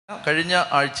കഴിഞ്ഞ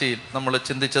ആഴ്ചയിൽ നമ്മൾ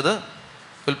ചിന്തിച്ചത്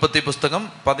ഉൽപ്പത്തി പുസ്തകം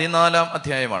 14-ാം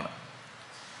അധ്യായമാണ്.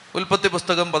 ഉൽപ്പത്തി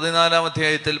പുസ്തകം 14-ാം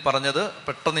അധ്യായത്തിൽ പറഞ്ഞത്,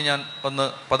 പെട്ടെന്ന് ഞാൻ ഒന്ന്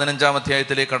 15-ാം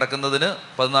അധ്യായത്തിലേക്ക് കടക്കുന്നതിന്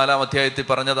 14-ാം അധ്യായത്തിൽ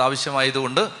പറഞ്ഞത്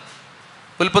ആവശ്യമായതുകൊണ്ട്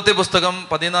ഉൽപ്പത്തി പുസ്തകം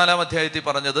 14-ാം അധ്യായത്തിൽ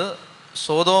പറഞ്ഞത്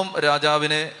സോദോം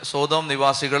രാജാവിനെ, സോദോം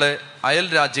നിവാസികളെ അയൽ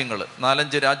രാജ്യങ്ങൾ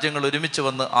 4-5 രാജ്യങ്ങൾ ഒരുമിച്ച്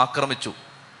വന്ന് ആക്രമിച്ചു.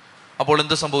 അപ്പോൾ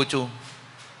എന്ത് സംഭവിച്ചു?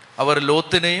 അവർ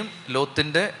ലോത്തിനെയും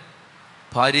ലോത്തിൻ്റെ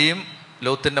ഭാര്യയും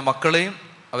ലോത്തിൻ്റെ മക്കളെയും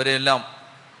അവരെല്ലാം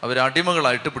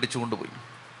അടിമകളായിട്ട് പിടിച്ചു കൊണ്ടുപോയി.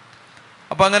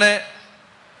 അപ്പം അങ്ങനെ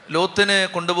ലോത്തിനെ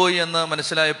കൊണ്ടുപോയി എന്ന്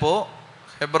മനസ്സിലായപ്പോൾ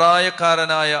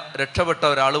ഹെബ്രായക്കാരനായ രക്ഷപ്പെട്ട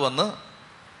ഒരാൾ വന്ന്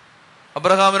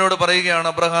അബ്രഹാമിനോട് പറയുകയാണ്,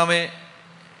 അബ്രഹാമേ,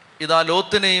 ഇതാ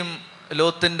ലോത്തിനെയും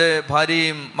ലോത്തിൻ്റെ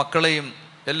ഭാര്യയും മക്കളെയും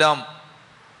എല്ലാം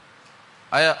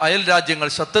അയൽ രാജ്യങ്ങൾ,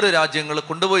 ശത്രു രാജ്യങ്ങൾ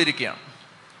കൊണ്ടുപോയിരിക്കുകയാണ്.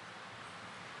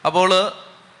 അപ്പോൾ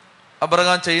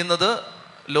അബ്രഹാം ചെയ്യുന്നത്,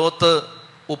 ലോത്ത്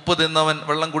ഉപ്പ് തിന്നവൻ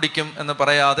വെള്ളം കുടിക്കും എന്ന്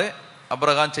പറയാതെ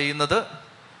അബ്രഹാം ചെയ്യുന്നത്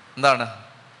എന്താണ്?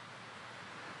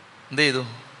 എന്ത് ചെയ്തു?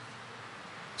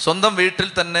 സ്വന്തം വീട്ടിൽ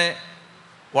തന്നെ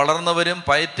വളർന്നവരും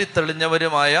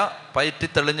പയറ്റിത്തെളിഞ്ഞവരുമായ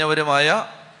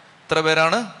എത്ര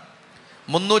പേരാണ്?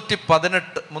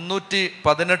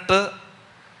 318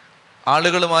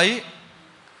 ആളുകളുമായി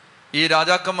ഈ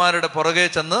രാജാക്കന്മാരുടെ പുറകെ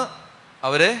ചെന്ന്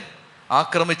അവരെ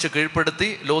ആക്രമിച്ച് കീഴ്പ്പെടുത്തി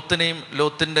ലോത്തിനെയും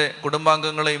ലോത്തിൻ്റെ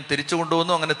കുടുംബാംഗങ്ങളെയും തിരിച്ചു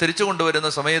കൊണ്ടുവന്നു. അങ്ങനെ തിരിച്ചു കൊണ്ടുവരുന്ന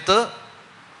സമയത്ത്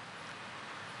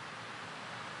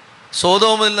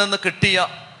സോദോമിൽ നിന്ന് കിട്ടിയ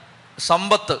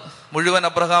സമ്പത്ത് മുഴുവൻ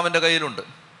അബ്രഹാമിൻ്റെ കയ്യിലുണ്ട്.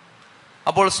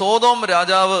 അപ്പോൾ സോദോം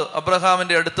രാജാവ്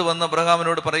അബ്രഹാമിൻ്റെ അടുത്ത് വന്ന്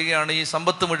അബ്രഹാമിനോട് പറയുകയാണ്, ഈ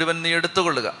സമ്പത്ത് മുഴുവൻ നീ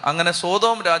എടുത്തുകൊള്ളുക. അങ്ങനെ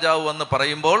സോദോം രാജാവ് വന്ന്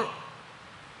പറയുമ്പോൾ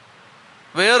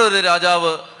വേറൊരു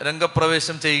രാജാവ്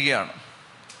രംഗപ്രവേശം ചെയ്യുകയാണ്.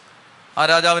 ആ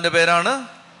രാജാവിൻ്റെ പേരാണ്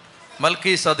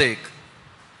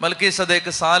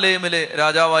മൽക്കീസദേക്ക് സാലേമിലെ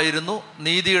രാജാവായിരുന്നു.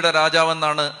 നീതിയുടെ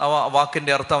രാജാവെന്നാണ്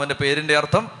വാക്കിൻ്റെ അർത്ഥം, അവൻ്റെ പേരിൻ്റെ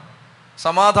അർത്ഥം.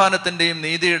 സമാധാനത്തിൻ്റെയും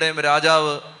നീതിയുടെയും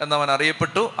രാജാവ് എന്നവൻ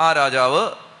അറിയപ്പെട്ടു. ആ രാജാവ്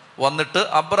വന്നിട്ട്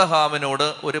അബ്രഹാമിനോട്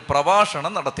ഒരു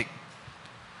പ്രഭാഷണം നടത്തി.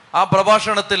 ആ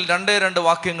പ്രഭാഷണത്തിൽ 2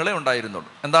 വാക്യങ്ങളെ ഉണ്ടായിരുന്നുള്ളൂ.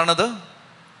 എന്താണ്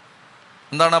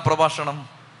ആ പ്രഭാഷണം?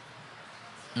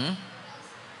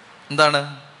 എന്താണ്?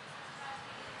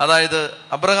 അതായത്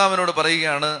അബ്രഹാമിനോട്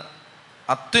പറയുകയാണ്,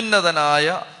 അത്യുന്നതനായ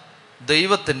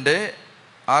ദൈവത്തിൻ്റെ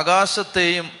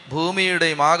ആകാശത്തിൻ്റെയും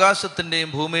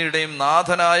ഭൂമിയുടെയും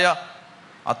നാഥനായ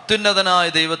അത്യുന്നതനായ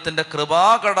ദൈവത്തിൻ്റെ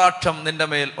കൃപാകടാക്ഷം നിന്റെ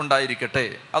മേൽ ഉണ്ടായിരിക്കട്ടെ.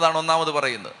 അതാണ് ഒന്നാമത്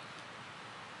പറയുന്നത്.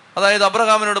 അതായത്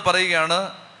അബ്രഹാമിനോട് പറയുകയാണ്,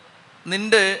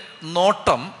 നിന്റെ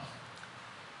നോട്ടം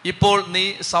ഇപ്പോൾ നീ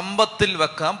സമ്പത്തിൽ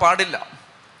വെക്കാൻ പാടില്ല.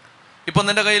 ഇപ്പം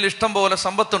നിന്റെ കയ്യിൽ ഇഷ്ടം പോലെ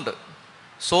സമ്പത്തുണ്ട്.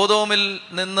 സോദോമിൽ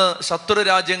നിന്ന് ശത്രു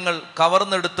രാജ്യങ്ങൾ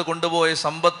കവർന്നെടുത്ത് കൊണ്ടുപോയ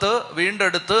സമ്പത്ത്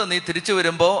വീണ്ടെടുത്ത് നീ തിരിച്ചു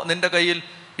വരുമ്പോൾ നിന്റെ കയ്യിൽ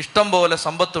ഇഷ്ടം പോലെ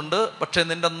സമ്പത്തുണ്ട്. പക്ഷെ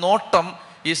നിന്റെ നോട്ടം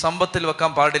ഈ സമ്പത്തിൽ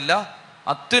വെക്കാൻ പാടില്ല.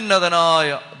 അത്യുന്നതനായ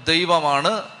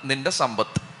ദൈവമാണ് നിന്റെ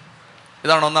സമ്പത്ത്.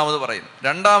 ഇതാണ് ഒന്നാമത് പറയുന്നത്.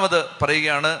 രണ്ടാമത്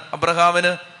പറയുകയാണ്,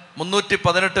 അബ്രഹാമിന്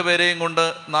 318 പേരെയും കൊണ്ട്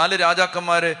 4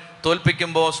 രാജാക്കന്മാരെ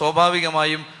തോൽപ്പിക്കുമ്പോൾ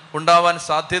സ്വാഭാവികമായും ഉണ്ടാവാൻ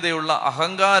സാധ്യതയുള്ള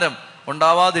അഹങ്കാരം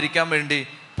ഉണ്ടാവാതിരിക്കാൻ വേണ്ടി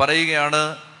പറയുകയാണ്,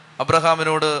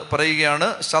 അബ്രഹാമിനോട് പറയുകയാണ്,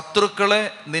 ശത്രുക്കളെ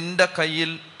നിന്റെ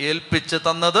കയ്യിൽ ഏൽപ്പിച്ച്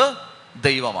തന്നത്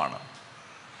ദൈവമാണ്.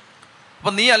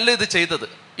 അപ്പം നീ അല്ല ഇത്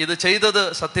ചെയ്തത്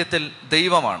സത്യത്തിൽ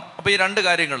ദൈവമാണ്. അപ്പോൾ ഈ 2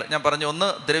 കാര്യങ്ങൾ ഞാൻ പറഞ്ഞു. 1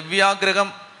 ദ്രവ്യാഗ്രഹം,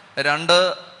 2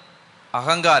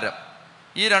 അഹങ്കാരം.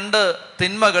 ഈ 2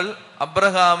 തിന്മകൾ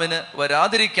അബ്രഹാമിന്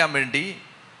വരാതിരിക്കാൻ വേണ്ടി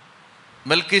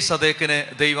മെൽക്കിസദേക്കിനെ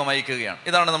ദൈവം അയക്കുകയാണ്.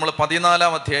 ഇതാണ് നമ്മൾ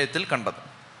 14-ാം അധ്യായത്തിൽ കണ്ടത്.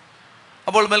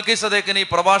 അപ്പോൾ മെൽക്കിസദേക്കിന് ഈ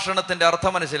പ്രഭാഷണത്തിൻ്റെ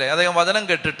അർത്ഥം മനസ്സിലായി. അദ്ദേഹം വചനം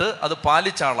കേട്ടിട്ട് അത്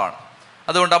പാലിച്ച ആളാണ്.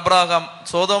 അതുകൊണ്ട് അബ്രഹാം,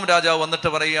 സോദോം രാജാവ് വന്നിട്ട്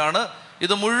പറയുകയാണ്,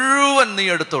 ഇത് മുഴുവൻ നീ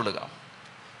എടുത്തോളുക.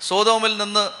 സോദോമിൽ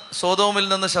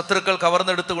നിന്ന് ശത്രുക്കൾ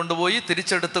കവർന്നെടുത്ത് കൊണ്ടുപോയി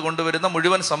തിരിച്ചെടുത്ത് കൊണ്ടുവരുന്ന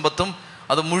മുഴുവൻ സമ്പത്തും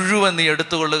അത് മുഴുവൻ നീ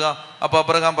എടുത്തുകൊള്ളുക. അപ്പോൾ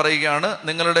അബ്രഹാം പറയുകയാണ്,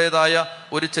 നിങ്ങളുടേതായ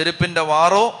ഒരു ചെരുപ്പിൻ്റെ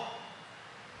വാറോ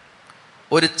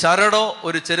ഒരു ചരടോ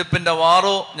ഒരു ചെരുപ്പിൻ്റെ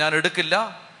വാറോ ഞാൻ എടുക്കില്ല.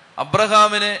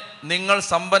 അബ്രഹാമിനെ നിങ്ങൾ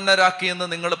സമ്പന്നരാക്കിയെന്ന്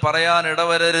നിങ്ങൾ പറയാൻ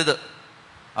ഇടവരരുത്.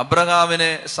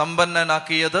 അബ്രഹാമിനെ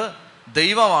സമ്പന്നനാക്കിയത്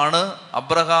ദൈവമാണ്.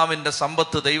 അബ്രഹാമിൻ്റെ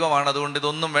സമ്പത്ത് ദൈവമാണ്. അതുകൊണ്ട്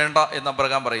ഇതൊന്നും വേണ്ട എന്ന്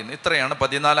അബ്രഹാം പറയുന്നു. ഇത്രയാണ്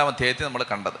 14-ാം അധ്യായത്തിൽ നമ്മൾ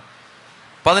കണ്ടത്.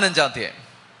 15-ാം അധ്യായം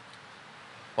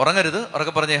ഉറങ്ങരുത്,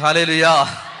 ഉറക്കെ പറഞ്ഞേ ഹല്ലേലൂയാ,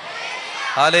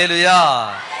 ഹല്ലേലൂയാ.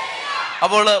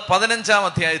 അപ്പോൾ 15-ാം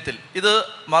അധ്യായത്തിൽ ഇത്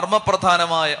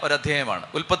മർമ്മപ്രധാനമായ ഒരു അധ്യായമാണ്.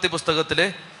 ഉൽപ്പത്തി പുസ്തകത്തിലെ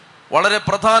വളരെ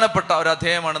പ്രധാനപ്പെട്ട ഒരു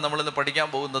അധ്യായമാണ് നമ്മളിന്ന് പഠിക്കാൻ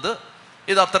പോകുന്നത്.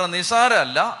 ഇത് അത്ര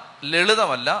നിസാരമല്ല,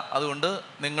 ലളിതമല്ല. അതുകൊണ്ട്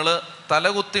നിങ്ങൾ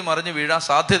തലകുത്തി മറിഞ്ഞ് വീഴാൻ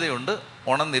സാധ്യതയുണ്ട്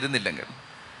ഉണർന്നിരുന്നില്ലെങ്കിൽ.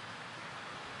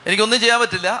 എനിക്കൊന്നും ചെയ്യാൻ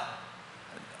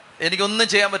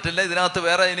പറ്റില്ല. ഇതിനകത്ത്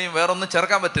വേറൊന്നും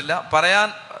ചേർക്കാൻ പറ്റില്ല. പറയാൻ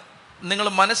നിങ്ങൾ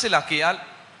മനസ്സിലാക്കിയാൽ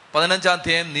 15-ാം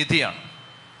അധ്യായം നിധിയാണ്.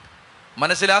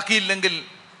 മനസ്സിലാക്കിയില്ലെങ്കിൽ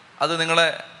അത് നിങ്ങളെ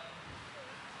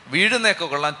വീഴുന്നേക്കെ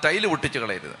കൊള്ളാൻ ടൈല് പൊട്ടിച്ച്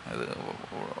കളയരുത്. അത്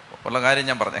ഉള്ള കാര്യം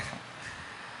ഞാൻ പറഞ്ഞേക്കാം.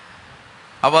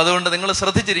 അപ്പോൾ അതുകൊണ്ട് നിങ്ങൾ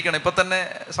ശ്രദ്ധിച്ചിരിക്കണം. ഇപ്പം തന്നെ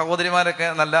സഹോദരിമാരൊക്കെ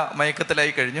നല്ല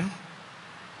മയക്കത്തിലായി കഴിഞ്ഞു.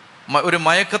 ഒരു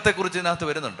മയക്കത്തെക്കുറിച്ച് ഇതിനകത്ത്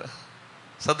വരുന്നുണ്ട്,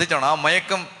 ശ്രദ്ധിച്ചോണം. ആ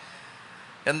മയക്കം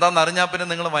എന്താണെന്ന് അറിഞ്ഞാൽ പിന്നെ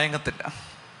നിങ്ങൾ മയങ്ങത്തില്ല.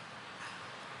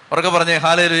 ഉറക്കെ പറഞ്ഞേ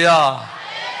ഹല്ലേലൂയാ.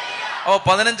 അപ്പോൾ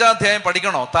 15-ാം അധ്യായം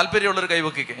പഠിക്കണോ? താല്പര്യമുള്ളൊരു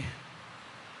കൈവക്കിക്കേ.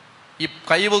 ഈ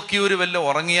കൈവക്കിയൊരു വല്ലതും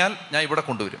ഉറങ്ങിയാൽ ഞാൻ ഇവിടെ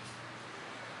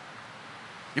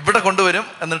കൊണ്ടുവരും,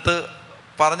 എന്നിട്ട്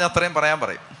പറഞ്ഞ അത്രയും പറയാൻ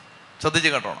പറയും. ശ്രദ്ധിച്ച്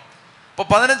കേട്ടോണം. അപ്പോൾ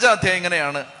 15-ാം അധ്യായം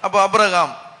ഇങ്ങനെയാണ്. അപ്പോൾ അബ്രഹാം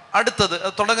അടുത്തത്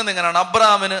തുടങ്ങുന്നത് ഇങ്ങനെയാണ്: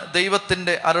 അബ്രഹാമിന്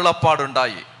ദൈവത്തിൻ്റെ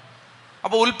അരുളപ്പാടുണ്ടായി.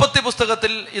 അപ്പോൾ ഉൽപ്പത്തി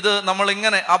പുസ്തകത്തിൽ ഇത്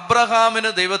നമ്മളിങ്ങനെ അബ്രഹാമിന്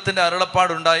ദൈവത്തിൻ്റെ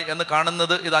അരുളപ്പാടുണ്ടായി എന്ന്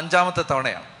കാണുന്നത് ഇത് 5-ാമത്തെ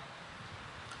തവണയാണ്.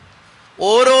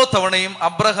 ഓരോ തവണയും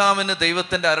അബ്രഹാമിന്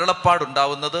ദൈവത്തിൻ്റെ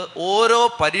അരുളപ്പാടുണ്ടാവുന്നത് ഓരോ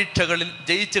പരീക്ഷകളിൽ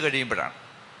ജയിച്ചു കഴിയുമ്പോഴാണ്.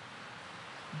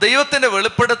 ദൈവത്തിൻ്റെ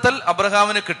വെളിപ്പെടുത്തൽ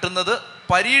അബ്രഹാമിന് കിട്ടുന്നത്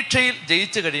പരീക്ഷയിൽ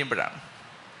ജയിച്ചു കഴിയുമ്പോഴാണ്.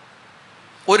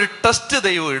 ഒരു ടെസ്റ്റ്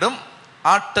ദൈവം ഇടും.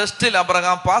 ആ ടെസ്റ്റിൽ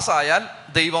അബ്രഹാം പാസ്സായാൽ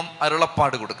ദൈവം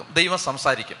അരുളപ്പാട് കൊടുക്കും, ദൈവം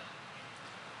സംസാരിക്കും.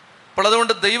 അപ്പോൾ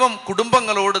അതുകൊണ്ട്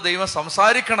കുടുംബങ്ങളോട് ദൈവം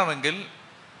സംസാരിക്കണമെങ്കിൽ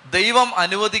ദൈവം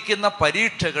അനുവദിക്കുന്ന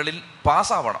പരീക്ഷകളിൽ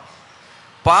പാസ്സാവണം.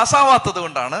 പാസ്സാവാത്തത്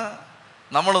കൊണ്ടാണ്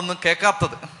നമ്മളൊന്നും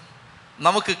കേൾക്കാത്തത്.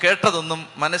 നമുക്ക് കേട്ടതൊന്നും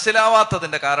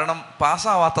മനസ്സിലാവാത്തതിൻ്റെ കാരണം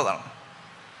പാസ്സാവാത്തതാണ്.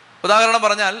 ഉദാഹരണം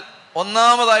പറഞ്ഞാൽ,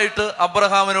 ഒന്നാമതായിട്ട്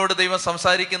അബ്രഹാമിനോട് ദൈവം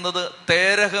സംസാരിക്കുന്നത്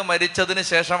തേരഹ് മരിച്ചതിന്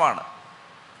ശേഷമാണ്.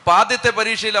 അപ്പം ആദ്യത്തെ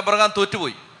പരീക്ഷയിൽ അബ്രഹാം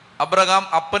തോറ്റുപോയി. അബ്രഹാം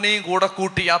അപ്പനെയും കൂടെ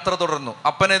കൂട്ടി യാത്ര തുടർന്നു.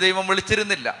 അപ്പനെ ദൈവം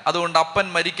വിളിച്ചിരുന്നില്ല, അതുകൊണ്ട് അപ്പൻ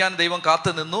മരിക്കാൻ ദൈവം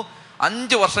കാത്തു നിന്നു.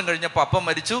 5 വർഷം കഴിഞ്ഞപ്പോൾ അപ്പൻ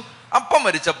മരിച്ചു. അപ്പം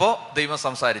മരിച്ചപ്പോൾ ദൈവം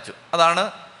സംസാരിച്ചു. അതാണ്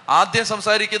ആദ്യം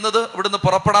സംസാരിക്കുന്നത്. ഇവിടുന്ന്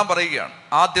പുറപ്പെടാൻ പറയുകയാണ്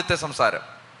ആദ്യത്തെ സംസാരം.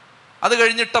 അത്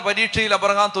കഴിഞ്ഞിട്ട പരീക്ഷയിൽ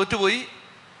അബ്രഹാം തോറ്റുപോയി.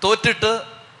 തോറ്റിട്ട്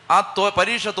ആ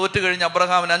പരീക്ഷ തോറ്റു കഴിഞ്ഞ്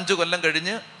അബ്രഹാമിന് 5 കൊല്ലം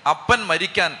കഴിഞ്ഞ് അപ്പൻ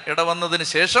മരിക്കാൻ ഇടവന്നതിന്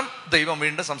ശേഷം ദൈവം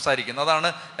വീണ്ടും സംസാരിക്കുന്നു. അതാണ്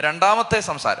 2-ാമത്തെ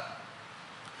സംസാരം.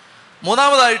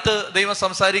 3-മതായിട്ട് ദൈവം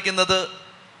സംസാരിക്കുന്നത്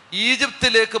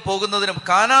ഈജിപ്തിലേക്ക് പോകുന്നതിനും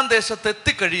കാനാൻ ദേശത്ത്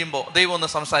എത്തിക്കഴിയുമ്പോൾ ദൈവം ഒന്ന്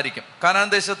സംസാരിക്കും. കാനാൻ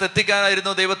ദേശത്ത്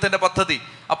എത്തിക്കാനായിരുന്നു ദൈവത്തിൻ്റെ പദ്ധതി.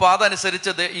 അപ്പോൾ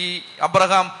അതനുസരിച്ച് ഈ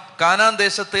അബ്രഹാം കാനാൻ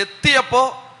ദേശത്ത് എത്തിയപ്പോൾ,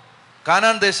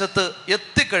 കാനാൻ ദേശത്ത്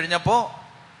എത്തിക്കഴിഞ്ഞപ്പോൾ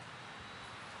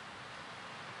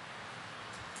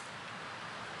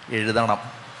എഴുതണം.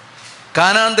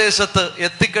 കാനാൻ ദേശത്ത്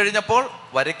എത്തിക്കഴിഞ്ഞപ്പോൾ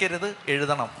വരയ്ക്കരുത്,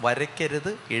 എഴുതണം.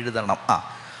 വരയ്ക്കരുത്, എഴുതണം.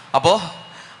 അപ്പോൾ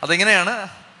അതെങ്ങനെയാണ്?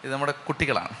 ഇത് നമ്മുടെ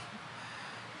കുട്ടികളാണ്.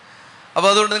 അപ്പോൾ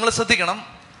അതുകൊണ്ട് നിങ്ങൾ ശ്രദ്ധിക്കണം.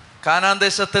 കാനാൻ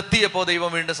ദേശത്ത് എത്തിയപ്പോൾ ദൈവം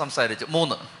വീണ്ടും സംസാരിച്ചു.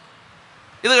 3.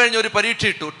 ഇത് കഴിഞ്ഞ് ഒരു പരീക്ഷ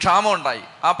ഇട്ടു, ക്ഷാമം ഉണ്ടായി.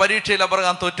 ആ പരീക്ഷയിൽ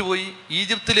അബ്രഹാം തോറ്റുപോയി.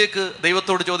 ഈജിപ്തിലേക്ക്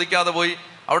ദൈവത്തോട് ചോദിക്കാതെ പോയി.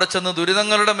 അവിടെ ചെന്ന്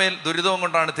ദുരിതങ്ങളുടെ മേൽ ദുരിതവും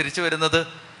കൊണ്ടാണ് തിരിച്ചു വരുന്നത്.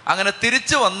 അങ്ങനെ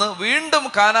തിരിച്ചു വന്ന് വീണ്ടും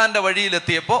കാനാന്റെ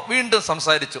വഴിയിലെത്തിയപ്പോൾ വീണ്ടും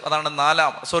സംസാരിച്ചു. അതാണ്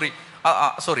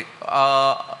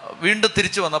വീണ്ടും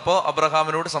തിരിച്ചു വന്നപ്പോൾ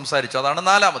അബ്രഹാമിനോട് സംസാരിച്ചു. അതാണ്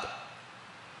 4-മത്.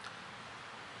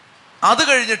 അത്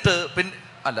കഴിഞ്ഞിട്ട്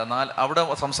അവിടെ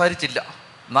സംസാരിച്ചില്ല.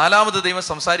 4-മത് ദൈവം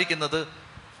സംസാരിക്കുന്നത്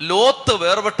ലോത്ത്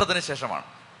വേർപെട്ടതിന് ശേഷമാണ്.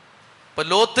 ഇപ്പം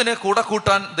ലോത്തിനെ കൂടെ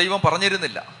കൂട്ടാൻ ദൈവം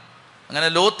പറഞ്ഞിരുന്നില്ല. അങ്ങനെ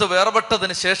ലോത്ത്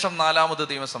വേർപെട്ടതിന് ശേഷം 4-മത്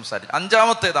ദൈവം സംസാരിച്ചു.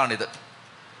 5-മത്തേതാണിത്.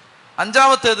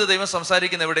 5-മത്തേത് ദൈവം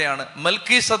സംസാരിക്കുന്ന എവിടെയാണ്?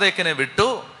 മൽക്കീസദേക്കിനെ വിട്ടു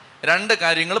 2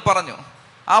 കാര്യങ്ങൾ പറഞ്ഞു.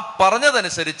 ആ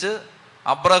പറഞ്ഞതനുസരിച്ച്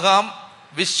അബ്രഹാം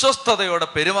വിശ്വസ്തയോടെ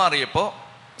പെരുമാറിയപ്പോൾ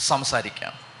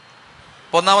സംസാരിക്കാം.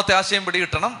 1-മത്തെ ആശയം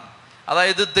പിടികിട്ടണം.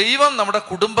 അതായത് ദൈവം നമ്മുടെ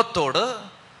കുടുംബത്തോട്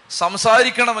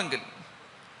സംസാരിക്കണമെങ്കിൽ,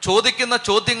 ചോദിക്കുന്ന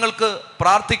ചോദ്യങ്ങൾക്ക്,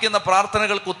 പ്രാർത്ഥിക്കുന്ന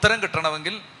പ്രാർത്ഥനകൾക്ക് ഉത്തരം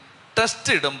കിട്ടണമെങ്കിൽ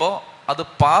ടെസ്റ്റ് ഇടുമ്പോൾ അത്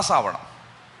പാസ്സാവണം.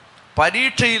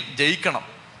 പരീക്ഷയിൽ ജയിക്കണം.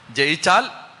 ജയിച്ചാൽ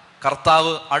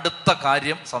കർത്താവ് അടുത്ത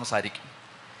കാര്യം സംസാരിക്കും.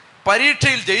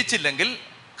 പരീക്ഷയിൽ ജയിച്ചില്ലെങ്കിൽ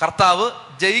കർത്താവ്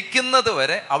ജയിക്കുന്നത്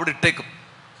വരെ അവിടെ ഇട്ടേക്കും.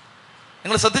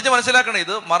 നിങ്ങൾ ശ്രദ്ധിച്ച് മനസ്സിലാക്കണം.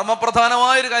 ഇത്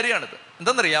മർമ്മപ്രധാനമായൊരു കാര്യമാണിത്.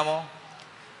 എന്തെന്നറിയാമോ?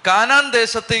 കാനാൻ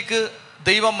ദേശത്തേക്ക്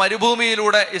ദൈവം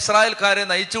മരുഭൂമിയിലൂടെ ഇസ്രായേൽക്കാരെ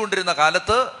നയിച്ചുകൊണ്ടിരുന്ന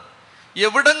കാലത്ത്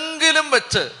എവിടെങ്കിലും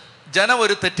വെച്ച് ജനം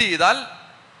ഒരു തെറ്റ് ചെയ്താൽ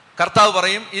കർത്താവ്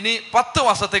പറയും, ഇനി 10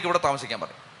 മാസത്തേക്ക് ഇവിടെ താമസിക്കാൻ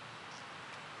പറയും.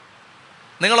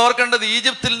 നിങ്ങൾ ഓർക്കേണ്ടത്,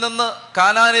 ഈജിപ്തിൽ നിന്ന്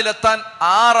കാനാനിലെത്താൻ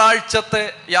 6 ആഴ്ചത്തെ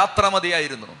യാത്ര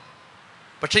മതിയായിരുന്നു.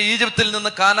 പക്ഷെ ഈജിപ്തിൽ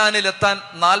നിന്ന് കാനാനിലെത്താൻ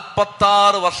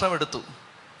 46 വർഷം എടുത്തു.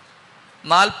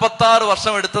 46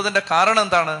 വർഷം എടുത്തതിൻ്റെ കാരണം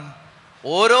എന്താണ്?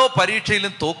 ഓരോ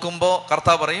പരീക്ഷയിലും തോക്കുമ്പോൾ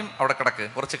കർത്താവ് പറയും, അവിടെ കിടക്ക്,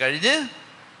 കുറച്ച് കഴിഞ്ഞ്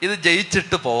ഇത്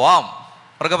ജയിച്ചിട്ട് പോവാം.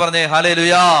 അവർക്ക് പറഞ്ഞേ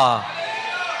ഹല്ലേലൂയാ.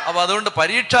 അപ്പോൾ അതുകൊണ്ട്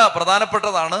പരീക്ഷ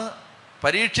പ്രധാനപ്പെട്ടതാണ്.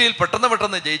 പരീക്ഷയിൽ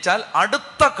പെട്ടെന്ന് ജയിച്ചാൽ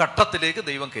അടുത്ത ഘട്ടത്തിലേക്ക്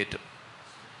ദൈവം കയറ്റും,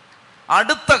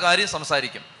 അടുത്ത കാര്യം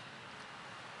സംസാരിക്കും.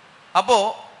 അപ്പോൾ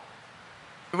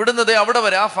ഇവിടുന്ന് അവിടെ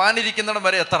വരെ, ആ ഫാൻ ഇരിക്കുന്നിടം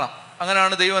വരെ എത്തണം.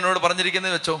 അങ്ങനെയാണ് ദൈവം എന്നോട്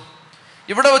പറഞ്ഞിരിക്കുന്നത് വെച്ചോ.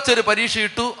 ഇവിടെ വെച്ചൊരു പരീക്ഷ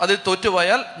ഇട്ടു, അതിൽ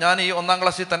തോറ്റുപോയാൽ ഞാൻ ഈ 1-ാം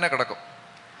ക്ലാസ്സിൽ തന്നെ കിടക്കും.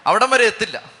 അവിടം വരെ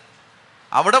എത്തില്ല.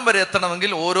 അവിടം വരെ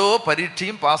എത്തണമെങ്കിൽ ഓരോ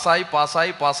പരീക്ഷയും പാസ്സായി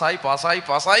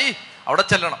അവിടെ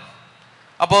ചെല്ലണം.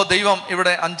 അപ്പോൾ ദൈവം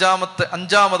ഇവിടെ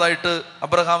അഞ്ചാമതായിട്ട്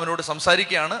അബ്രഹാമിനോട്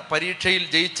സംസാരിക്കുകയാണ്. പരീക്ഷയിൽ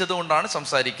ജയിച്ചത് കൊണ്ടാണ്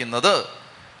സംസാരിക്കുന്നത്.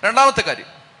 രണ്ടാമത്തെ കാര്യം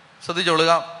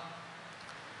ശ്രദ്ധിച്ചോളുക.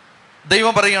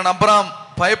 ദൈവം പറയുകയാണ്, അബ്രഹാം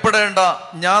ഭയപ്പെടേണ്ട,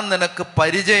 ഞാൻ നിനക്ക്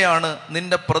പരിചയമാണ്,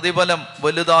 നിന്റെ പ്രതിഫലം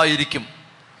വലുതായിരിക്കും.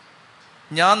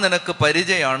 ഞാൻ നിനക്ക്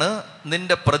പരിചയമാണ്,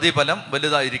 നിന്റെ പ്രതിഫലം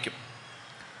വലുതായിരിക്കും.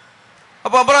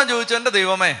 അപ്പോൾ അബ്രഹാം ചോദിച്ചു, എൻ്റെ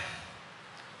ദൈവമേ,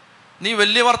 നീ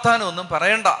വലിയ വർത്താനം ഒന്നും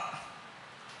പറയണ്ട,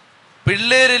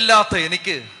 പിള്ളേരില്ലാത്ത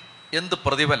എനിക്ക് എന്ത്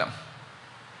പ്രതിഫലം?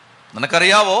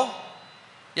 നിനക്കറിയാവോ,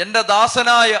 എൻ്റെ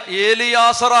ദാസനായ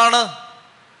ഏലിയാസറാണ്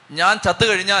ഞാൻ ചത്തു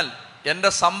കഴിഞ്ഞാൽ എൻ്റെ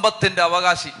സമ്പത്തിൻ്റെ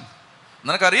അവകാശി.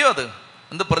 നിനക്കറിയോ അത്?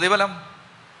 എന്ത് പ്രതിഫലം?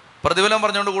 പ്രതിഫലം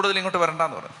പറഞ്ഞുകൊണ്ട് കൂടുതൽ ഇങ്ങോട്ട്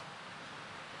വരണ്ടെന്ന് പറഞ്ഞു.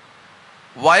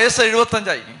 വയസ്സ്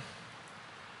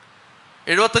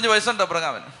 75 വയസ്സുണ്ട്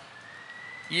അബ്രഹാമിന്.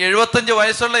 ഈ 75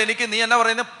 വയസ്സുള്ള എനിക്ക് നീ എന്നാ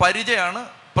പറയുന്നത്? പരിചയമാണ്,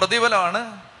 പ്രതിഫലമാണ്.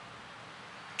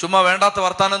 ചുമ്മാ വേണ്ടാത്ത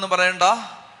വർത്താനൊന്നും പറയണ്ട.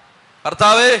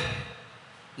 കർത്താവേ,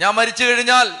 ഞാൻ മരിച്ചു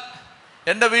കഴിഞ്ഞാൽ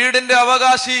എൻ്റെ വീടിൻ്റെ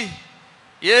അവകാശി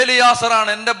ഏലിയാസറാണ്,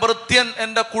 എൻ്റെ ഭൃത്യൻ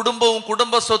എൻ്റെ കുടുംബവും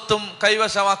കുടുംബസ്വത്തും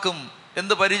കൈവശമാക്കും.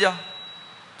 എന്ത് പരിചയ?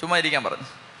 ചുമ്മാ ഇരിക്കാൻ പറഞ്ഞു.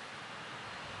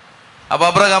 അപ്പൊ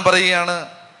അബ്രഹാം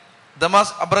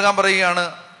പറയുകയാണ്,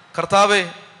 കർത്താവേ,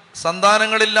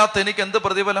 സന്താനങ്ങളില്ലാത്ത എനിക്ക് എന്ത്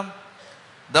പ്രതിഫലം?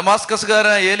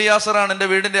 ദമാസ്കസുകാരൻ ഏലിയാസറാണ് എൻ്റെ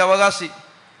വീടിൻ്റെ അവകാശി.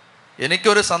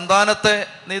 എനിക്കൊരു സന്താനത്തെ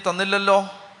നീ തന്നില്ലല്ലോ.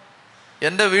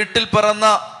 എൻ്റെ വീട്ടിൽ പിറന്ന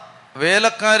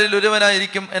വേലക്കാരിൽ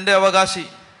ഒരുവനായിരിക്കും എൻ്റെ അവകാശി.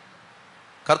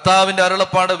 കർത്താവിൻ്റെ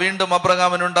അരുളപ്പാട് വീണ്ടും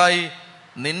അബ്രഹാമിനുണ്ടായി,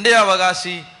 നിന്റെ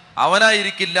അവകാശി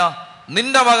അവനായിരിക്കില്ല,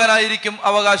 നിന്റെ മകനായിരിക്കും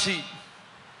അവകാശി.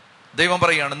 ദൈവം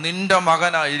പറയുകയാണ്, നിന്റെ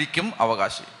മകനായിരിക്കും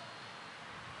അവകാശി.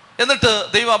 എന്നിട്ട്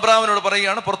ദൈവം അബ്രഹാമിനോട്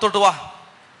പറയുകയാണ്, പുറത്തോട്ട് വാ,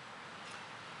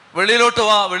 വെളിയിലോട്ട്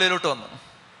വാ. വെളിയിലോട്ട് വന്നു.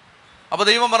 അപ്പൊ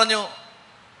ദൈവം പറഞ്ഞു,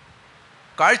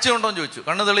 കാഴ്ചയുണ്ടോന്ന് ചോദിച്ചു.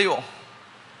 കണ്ണ് തെളിയുവോ?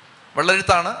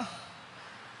 വെള്ളെഴുത്താണ്,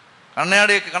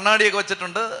 കണ്ണാടിയൊക്കെ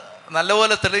വെച്ചിട്ടുണ്ട്,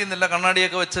 നല്ലപോലെ തെളിയുന്നില്ല,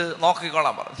 കണ്ണാടിയൊക്കെ വെച്ച്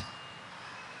നോക്കിക്കോളാൻ പറഞ്ഞു.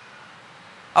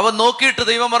 അപ്പൊ നോക്കിയിട്ട്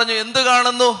ദൈവം പറഞ്ഞു, എന്ത്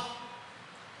കാണുന്നു?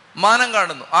 മാനം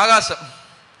കാണുന്നു,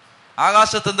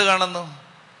 ആകാശത്ത് എന്ത് കാണുന്നു?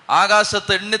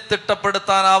 ആകാശത്ത്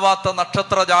എണ്ണിത്തിട്ടപ്പെടുത്താനാവാത്ത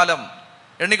നക്ഷത്രജാലം.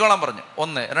 എണ്ണിക്കോളാൻ പറഞ്ഞു.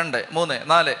 1, 2, 3,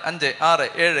 4, 5, 6,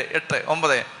 7, 8,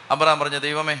 9. അബ്രഹാം പറഞ്ഞു,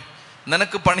 ദൈവമേ,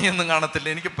 നിനക്ക് പണിയൊന്നും കാണത്തില്ല,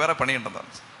 എനിക്ക് വേറെ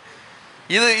പണിയുണ്ടെന്നാണ്.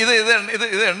 ഇത്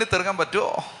എണ്ണി തീർക്കാൻ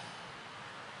പറ്റുമോ?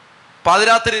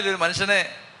 പാതിരാത്രിയിൽ ഒരു മനുഷ്യനെ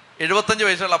 75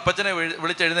 വയസ്സുള്ള അപ്പച്ചനെ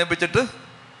വിളിച്ചെഴുന്നേൽപ്പിച്ചിട്ട്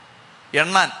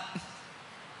എണ്ണാൻ.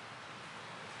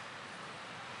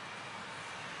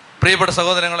 പ്രിയപ്പെട്ട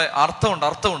സഹോദരങ്ങളെ,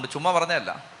 അർത്ഥമുണ്ട്, ചുമ്മാ പറഞ്ഞല്ല.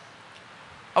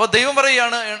 അപ്പൊ ദൈവം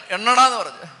പറയുകയാണ്, എണ്ണടാന്ന്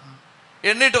പറഞ്ഞു.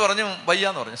 എണ്ണിട്ട് പറഞ്ഞു,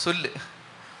 വയ്യാന്ന് പറഞ്ഞു.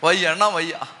 എണ്ണാൻ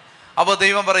വയ്യ. അപ്പൊ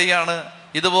ദൈവം പറയുകയാണ്,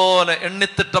 ഇതുപോലെ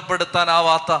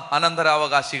എണ്ണിത്തിട്ടപ്പെടുത്താനാവാത്ത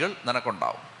അനന്തരാവകാശികൾ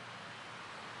നിനക്കുണ്ടാവും.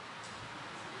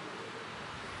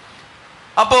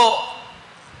 അപ്പോ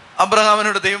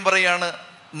അബ്രഹാമിനോട് ദൈവം പറയുകയാണ്,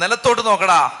 നിലത്തോട്ട്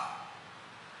നോക്കടാ.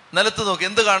 നിലത്ത് നോക്കി,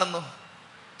 എന്ത് കാണുന്നു?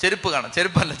 ചെരുപ്പ് കാണും.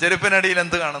 ചെരുപ്പിനടിയിൽ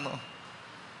എന്ത് കാണുന്നു?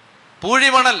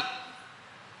 പൂഴിമണൽ.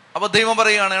 അപ്പൊ ദൈവം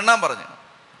പറയുകയാണ്, എണ്ണാൻ പറഞ്ഞു.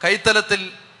 കൈത്തലത്തിൽ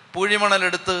പൂഴിമണൽ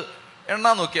എടുത്ത്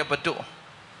എണ്ണാൻ നോക്കിയാൽ പറ്റുമോ?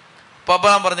 അപ്പൊ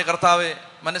അബ്രഹാം പറഞ്ഞു, കർത്താവേ,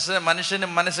 മനുഷ്യന്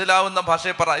മനസ്സിലാവുന്ന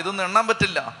ഭാഷയെ പറ, ഇതൊന്നും എണ്ണാൻ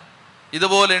പറ്റില്ല.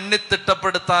 ഇതുപോലെ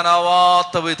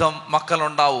എണ്ണിത്തിട്ടപ്പെടുത്താനാവാത്ത വിധം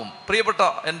മക്കളുണ്ടാവും. പ്രിയപ്പെട്ട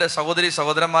എൻ്റെ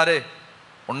സഹോദരന്മാരെ,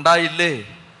 ഉണ്ടായില്ലേ?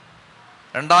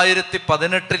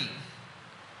 2018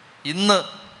 ഇന്ന്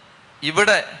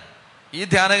ഇവിടെ ഈ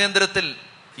ധ്യാനകേന്ദ്രത്തിൽ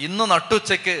ഇന്ന്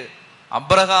നട്ടുച്ചയ്ക്ക്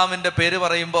അബ്രഹാമിൻ്റെ പേര്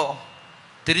പറയുമ്പോൾ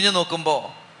തിരിഞ്ഞു നോക്കുമ്പോൾ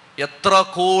എത്ര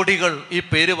കോടികൾ ഈ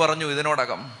പേര് പറഞ്ഞു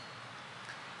ഇതിനോടകം.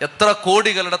 എത്ര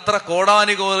കോടികളുടെ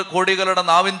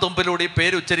നാവിൻ തുമ്പിലൂടെ ഈ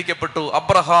പേര് ഉച്ചരിക്കപ്പെട്ടു.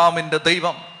 അബ്രഹാമിൻ്റെ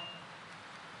ദൈവം.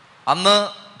 അന്ന്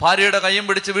ഭാര്യയുടെ കയ്യും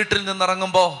പിടിച്ച് വീട്ടിൽ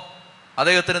നിന്നിറങ്ങുമ്പോൾ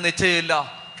അദ്ദേഹത്തിന് നിശ്ചയമില്ല.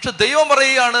 പക്ഷെ ദൈവം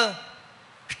പറയുകയാണ്,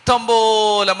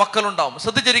 ഇഷ്ടംപോലെ മക്കളുണ്ടാവും.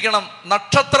 ശ്രദ്ധിച്ചിരിക്കണം,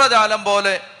 നക്ഷത്രജാലം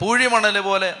പോലെ, പൂഴിമണൽ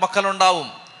പോലെ മക്കളുണ്ടാവും.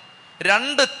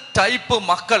 2 ടൈപ്പ്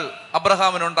മക്കൾ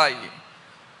അബ്രഹാമിനുണ്ടായി.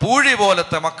 പൂഴി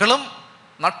പോലത്തെ മക്കളും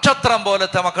നക്ഷത്രം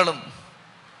പോലത്തെ മക്കളും.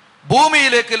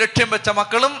 ഭൂമിയിലേക്ക് ലക്ഷ്യം വെച്ച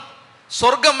മക്കളും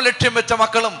സ്വർഗം ലക്ഷ്യം വെച്ച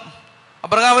മക്കളും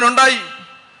അബ്രഹാമിനുണ്ടായി.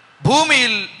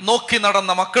 ഭൂമിയിൽ നോക്കി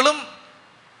നടന്ന മക്കളും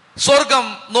സ്വർഗം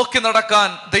നോക്കി നടക്കാൻ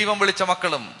ദൈവം വിളിച്ച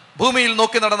മക്കളും. ഭൂമിയിൽ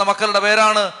നോക്കി നടന്ന മക്കളുടെ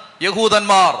പേരാണ്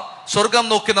യഹൂദന്മാർ. സ്വർഗം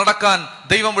നോക്കി നടക്കാൻ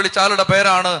ദൈവം വിളിച്ച ആളുടെ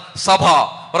പേരാണ് സഭ.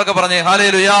 ഉറക്കെ പറഞ്ഞേ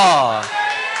ഹല്ലേലൂയാ,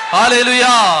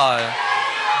 ഹല്ലേലൂയാ.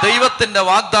 ദൈവത്തിന്റെ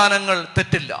വാഗ്ദാനങ്ങൾ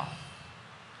തെറ്റില്ല.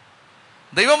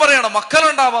 ദൈവം പറയണം,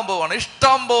 മക്കളുണ്ടാവാൻ പോവാണ്,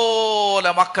 ഇഷ്ടം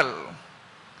പോലെ മക്കൾ.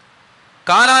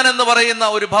 കാനാൻ എന്ന് പറയുന്ന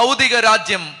ഒരു ഭൗതിക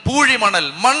രാജ്യം, പൂഴിമണൽ,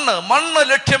 മണ്ണ്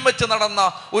ലക്ഷ്യം വെച്ച് നടന്ന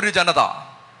ഒരു ജനത.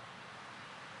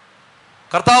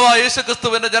 കർത്താവ്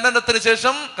യേശുക്രിസ്തുവിന്റെ ജനനത്തിന്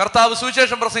ശേഷം കർത്താവ്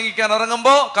സുവിശേഷം പ്രസംഗിക്കാൻ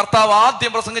ഇറങ്ങുമ്പോൾ കർത്താവ്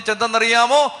ആദ്യം പ്രസംഗിച്ച്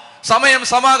എന്തെന്നറിയാമോ? സമയം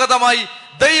സമാഗതമായി,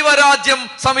 ദൈവരാജ്യം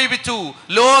സമീപിച്ചു.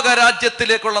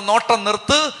 ലോകരാജ്യത്തിലേക്കുള്ള നോട്ടം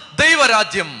നിർത്ത്.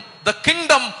 ദൈവരാജ്യം, ദ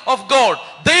കിങ്ഡം ഓഫ് ഗോഡ്,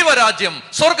 ദൈവരാജ്യം,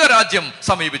 സ്വർഗരാജ്യം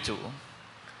സമീപിച്ചു.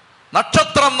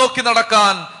 നക്ഷത്രം നോക്കി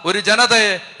നടക്കാൻ ഒരു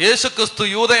ജനതയെ യേശുക്രിസ്തു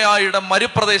യൂദയായുടെ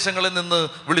മരുപ്രദേശങ്ങളിൽ നിന്ന്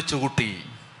വിളിച്ചുകൂട്ടി.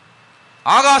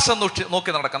 ആകാശം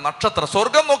നോക്കി നടക്കാൻ, നക്ഷത്രം,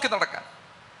 സ്വർഗം നോക്കി നടക്കാൻ.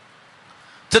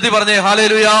 ചെത്തി പറഞ്ഞേ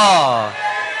ഹല്ലേലൂയാ,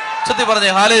 ചെത്തി പറഞ്ഞേ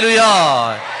ഹല്ലേലൂയാ.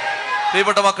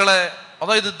 പ്രിയപ്പെട്ട മക്കളെ,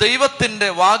 അതായത് ദൈവത്തിന്റെ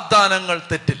വാഗ്ദാനങ്ങൾ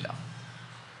തെറ്റില്ല.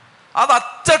 അത്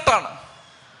അച്ചട്ടാണ്.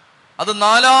 അത്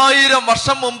 4000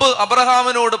 വർഷം മുമ്പ്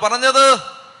അബ്രഹാമിനോട് പറഞ്ഞത്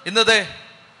ഇന്നതേ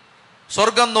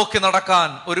സ്വർഗം നോക്കി നടക്കാൻ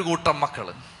ഒരു കൂട്ടം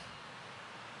മക്കള്.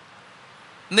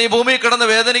 നീ ഭൂമി കിടന്ന്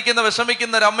വേദനിക്കുന്ന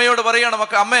വിഷമിക്കുന്ന ഒരു അമ്മയോട് പറയാണ്,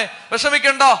 അമ്മേ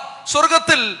വിഷമിക്കണ്ട,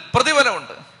 സ്വർഗത്തിൽ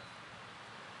പ്രതിഫലമുണ്ട്.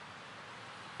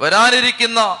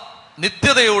 വരാനിരിക്കുന്ന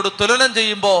നിത്യതയോട് തുലനം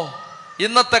ചെയ്യുമ്പോൾ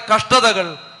ഇന്നത്തെ കഷ്ടതകൾ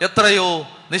എത്രയോ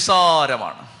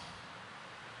നിസ്സാരമാണ്.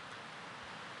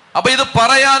 അപ്പൊ ഇത്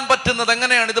പറയാൻ പറ്റുന്നത്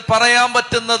എങ്ങനെയാണ്? ഇത് പറയാൻ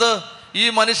പറ്റുന്നത് ഈ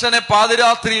മനുഷ്യനെ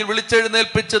പാതിരാത്രിയിൽ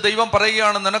വിളിച്ചെഴുന്നേൽപ്പിച്ച് ദൈവം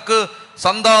പറയുകയാണ്, നിനക്ക്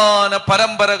സന്താന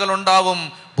പരമ്പരകൾ ഉണ്ടാവും.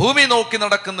 ഭൂമി നോക്കി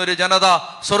നടക്കുന്ന ഒരു ജനത,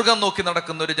 സ്വർഗം നോക്കി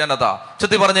നടക്കുന്ന ഒരു ജനത.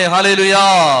 ചെത്തി പറഞ്ഞേ ഹല്ലേലൂയാ,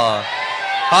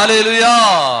 ഹല്ലേലൂയാ.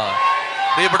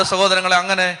 പ്രിയപ്പെട്ട സഹോദരങ്ങളെ,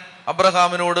 അങ്ങനെ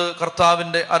അബ്രഹാമിനോട്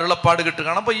കർത്താവിന്റെ അരുളപ്പാട്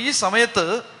കിട്ടുകയാണ്. അപ്പൊ ഈ സമയത്ത്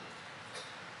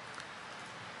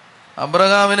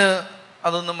അബ്രഹാമിന്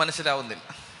അതൊന്നും മനസ്സിലാവുന്നില്ല.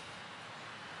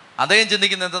 അദ്ദേഹം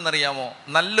ചിന്തിക്കുന്നത് എന്തെന്നറിയാമോ?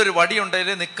 നല്ലൊരു വടി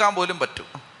ഉണ്ടെങ്കിൽ നിൽക്കാൻ പോലും പറ്റൂ,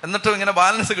 എന്നിട്ടും ഇങ്ങനെ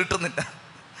ബാലൻസ് കിട്ടുന്നില്ല.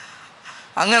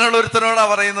 അങ്ങനെയുള്ള ഒരുത്തനോടാ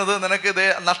പറയുന്നത്, നിനക്ക് ഇതേ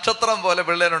നക്ഷത്രം പോലെ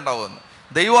പിള്ളേരുണ്ടാവുമെന്ന്.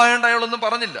 ദൈവമായോണ്ട് അയാളൊന്നും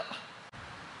പറഞ്ഞില്ല.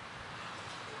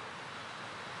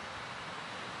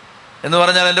 എന്ന്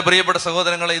പറഞ്ഞാൽ എൻ്റെ പ്രിയപ്പെട്ട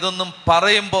സഹോദരങ്ങളെ, ഇതൊന്നും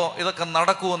പറയുമ്പോൾ ഇതൊക്കെ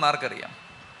നടക്കുമെന്ന് ആർക്കറിയാം?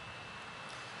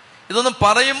 ഇതൊന്നും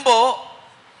പറയുമ്പോൾ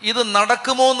ഇത്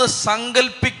നടക്കുമോ എന്ന്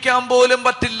സങ്കല്പിക്കാൻ പോലും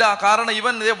പറ്റില്ല. കാരണം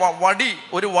ഇവൻ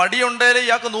ഒരു വടി ഉണ്ടെങ്കിലേ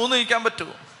ഇയാൾക്ക് നൂന്ന് നിൽക്കാൻ പറ്റൂ.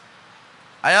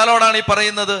 അയാളോടാണ് ഈ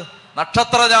പറയുന്നത്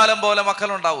നക്ഷത്രജാലം പോലെ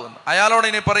മക്കളുണ്ടാവുമെന്ന്. അയാളോട്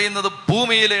ഇനി പറയുന്നത്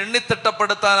ഭൂമിയിൽ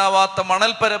എണ്ണിത്തിട്ടപ്പെടുത്താനാവാത്ത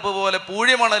മണൽപ്പരപ്പ് പോലെ,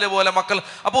 പൂഴിമണൽ പോലെ മക്കൾ.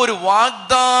 അപ്പൊ ഒരു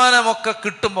വാഗ്ദാനമൊക്കെ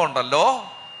കിട്ടുമ്പോ ഉണ്ടല്ലോ,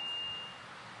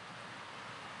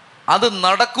 അത്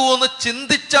നടക്കുമെന്ന്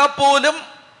ചിന്തിച്ചാൽ പോലും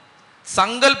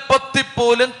സങ്കല്പത്തിൽ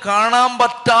പോലും കാണാൻ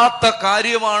പറ്റാത്ത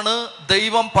കാര്യമാണ്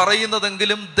ദൈവം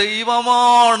പറയുന്നതെങ്കിലും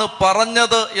ദൈവമാണ്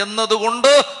പറഞ്ഞത്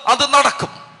എന്നതുകൊണ്ട് അത്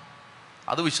നടക്കും.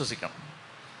 അത് വിശ്വസിക്കണം.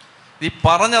 ഈ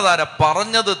പറഞ്ഞതാരാ?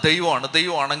 പറഞ്ഞത് ദൈവമാണ്.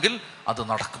 ദൈവമാണെങ്കിൽ അത്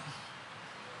നടക്കും.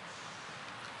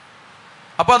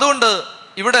 അപ്പൊ അതുകൊണ്ട്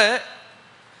ഇവിടെ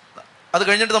അത്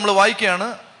കഴിഞ്ഞിട്ട് നമ്മൾ വായിക്കുകയാണ്.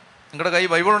 നിങ്ങളുടെ കൈ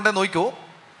ബൈബിൾ ഉണ്ടേ നോക്കൂ.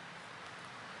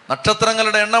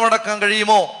 നക്ഷത്രങ്ങളുടെ എണ്ണമടക്കാൻ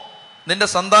കഴിയുമോ? നിന്റെ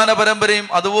സന്താന പരമ്പരയും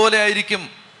അതുപോലെ ആയിരിക്കും.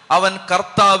 അവൻ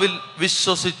കർത്താവിൽ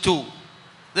വിശ്വസിച്ചു.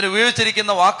 ഇതിന്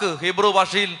ഉപയോഗിച്ചിരിക്കുന്ന വാക്ക് ഹീബ്രു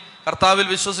ഭാഷയിൽ കർത്താവിൽ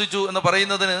വിശ്വസിച്ചു എന്ന്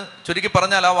പറയുന്നതിന് ചുരുക്കി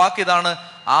പറഞ്ഞാൽ ആ വാക്ക് ഇതാണ്,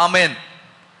 ആമേൻ.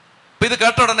 അപ്പൊ ഇത്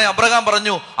കേട്ട ഉടനെ അബ്രഹാം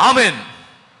പറഞ്ഞു, ആമേൻ,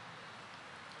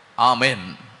 ആമേൻ.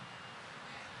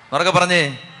 എന്നൊക്കെ പറഞ്ഞേ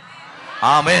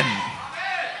ആമേൻ.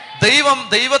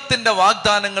 ദൈവത്തിന്റെ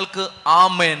വാഗ്ദാനങ്ങൾക്ക്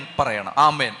ആമേൻ പറയണം.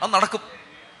 ആമേൻ. അത് നടക്കും,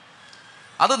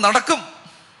 അത് നടക്കും.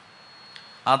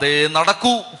 അതേ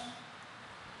നടക്കൂ.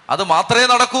 അത് മാത്രമേ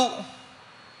നടക്കൂ.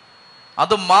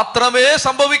 അത് മാത്രമേ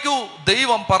സംഭവിക്കൂ.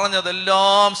 ദൈവം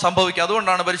പറഞ്ഞതെല്ലാം സംഭവിക്കും.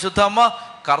 അതുകൊണ്ടാണ് പരിശുദ്ധ അമ്മ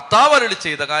കർത്താവ് അരുളി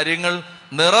ചെയ്ത കാര്യങ്ങൾ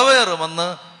നിറവേറുമെന്ന്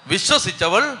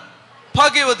വിശ്വസിച്ചവൾ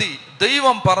ഭാഗ്യവതി.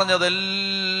 ദൈവം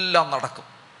പറഞ്ഞതെല്ലാം നടക്കും.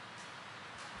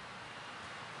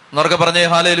 ഉറക്കെ പറഞ്ഞേ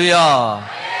ഹല്ലേലൂയാ,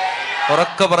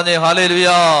 ഉറക്കെ പറഞ്ഞേ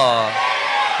ഹല്ലേലൂയാ,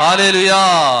 ഹല്ലേലൂയാ,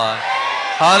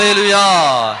 ഹല്ലേലൂയാ,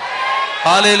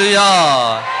 ഹല്ലേലൂയാ,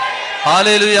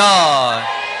 ഹല്ലേലൂയാ.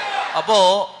 അപ്പോ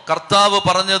കർത്താവ്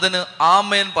പറഞ്ഞതിന്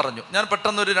ആമേൻ പറഞ്ഞു. ഞാൻ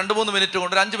പെട്ടെന്ന് ഒരു 2-3 മിനിറ്റ്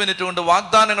കൊണ്ട്, 5 മിനിറ്റ് കൊണ്ട്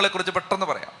വാഗ്ദാനങ്ങളെ കുറിച്ച് പെട്ടെന്ന്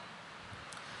പറയാം.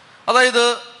 അതായത്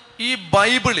ഈ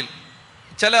ബൈബിളിൽ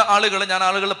ചില ആളുകൾ, ഞാൻ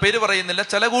ആളുകളുടെ പേര് പറയുന്നില്ല,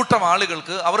 ചില കൂട്ടം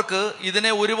ആളുകൾക്ക് അവർക്ക്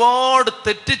ഇതിനെ ഒരുപാട്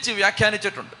തെറ്റിച്ച്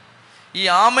വ്യാഖ്യാനിച്ചിട്ടുണ്ട്. ഈ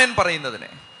ആമേൻ പറയുന്നതിനെ.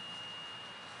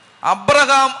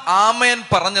 അബ്രഹാം ആമേൻ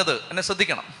പറഞ്ഞത്, എന്നെ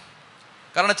ശ്രദ്ധിക്കണം.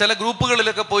 കാരണം ചില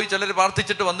ഗ്രൂപ്പുകളിലൊക്കെ പോയി ചിലർ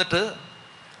പ്രാർത്ഥിച്ചിട്ട് വന്നിട്ട്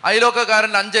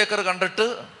അയലോക്കക്കാരൻ്റെ 5 ഏക്കർ കണ്ടിട്ട്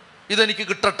ഇതെനിക്ക്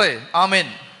കിട്ടട്ടെ ആമേൻ,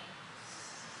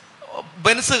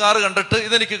 ബെൻസ് കാറ് കണ്ടിട്ട്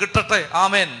ഇതെനിക്ക് കിട്ടട്ടെ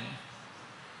ആമേൻ.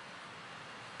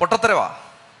 പൊട്ടത്തരവാ.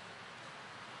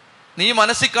 നീ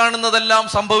മനസ്സിൽ കാണുന്നതെല്ലാം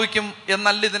സംഭവിക്കും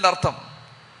എന്നല്ല ഇതിൻ്റെ അർത്ഥം.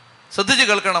 ശ്രദ്ധിച്ച്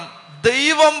കേൾക്കണം.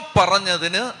 ദൈവം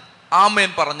പറഞ്ഞതിന് ആമേൻ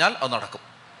പറഞ്ഞാൽ അത് നടക്കും.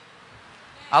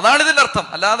 അതാണ് ഇതിൻ്റെ അർത്ഥം.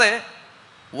 അല്ലാതെ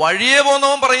വഴിയെ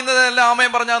പോന്നവൻ പറയുന്നതിനെല്ലാം ആമേൻ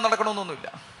പറഞ്ഞാൽ നടക്കണമെന്നൊന്നുമില്ല.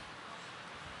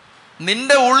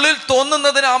 നിന്റെ ഉള്ളിൽ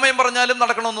തോന്നുന്നതിന് ആമേൻ പറഞ്ഞാലും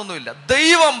നടക്കണമെന്നൊന്നുമില്ല.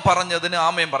 ദൈവം പറഞ്ഞതിന്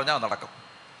ആമേൻ പറഞ്ഞാൽ നടക്കും.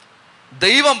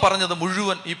 ദൈവം പറഞ്ഞത്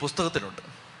മുഴുവൻ ഈ പുസ്തകത്തിലുണ്ട്.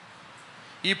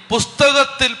 ഈ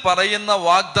പുസ്തകത്തിൽ പറയുന്ന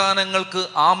വാഗ്ദാനങ്ങൾക്ക്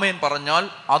ആമേൻ പറഞ്ഞാൽ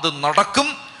അത് നടക്കും.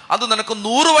 അത് നിനക്ക്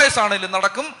 100 വയസ്സാണെങ്കിലും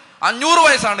നടക്കും, 500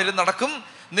 വയസ്സാണെങ്കിലും നടക്കും.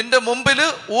 നിന്റെ മുമ്പിൽ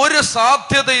ഒരു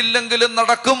സാധ്യതയില്ലെങ്കിലും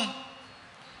നടക്കും.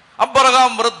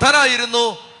 അബ്രഹാം വൃദ്ധനായിരുന്നു,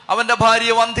 അവന്റെ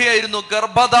ഭാര്യ വന്ധ്യയായിരുന്നു,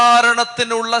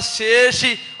 ഗർഭധാരണത്തിനുള്ള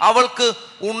ശേഷി അവൾക്ക്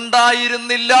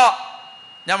ഉണ്ടായിരുന്നില്ല.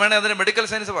 ഞാൻ വേണേ അതിന് മെഡിക്കൽ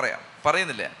സയൻസ്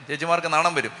പറയുന്നില്ല, ചേച്ചിമാർക്ക്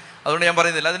നാണം വരും, അതുകൊണ്ട് ഞാൻ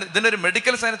പറയുന്നില്ല. ഇതിനൊരു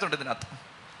മെഡിക്കൽ സയൻസ് ഉണ്ട് ഇതിനകത്ത്.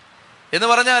 എന്ന്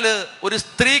പറഞ്ഞാൽ ഒരു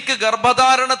സ്ത്രീക്ക്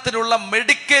ഗർഭധാരണത്തിനുള്ള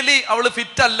മെഡിക്കലി അവൾ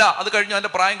ഫിറ്റ് അല്ല, അത് കഴിഞ്ഞു,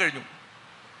 അതിന്റെ പ്രായം കഴിഞ്ഞു.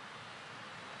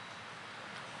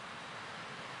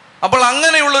 അപ്പോൾ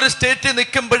അങ്ങനെയുള്ളൊരു സ്റ്റേറ്റിൽ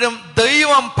നിൽക്കുമ്പോഴും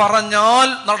ദൈവം പറഞ്ഞാൽ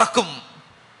നടക്കും.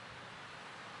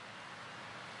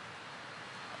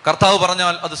 കർത്താവ്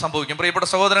പറഞ്ഞാൽ അത് സംഭവിക്കും. പ്രിയപ്പെട്ട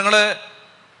സഹോദരങ്ങളെ,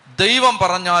 ദൈവം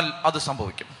പറഞ്ഞാൽ അത്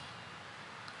സംഭവിക്കും.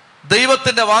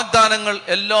 ദൈവത്തിന്റെ വാഗ്ദാനങ്ങൾ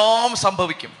എല്ലാം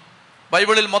സംഭവിക്കും.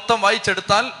 ബൈബിളിൽ മൊത്തം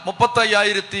വായിച്ചെടുത്താൽ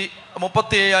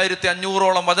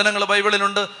 35,500 വചനങ്ങൾ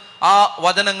ബൈബിളിലുണ്ട്. ആ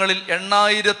വചനങ്ങളിൽ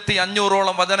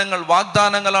 8,500 വചനങ്ങൾ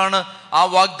വാഗ്ദാനങ്ങളാണ്. ആ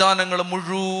വാഗ്ദാനങ്ങൾ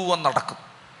മുഴുവൻ നടക്കും.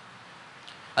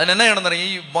 അതിനെന്നാണെന്ന് അറിയാം, ഈ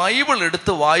ബൈബിൾ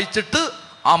എടുത്ത് വായിച്ചിട്ട്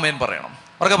ആമേൻ പറയണം.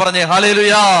 അവർക്ക് പറഞ്ഞേ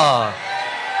ഹല്ലേലൂയാ,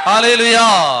 ഹല്ലേലൂയാ.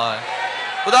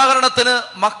 ഉദാഹരണത്തിന്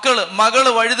മകള്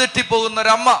വഴിതെറ്റിപ്പോകുന്ന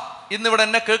ഒരമ്മ ഇന്നിവിടെ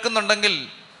എന്നെ കേൾക്കുന്നുണ്ടെങ്കിൽ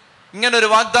ഇങ്ങനൊരു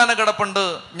വാഗ്ദാനം കിടപ്പുണ്ട്.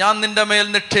 ഞാൻ നിന്റെ മേൽ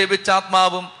നിക്ഷേപിച്ച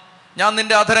ആത്മാവും ഞാൻ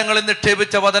നിന്റെ അധരങ്ങളിൽ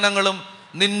നിക്ഷേപിച്ച വചനങ്ങളും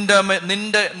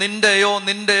നിന്റെയോ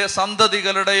നിന്റെ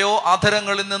സന്തതികളുടെയോ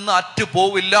അധരങ്ങളിൽ നിന്ന്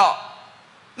അറ്റുപോവില്ല.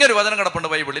 ഇങ്ങനൊരു വചനം കിടപ്പുണ്ട്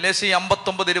ബൈബിളിൽ. ലേശി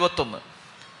 59:21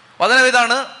 വചനം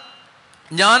ഇതാണ്: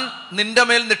 ഞാൻ നിന്റെ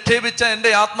മേൽ നിക്ഷേപിച്ച എൻ്റെ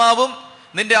ആത്മാവും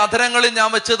നിന്റെ അധരങ്ങളിൽ ഞാൻ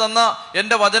വെച്ച് തന്ന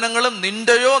എൻ്റെ വചനങ്ങളും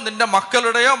നിന്റെയോ നിന്റെ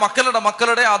മക്കളുടെയോ മക്കളുടെ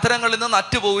മക്കളുടെ അധരങ്ങളിൽ നിന്ന്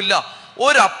അറ്റുപോവില്ല.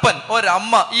 ഒരപ്പൻ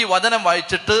ഒരമ്മ ഈ വചനം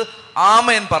വായിച്ചിട്ട്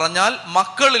ആമേൻ പറഞ്ഞാൽ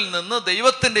മക്കളിൽ നിന്ന്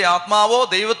ദൈവത്തിന്റെ ആത്മാവോ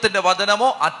ദൈവത്തിന്റെ വചനമോ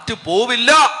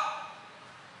അറ്റുപോവില്ല.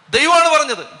 ദൈവമാണ്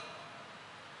പറഞ്ഞത്.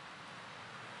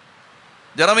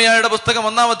 ജെറമിയായുടെ പുസ്തകം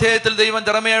 1-ാം അധ്യായത്തിൽ ദൈവം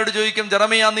ജെറമിയായോട് ചോദിക്കും,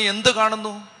 ജെറമിയ നീ എന്ത്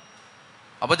കാണുന്നു?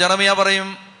 അപ്പൊ ജെറമിയ പറയും,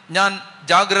 ഞാൻ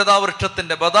ജാഗ്രതാ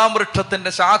വൃക്ഷത്തിന്റെ ബദാം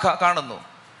വൃക്ഷത്തിന്റെ ശാഖ കാണുന്നു.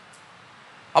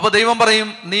 അപ്പൊ ദൈവം പറയും,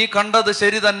 നീ കണ്ടത്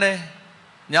ശരി തന്നെ,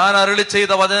 ഞാൻ അരുളി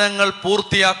ചെയ്ത വചനങ്ങൾ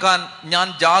പൂർത്തിയാക്കാൻ ഞാൻ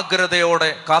ജാഗ്രതയോടെ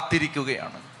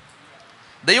കാത്തിരിക്കുകയാണ്.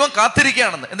 ദൈവം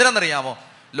കാത്തിരിക്കുകയാണെന്ന്. എന്തിനാണെന്നറിയാമോ?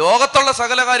 ലോകത്തുള്ള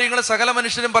സകല കാര്യങ്ങളും സകല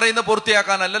മനുഷ്യരും പറയുന്ന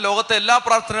പൂർത്തിയാക്കാനല്ല, ലോകത്തെ എല്ലാ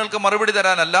പ്രാർത്ഥനകൾക്കും മറുപടി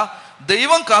തരാനല്ല.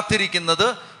 ദൈവം കാത്തിരിക്കുന്നത്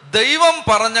ദൈവം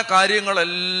പറഞ്ഞ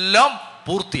കാര്യങ്ങളെല്ലാം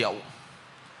പൂർത്തിയാവും.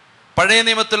 പഴയ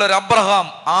നിയമത്തിൽ ഒരു അബ്രഹാം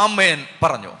ആമേൻ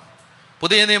പറഞ്ഞു,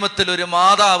 പുതിയ നിയമത്തിൽ ഒരു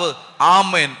മാതാവ്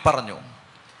ആമേൻ പറഞ്ഞു.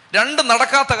 രണ്ട്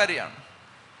നടക്കാത്ത കാര്യമാണ്.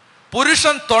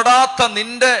 പുരുഷൻ തൊടാത്ത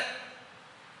നിന്റെ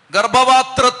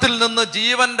ഗർഭപാത്രത്തിൽ നിന്ന്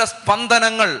ജീവന്റെ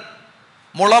സ്പന്ദനങ്ങൾ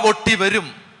മുളപൊട്ടി വരും.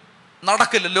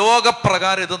 നടക്കില്ല,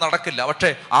 ലോകപ്രകാരം ഇത് നടക്കില്ല. പക്ഷേ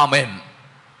ആമേൻ,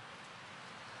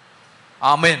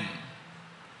 ആമേൻ.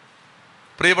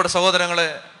 പ്രിയപ്പെട്ട സഹോദരങ്ങളെ,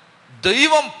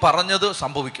 ദൈവം പറഞ്ഞത്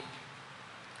സംഭവിക്കും.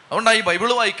 അതുകൊണ്ടാണ് ഈ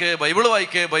ബൈബിള് വായിക്കേ ബൈബിള്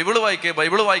വായിക്കേ ബൈബിള് വായിക്കേ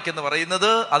ബൈബിള് വായിക്കെന്ന്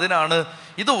പറയുന്നത്. അതിനാണ്.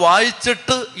 ഇത്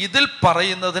വായിച്ചിട്ട് ഇതിൽ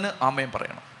പറയുന്നതിന് ആമേൻ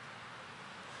പറയണം.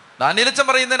 ദാനിയേലച്ചൻ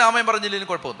പറയുന്നതിന് ആമേൻ പറഞ്ഞില്ലെങ്കിൽ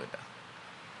കുഴപ്പമൊന്നുമില്ല.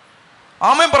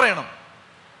 ആമേൻ പറയണം.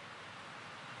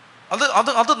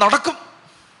 അത് നടക്കും,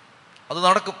 അത്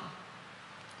നടക്കും.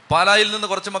 പാലായിൽ നിന്ന്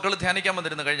കുറച്ച് മക്കൾ ധ്യാനിക്കാൻ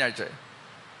വന്നിരുന്നു കഴിഞ്ഞ ആഴ്ച.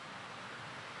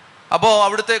 അപ്പോൾ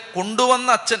അവിടുത്തെ കൊണ്ടുവന്ന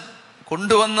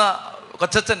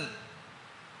കൊച്ചച്ഛൻ,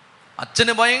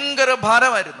 അച്ഛന് ഭയങ്കര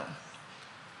ഭാരമായിരുന്നു.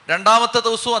 2-ാമത്തെ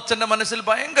ദിവസവും അച്ഛൻ്റെ മനസ്സിൽ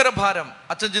ഭയങ്കര ഭാരം.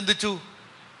 അച്ഛൻ ചിന്തിച്ചു,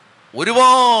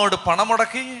 ഒരുപാട് പണം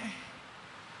മുടക്കി,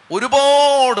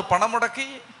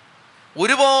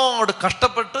 ഒരുപാട്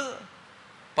കഷ്ടപ്പെട്ട്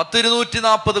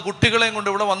 240 കുട്ടികളെയും കൊണ്ട്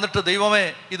ഇവിടെ വന്നിട്ട് ദൈവമേ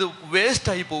ഇത്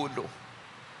വേസ്റ്റായി പോവുമല്ലോ.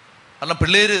 കാരണം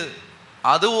പിള്ളേര്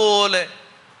അതുപോലെ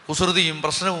കുസൃതിയും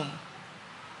പ്രശ്നവും.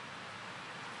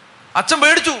 അച്ഛൻ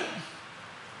പേടിച്ചു.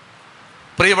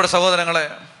 പ്രിയപ്പെട്ട സഹോദരങ്ങളെ,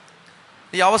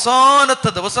 ഈ അവസാനത്തെ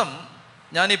ദിവസം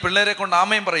ഞാൻ ഈ പിള്ളേരെ കൊണ്ട്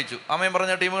ആമേൻ പറയിച്ചു. ആമേൻ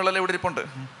പറഞ്ഞ ടീമുകളെല്ലാം ഇവിടെ ഇരിപ്പുണ്ട്.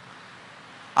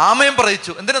 ആമേൻ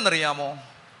പറയിച്ചു. എന്തിനെന്നറിയാമോ?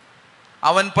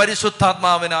 അവൻ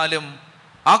പരിശുദ്ധാത്മാവിനാലും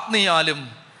അഗ്നിയാലും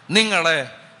നിങ്ങളെ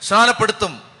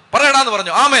സ്നാനപ്പെടുത്തും. പറയടാന്ന്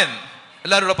പറഞ്ഞു. ആമേൻ.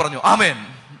 എല്ലാവരും കൂടെ പറഞ്ഞു ആമേൻ,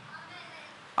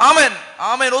 ആമേൻ,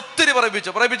 ആമേൻ. ഒത്തിരി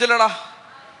പറയിപ്പിച്ചില്ലടാ?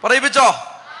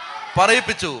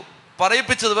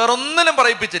 പറയിപ്പിച്ചത് വേറൊന്നിനും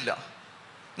പറയിപ്പിച്ചില്ല.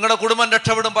 നിങ്ങളുടെ കുടുംബം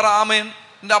രക്ഷപ്പെടും പറ ആമേൻ.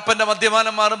 എൻ്റെ അപ്പൻ്റെ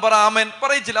മദ്യപാനം മാറും പറ ആമേൻ.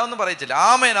 ഒന്നും പറയിച്ചില്ല.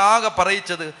 ആമേൻ ആകെ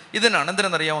പറയിച്ചത് ഇതിനാണ്.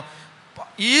 എന്തിനെന്നറിയാമോ?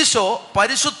 ഈശോ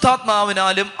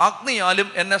പരിശുദ്ധാത്മാവിനാലും അഗ്നിയാലും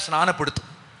എന്നെ സ്നാനപ്പെടുത്തും.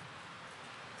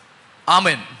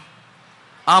 ആമേൻ,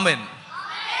 ആമേൻ.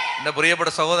 എൻ്റെ പ്രിയപ്പെട്ട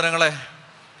സഹോദരങ്ങളെ,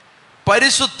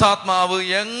 പരിശുദ്ധാത്മാവ്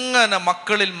എങ്ങനെ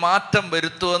മക്കളിൽ മാറ്റം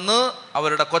വരുത്തുമെന്ന്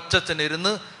അവരുടെ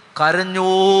കൊച്ചച്ഛനിരുന്ന്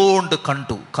കരഞ്ഞോണ്ട്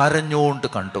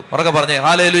കണ്ടു. ഉറക്കെ പറഞ്ഞേ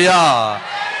ഹല്ലേലൂയാ,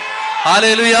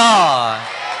 ഹല്ലേലൂയാ.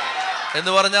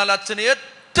 എന്ന് പറഞ്ഞാൽ അച്ഛന്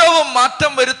ഏറ്റവും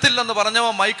മാറ്റം വരുത്തില്ലെന്ന്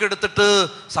പറഞ്ഞവൻ മൈക്ക് എടുത്തിട്ട്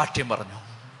സാക്ഷ്യം പറഞ്ഞു.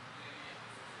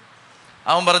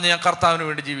 അവൻ പറഞ്ഞു, ഞാൻ കർത്താവിന്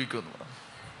വേണ്ടി ജീവിക്കുമെന്ന് പറഞ്ഞു.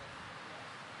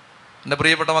 എൻ്റെ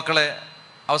പ്രിയപ്പെട്ട മക്കളെ,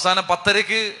 അവസാനം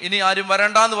 10:30 ഇനി ആരും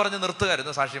വരണ്ടെന്ന് പറഞ്ഞ്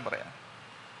നിർത്തുകയായിരുന്നു സാക്ഷ്യം പറയാൻ.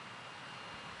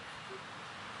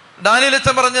 ഡാനിയേൽ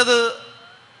അച്ഛൻ പറഞ്ഞത്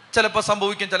ചിലപ്പോൾ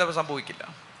സംഭവിക്കും, ചിലപ്പോൾ സംഭവിക്കില്ല,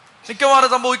 മിക്കവാറും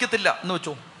സംഭവിക്കത്തില്ല എന്ന്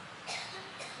വെച്ചു.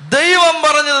 ദൈവം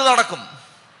പറഞ്ഞത് നടക്കും,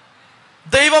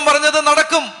 ദൈവം പറഞ്ഞത്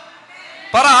നടക്കും.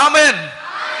 പറ ആമേൻ,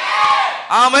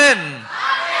 ആമേൻ.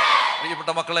 പ്രിയപ്പെട്ട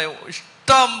മക്കളെ,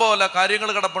 ഇഷ്ടം പോലെ കാര്യങ്ങൾ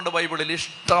കിടപ്പുണ്ട് ബൈബിളിൽ,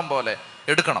 ഇഷ്ടം പോലെ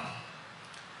എടുക്കണം.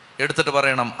 എടുത്തിട്ട്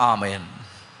പറയണം ആമേൻ,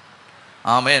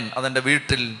 ആമേൻ. അതെൻ്റെ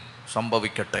വീട്ടിൽ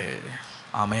സംഭവിക്കട്ടെ,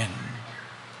 ആമേൻ.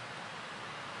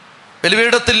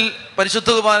 ബലിപീഠത്തിൽ പരിശുദ്ധ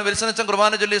കുർബാന, വിൽസനച്ചൻ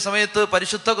കുർബാന ചൊല്ലിയ സമയത്ത്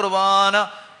പരിശുദ്ധ കുർബാന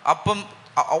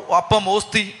അപ്പം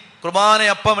ഓസ്തി കുർബാന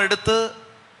അപ്പം എടുത്ത്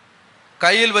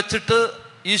കയ്യിൽ വെച്ചിട്ട്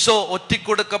ഈശോ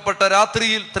ഒറ്റിക്കൊടുക്കപ്പെട്ട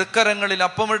രാത്രിയിൽ തൃക്കരങ്ങളിൽ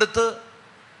അപ്പമെടുത്ത്,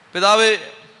 പിതാവേ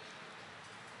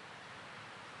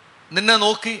നിന്നെ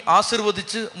നോക്കി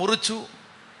ആശീർവദിച്ച് മുറിച്ചു.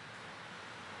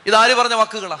 ഇതാര് പറഞ്ഞ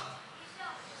വാക്കുകളാ?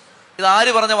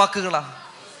 ഇതാര് പറഞ്ഞ വാക്കുകളാ?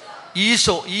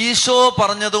 ഈശോ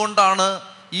പറഞ്ഞതുകൊണ്ടാണ്.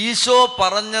 ഈശോ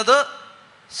പറഞ്ഞത്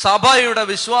സഭയുടെ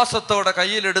വിശ്വാസത്തോടെ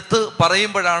കയ്യിലെടുത്ത്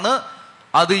പറയുമ്പോഴാണ്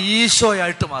അത്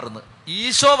ഈശോയായിട്ട് മാറുന്നത്.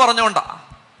 ഈശോ പറഞ്ഞോണ്ടാ,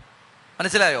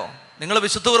 മനസ്സിലായോ? നിങ്ങൾ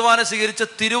വിശുദ്ധ കുർബാന സ്വീകരിച്ച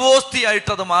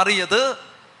തിരുവോസ്തിയായിട്ട് അത് മാറിയത്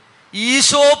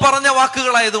ഈശോ പറഞ്ഞ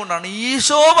വാക്കുകളായതുകൊണ്ടാണ്.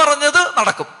 ഈശോ പറഞ്ഞത്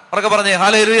നടക്കും. അവരൊക്കെ പറഞ്ഞേ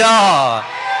ഹല്ലേലൂയാ,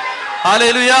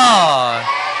 ഹല്ലേലൂയാ.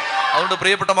 അതുകൊണ്ട്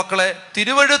പ്രിയപ്പെട്ട മക്കളെ,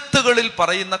 തിരുവെഴുത്തുകളിൽ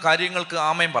പറയുന്ന കാര്യങ്ങൾക്ക്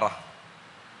ആമേൻ പറ,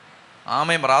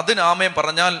 ആമേൻ പറ. അതിന് ആമേൻ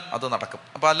പറഞ്ഞാൽ അത് നടക്കും.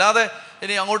 അപ്പം അല്ലാതെ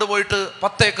ഇനി അങ്ങോട്ട് പോയിട്ട്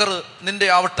 10 ഏക്കർ നിന്റെ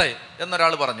ആവട്ടെ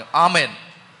എന്നൊരാൾ പറഞ്ഞു, ആമേൻ.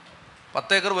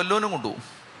 10 ഏക്കർ വല്ലോനും കൊണ്ടുപോകും.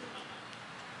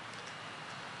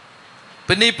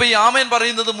 പിന്നെ ഇപ്പം ഈ ആമേൻ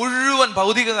പറയുന്നത് മുഴുവൻ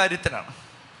ഭൗതിക കാര്യത്തിനാണ്.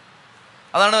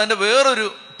 അതാണ് അതിൻ്റെ വേറൊരു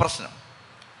പ്രശ്നം.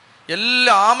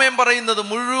 എല്ലാ ആമേൻ പറയുന്നത്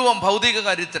മുഴുവൻ ഭൗതിക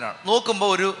കാര്യത്തിനാണ്. നോക്കുമ്പോൾ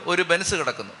ഒരു ബെൻസ്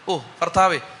കിടക്കുന്നു. ഓ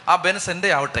കർത്താവേ, ആ ബെൻസ് എൻ്റെ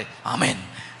ആവട്ടെ, ആമേൻ.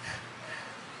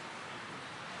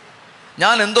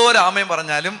 ഞാൻ എന്തോരം ആമേൻ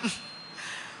പറഞ്ഞാലും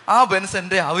ആ ബെൻസ്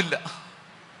എൻ്റെ ആവില്ല.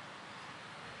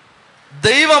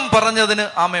 ദൈവം പറഞ്ഞതിന്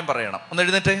ആമേൻ പറയണം. ഒന്ന്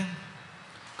എഴുന്നേറ്റേ.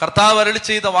 കർത്താവ് അരുളി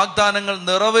ചെയ്ത വാഗ്ദാനങ്ങൾ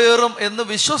നിറവേറും എന്ന്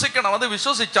വിശ്വസിക്കണം. അത്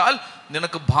വിശ്വസിച്ചാൽ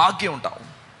നിനക്ക് ഭാഗ്യം ഉണ്ടാവും.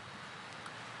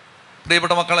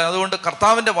 പ്രിയപ്പെട്ട മക്കളെ, അതുകൊണ്ട്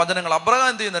കർത്താവിൻ്റെ വചനങ്ങൾ, അബ്രഹാം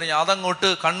എന്ത് ചെയ്യുന്നറിയാം? അതങ്ങോട്ട്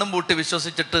കണ്ണും പൂട്ടി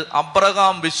വിശ്വസിച്ചിട്ട്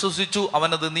അബ്രഹാം വിശ്വസിച്ചു,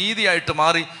 അവനത് നീതിയായിട്ട്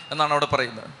മാറി എന്നാണ് അവിടെ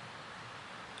പറയുന്നത്.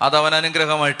 അതവൻ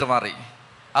അനുഗ്രഹമായിട്ട് മാറി,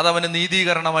 അതവന്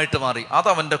നീതീകരണമായിട്ട് മാറി,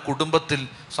 അതവൻ്റെ കുടുംബത്തിൽ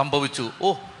സംഭവിച്ചു. ഓ,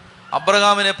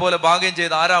 അബ്രഹാമിനെ പോലെ ഭാഗ്യം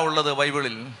ചെയ്ത് ആരാ ഉള്ളത്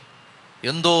ബൈബിളിൽ?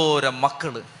 എന്തോരം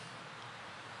മക്കള്!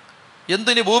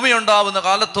 എന്തിന് ഭൂമി ഉണ്ടാവുന്ന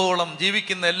കാലത്തോളം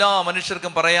ജീവിക്കുന്ന എല്ലാ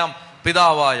മനുഷ്യർക്കും പറയാം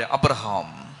പിതാവായ അബ്രഹാം.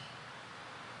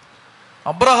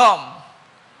 അബ്രഹാം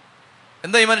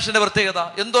എന്താ ഈ മനുഷ്യന്റെ പ്രത്യേകത?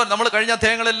 എന്തോ നമ്മൾ കഴിഞ്ഞ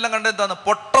അധ്യായങ്ങളെല്ലാം കണ്ടെന്താണ്?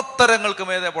 പൊട്ടത്തരങ്ങൾക്ക്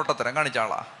മീതെ പൊട്ടത്തരം കാണിച്ച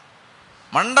ആളാ.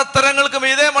 മണ്ടത്തരങ്ങൾക്ക്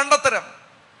മീതെ മണ്ടത്തരം.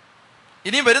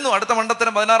 ഇനിയും വരുന്നു അടുത്ത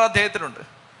മണ്ടത്തരം 16-ാം അധ്യായത്തിലുണ്ട്.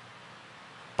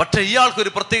 പക്ഷെ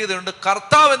ഇയാൾക്കൊരു പ്രത്യേകതയുണ്ട്.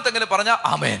 കർത്താവ് എന്തെങ്കിലും പറഞ്ഞാൽ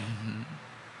ആമേൻ.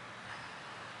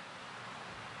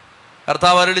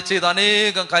 കർത്താവ് അരുളി ചെയ്ത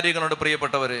അനേകം കാര്യങ്ങളുണ്ട്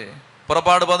പ്രിയപ്പെട്ടവരെ.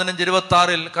 പുറപ്പാട്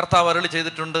 15:26 കർത്താവ് അരുളി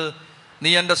ചെയ്തിട്ടുണ്ട്, നീ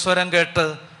എൻ്റെ സ്വരം കേട്ട്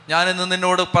ഞാനിന്ന്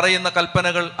നിന്നോട് പറയുന്ന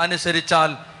കൽപ്പനകൾ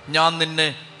അനുസരിച്ചാൽ ഞാൻ നിന്നെ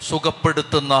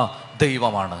സുഖപ്പെടുത്തുന്ന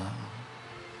ദൈവമാണ്.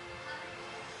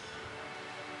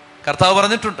 കർത്താവ്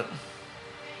പറഞ്ഞിട്ടുണ്ട്.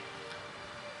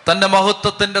 തൻ്റെ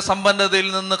മഹത്വത്തിൻ്റെ സമ്പന്നതയിൽ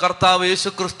നിന്ന് കർത്താവ്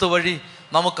യേശുക്രിസ്തു വഴി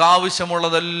നമുക്ക്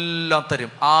ആവശ്യമുള്ളതെല്ലാം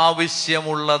തരും.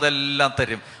 ആവശ്യമുള്ളതെല്ലാം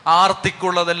തരും.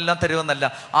 ആർത്തിക്കുള്ളതെല്ലാം തരുമെന്നല്ല,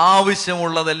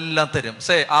 ആവശ്യമുള്ളതെല്ലാം തരും.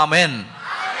 സേ ആമേൻ.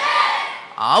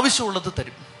 ആവശ്യമുള്ളത്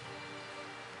തരും.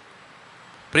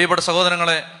 പ്രിയപ്പെട്ട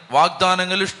സഹോദരങ്ങളെ,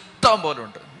 വാഗ്ദാനങ്ങൾ ഇഷ്ടം പോലെ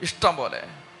ഉണ്ട്, ഇഷ്ടം പോലെ.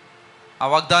 ആ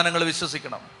വാഗ്ദാനങ്ങൾ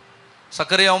വിശ്വസിക്കണം.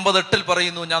 സക്കറിയ 9:8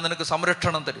 പറയുന്നു, ഞാൻ നിനക്ക്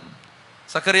സംരക്ഷണം തരും.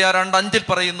 സക്കറിയ 2:5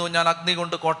 പറയുന്നു, ഞാൻ അഗ്നി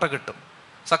കൊണ്ട് കോട്ട കെട്ടും.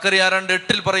 സക്കറിയ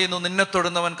 2:8 പറയുന്നു, നിന്നെ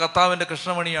തൊടുന്നവൻ കർത്താവിൻ്റെ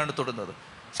കൃഷ്ണമണിയാണ് തൊടുന്നത്.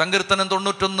 സങ്കീർത്തനം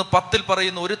 91:10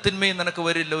 പറയുന്നു, ഒരു തിന്മയും നിനക്ക്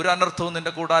വരില്ല, ഒരു അനർത്ഥവും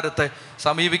നിന്റെ കൂടാരത്തെ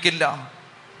സമീപിക്കില്ല.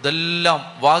 ഇതെല്ലാം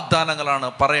വാഗ്ദാനങ്ങളാണ്.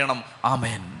 പറയണം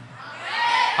ആമേൻ,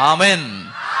 ആമേൻ.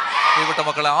 പ്രിയപ്പെട്ട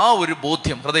മക്കളെ, ആ ഒരു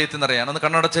ബോധ്യം ഹൃദയത്തിൽ നിറയാൻ ഒന്ന്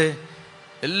കണ്ണടച്ചേ.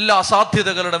 എല്ലാ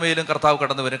അസാധ്യതകളുടെ മേലും കർത്താവ്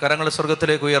കടന്നു വരും. കരങ്ങൾ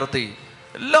സ്വർഗത്തിലേക്ക് ഉയർത്തി.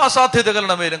 എല്ലാ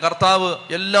അസാധ്യതകളുടെ മേലും കർത്താവ്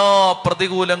എല്ലാ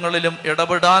പ്രതികൂലങ്ങളിലും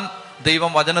ഇടപെടാൻ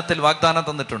ദൈവം വചനത്തിൽ വാഗ്ദാനം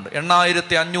തന്നിട്ടുണ്ട്.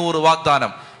 8500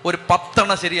 വാഗ്ദാനം. ഒരു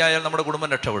 10 ശരിയായാൽ നമ്മുടെ കുടുംബം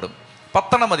രക്ഷപ്പെടും.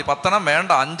 10 മതി, 10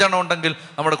 വേണ്ട, 5 ഉണ്ടെങ്കിൽ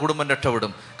നമ്മുടെ കുടുംബം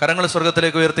രക്ഷപ്പെടും. കരങ്ങൾ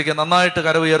സ്വർഗത്തിലേക്ക് ഉയർത്തിക്കുക, നന്നായിട്ട്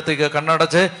കര ഉയർത്തിക്കുക,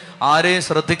 കണ്ണടച്ച്. ആരെയും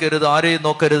ശ്രദ്ധിക്കരുത്, ആരെയും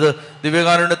നോക്കരുത്.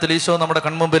 ദിവ്യകാരുണ്യത്തിൽ ഈശോ നമ്മുടെ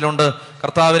കൺമുമ്പിലുണ്ട്.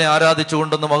 കർത്താവിനെ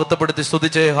ആരാധിച്ചുകൊണ്ടൊന്ന് മഹത്വപ്പെടുത്തി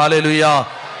സ്തുതിച്ചേ. Hallelujah,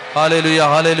 hallelujah,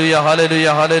 hallelujah, hallelujah,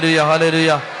 hallelujah,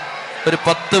 hallelujah. ഒരു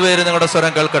 10 പേര് നിങ്ങളുടെ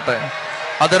സ്വരം കേൾക്കട്ടെ.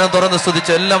 അതിരം തുറന്ന്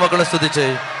സ്തുതിച്ച്, എല്ലാ മക്കളും സ്തുതിച്ചേ.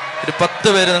 ഒരു 10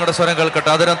 പേര് നിങ്ങളുടെ സ്വരം കേൾക്കട്ടെ,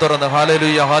 അതിരം തുറന്ന്.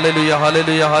 Hallelujah, hallelujah,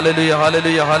 hallelujah, hallelujah,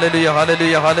 hallelujah, hallelujah,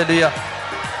 hallelujah,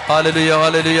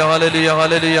 hallelujah, hallelujah, hallelujah,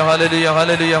 hallelujah, hallelujah,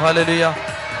 hallelujah, hallelujah,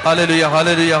 hallelujah,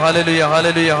 hallelujah, hallelujah,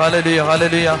 hallelujah, hallelujah,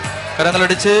 hallelujah.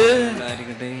 കരങ്ങളടിച്ച്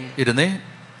ഇരുന്നേ.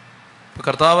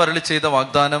 കർത്താവ് അരുളി ചെയ്ത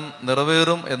വാഗ്ദാനം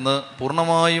നിറവേറും എന്ന്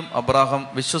പൂർണ്ണമായും അബ്രാഹാം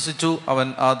വിശ്വസിച്ചു. അവൻ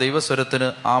ആ ദൈവസ്വരത്തിന്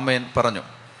ആമേൻ പറഞ്ഞു.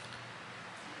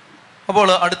 അപ്പോൾ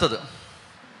അടുത്തത്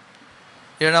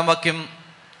 7-ാം വാക്യം.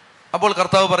 അപ്പോൾ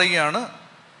കർത്താവ് പറയുകയാണ്,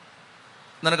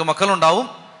 നിനക്ക് മക്കളുണ്ടാവും,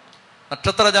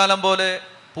 നക്ഷത്രജാലം പോലെ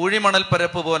പൂഴിമണൽ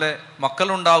പരപ്പ് പോലെ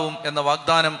മക്കളുണ്ടാവും എന്ന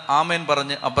വാഗ്ദാനം ആമേൻ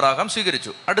പറഞ്ഞ് അബ്രാഹാം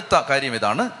സ്വീകരിച്ചു. അടുത്ത കാര്യം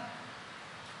ഇതാണ്.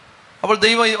 അപ്പോൾ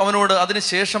ദൈവം അവനോട്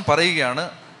അതിനുശേഷം പറയുകയാണ്,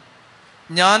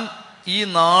 ഞാൻ ഈ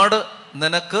നാട്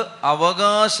നിനക്ക്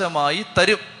അവകാശമായി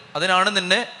തരും. അതിനാണ്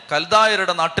നിന്നെ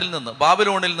കൽദായരുടെ നാട്ടിൽ നിന്ന്,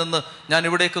 ബാബിലോണിൽ നിന്ന് ഞാൻ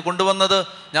ഇവിടേക്ക് കൊണ്ടുവന്നത്.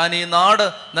 ഞാൻ ഈ നാട്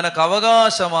നിനക്ക്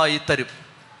അവകാശമായി തരും.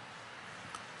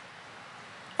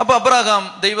 അപ്പൊ അബ്രാഹാം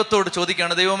ദൈവത്തോട്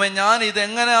ചോദിക്കുകയാണ്, ദൈവമേ, ഞാൻ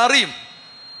ഇതെങ്ങനെ അറിയും?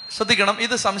 ശ്രദ്ധിക്കണം,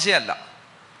 ഇത് സംശയമല്ല,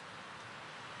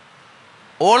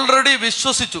 ഓൾറെഡി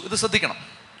വിശ്വസിച്ചു. ഇത് ശ്രദ്ധിക്കണം,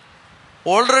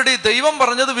 ഓൾറെഡി ദൈവം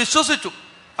പറഞ്ഞത് വിശ്വസിച്ചു,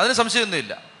 അതിന്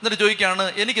സംശയമൊന്നുമില്ല. എന്നിട്ട് ചോദിക്കുകയാണ്,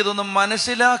 എനിക്കിതൊന്ന്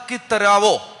മനസ്സിലാക്കി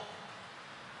തരാവോ?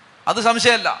 അത്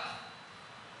സംശയമല്ല,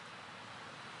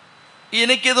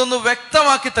 എനിക്കിതൊന്ന്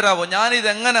വ്യക്തമാക്കി തരാവോ?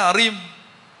 ഞാനിതെങ്ങനെ അറിയും?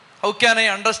 How can I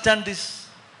understand this?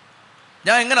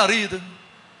 ഞാൻ എങ്ങനെ അറിയും ഇത്?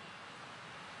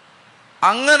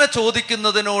 അങ്ങനെ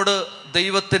ചോദിക്കുന്നതിനോട്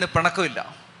ദൈവത്തിന് പിണക്കമില്ല.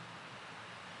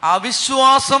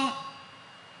 അവിശ്വാസം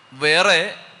വേറെ,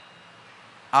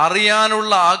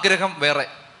 അറിയാനുള്ള ആഗ്രഹം വേറെ.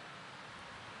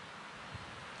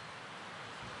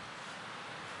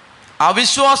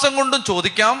 അവിശ്വാസം കൊണ്ടും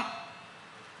ചോദിക്കാം,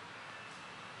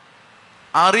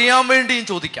 അറിയാൻ വേണ്ടിയും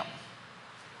ചോദിക്കാം.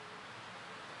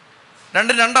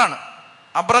 രണ്ടും രണ്ടാണ്.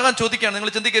 അബ്രഹാം ചോദിക്കുകയാണ്,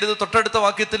 നിങ്ങൾ ചിന്തിക്കരുത്, തൊട്ടടുത്ത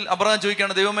വാക്യത്തിൽ അബ്രഹാം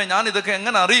ചോദിക്കുകയാണ്, ദൈവമേ, ഞാൻ ഇതൊക്കെ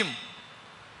എങ്ങനെ അറിയും?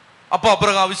 അപ്പോൾ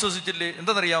അബ്രഹാം അവിശ്വസിച്ചില്ലേ?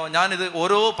 എന്താണെന്നറിയാമോ, ഞാനിത്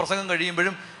ഓരോ പ്രസംഗം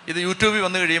കഴിയുമ്പോഴും, ഇത് യൂട്യൂബിൽ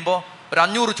വന്നു കഴിയുമ്പോൾ ഒരു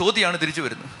 500 ചോദ്യമാണ് തിരിച്ചു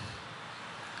വരുന്നത്.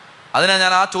 അതിനാ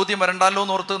ഞാൻ ആ ചോദ്യം വരണ്ടല്ലോ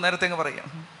എന്ന് ഓർത്ത് നേരത്തെ അങ്ങ് പറയാം.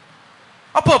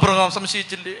 അപ്പോൾ അബ്രഹാം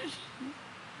സംശയിച്ചില്ലേ?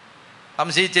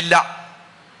 സംശയിച്ചില്ല.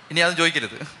 ഇനി അതും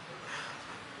ചോദിക്കരുത്.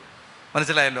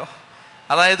 മനസ്സിലായല്ലോ?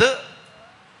 അതായത്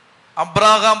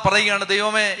അബ്രഹാം പറയുകയാണ്,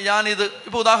 ദൈവമേ, ഞാനിത്,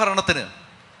 ഇപ്പോൾ ഉദാഹരണത്തിന്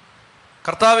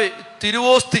കർത്താവ്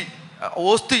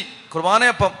ഓസ്തി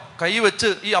കുർബാനയപ്പം കൈവച്ച്,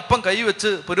 ഈ അപ്പം കൈവച്ച്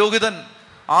പുരോഹിതൻ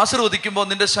ആശീർവദിക്കുമ്പോൾ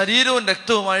നിന്റെ ശരീരവും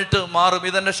രക്തവുമായിട്ട് മാറും,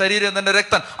 ഇതെന്റെ ശരീരം, ഇതെന്റെ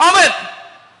രക്തം. ആമേൻ,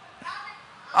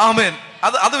 ആമേൻ.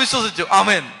 അത് വിശ്വസിച്ചു.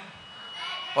 ആമേൻ.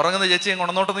 ഉറങ്ങുന്ന ചേച്ചിയും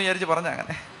കൊണ്ടോട്ടെന്ന് വിചാരിച്ച് പറഞ്ഞ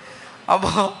അങ്ങനെ.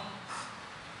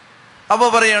 അപ്പോൾ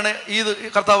പറയാണ്, ഇത്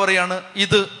കർത്താവ് പറയാണ്,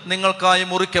 ഇത് നിങ്ങൾക്കായി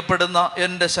മുറിക്കപ്പെടുന്ന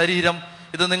എൻ്റെ ശരീരം,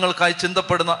 ഇത് നിങ്ങൾക്കായി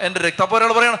ചിന്തപ്പെടുന്ന എൻ്റെ രക്തം. അപ്പോൾ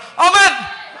ഒരാൾ പറയാണ് ആമേൻ.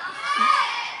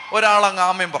 ഒരാളങ്ങ്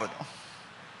ആമേൻ പറഞ്ഞു.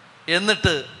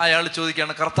 എന്നിട്ട് അയാൾ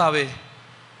ചോദിക്കുകയാണ്, കർത്താവേ,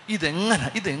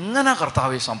 ഇതെങ്ങനെ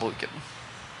കർത്താവേ സംഭവിക്കുന്നു?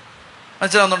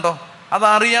 മനസ്സിലാവുന്നുണ്ടോ?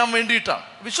 അതറിയാൻ വേണ്ടിയിട്ടാണ്.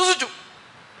 വിശ്വസിച്ചു.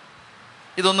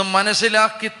 ഇതൊന്ന്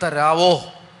മനസ്സിലാക്കി തരാവോ?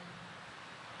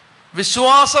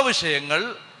 വിശ്വാസ വിഷയങ്ങൾ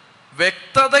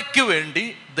വ്യക്തതയ്ക്ക് വേണ്ടി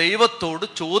ദൈവത്തോട്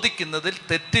ചോദിക്കുന്നതിൽ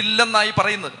തെറ്റില്ലെന്നായി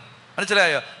പറയുന്നത്.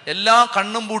 മനസ്സിലായോ? എല്ലാ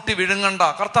കണ്ണും പൂട്ടി വിഴുങ്ങണ്ട.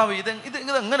 കർത്താവേ,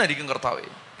 ഇതെങ്ങനെ ആയിരിക്കും കർത്താവേ?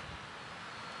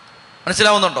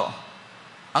 മനസ്സിലാവുന്നുണ്ടോ?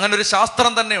 അങ്ങനെ ഒരു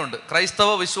ശാസ്ത്രം തന്നെയുണ്ട്. ക്രൈസ്തവ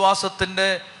വിശ്വാസത്തിൻ്റെ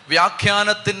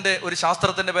വ്യാഖ്യാനത്തിൻ്റെ ഒരു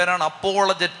ശാസ്ത്രത്തിൻ്റെ പേരാണ്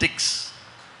അപ്പോളജറ്റിക്സ്.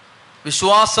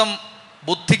 വിശ്വാസം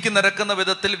ബുദ്ധിക്ക് നിരക്കുന്ന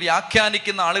വിധത്തിൽ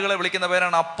വ്യാഖ്യാനിക്കുന്ന ആളുകളെ വിളിക്കുന്ന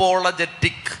പേരാണ്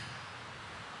അപ്പോളജറ്റിക്.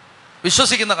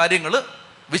 വിശ്വസിക്കുന്ന കാര്യങ്ങൾ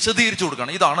വിശദീകരിച്ചു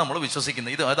കൊടുക്കണം. ഇതാണ് നമ്മൾ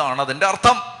വിശ്വസിക്കുന്നത്, അതാണ് അതിൻ്റെ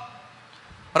അർത്ഥം.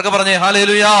 അവർക്ക് പറഞ്ഞേ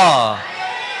ഹല്ലേലൂയാ,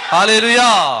 ഹല്ലേലൂയാ.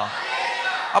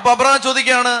 അപ്പൊ അബ്രഹാം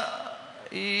ചോദിക്കുകയാണ്,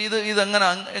 ഇതെങ്ങനെ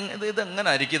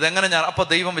ആയിരിക്കും, ഇതെങ്ങനെ ഞാൻ? അപ്പൊ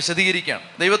ദൈവം വിശദീകരിക്കുകയാണ്.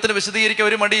 ദൈവത്തിന് വിശദീകരിക്കാൻ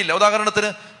ഒരു മടിയില്ല. ഉദാഹരണത്തിന്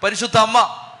പരിശുദ്ധ അമ്മ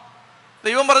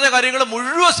ദൈവം പറഞ്ഞ കാര്യങ്ങൾ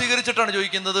മുഴുവൻ സ്വീകരിച്ചിട്ടാണ്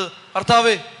ചോദിക്കുന്നത്,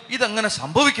 കർത്താവേ, ഇതെങ്ങനെ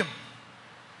സംഭവിക്കും?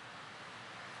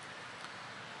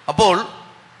 അപ്പോൾ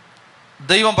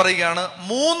ദൈവം പറയുകയാണ്,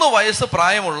 3 വയസ്സ്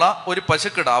പ്രായമുള്ള ഒരു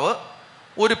പശുക്കിടാവ്,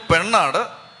 ഒരു പെണ്ണാട്,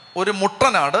 ഒരു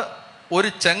മുട്ടനാട്, ഒരു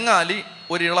ചെങ്ങാലി,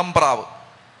 ഒരു ഇളംപ്രാവ്,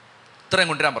 ഇത്രയും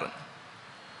കൊണ്ടുവരാൻ പറഞ്ഞു.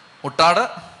 മുട്ടാട്,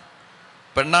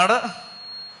 പെണ്ണാട്,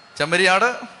 ചെമ്മരിയാട്,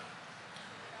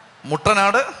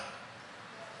 മുട്ടനാട്,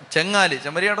 ചെങ്ങാലി,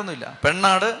 ചെമ്മരിയാടൊന്നുമില്ല,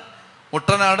 പെണ്ണാട്,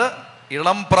 മുട്ടനാട്,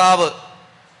 ഇളംപ്രാവ്,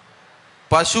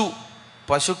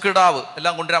 പശുക്കിടാവ്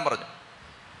എല്ലാം കൊണ്ടുവരാൻ പറഞ്ഞു.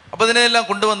 അപ്പം ഇതിനെല്ലാം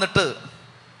കൊണ്ടുവന്നിട്ട്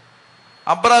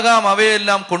അബ്രഹാം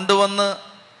അവയെല്ലാം കൊണ്ടുവന്ന്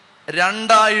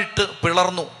രണ്ടായിട്ട്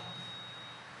പിളർന്നു.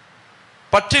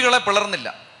 പക്ഷികളെ പിളർന്നില്ല.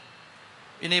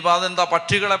 ഇനിയിപ്പോൾ അതെന്താ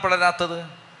പക്ഷികളെ പിളരാത്തത്?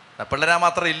 പിളരാൻ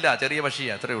മാത്രം ഇല്ല, ചെറിയ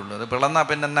പക്ഷിയാ, അത്രയേ ഉള്ളൂ. അത് പിളർന്നാൽ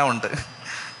പിന്നെ എന്നാ ഉണ്ട്,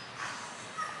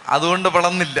 അതുകൊണ്ട്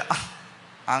പിളർന്നില്ല,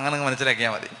 അങ്ങനെ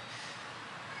മനസ്സിലാക്കിയാൽ മതി.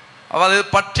 അപ്പോൾ അത്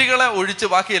പക്ഷികളെ ഒഴിച്ച്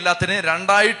ബാക്കി എല്ലാത്തിനെയും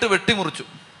രണ്ടായിട്ട് വെട്ടിമുറിച്ചു.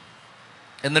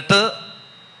 എന്നിട്ട്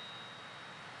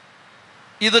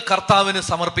ഇത് കർത്താവിന്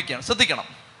സമർപ്പിക്കുകയാണ്. ശ്രദ്ധിക്കണം,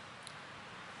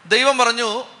 ദൈവം പറഞ്ഞു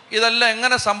ഇതെല്ലാം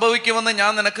എങ്ങനെ സംഭവിക്കുമെന്ന്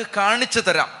ഞാൻ നിനക്ക് കാണിച്ചു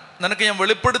തരാം, നിനക്ക് ഞാൻ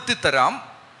വെളിപ്പെടുത്തി തരാം.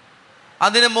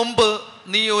 അതിനു മുമ്പ്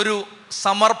നീ ഒരു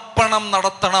സമർപ്പണം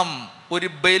നടത്തണം, ഒരു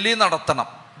ബലി നടത്തണം.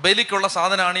 ബലിക്കുള്ള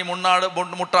സാധനമാണ് ഈ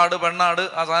മുട്ടാട്, പെണ്ണാട്,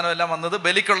 ആ സാധനം എല്ലാം വന്നത്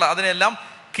ബലിക്കുള്ള. അതിനെല്ലാം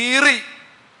കീറി.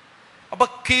 അപ്പൊ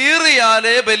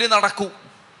കീറിയാലേ ബലി നടക്കൂ,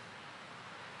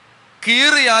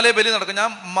 കീറിയാലേ ബലി നടക്കും.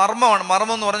 ഞാൻ മർമ്മമാണ്.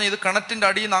 മർമ്മം എന്ന് പറഞ്ഞാൽ ഇത് കിണറ്റിൻ്റെ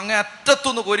അടിയിൽ നിന്ന് അങ്ങേ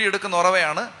അറ്റത്തുനിന്ന് കോരിയെടുക്കുന്ന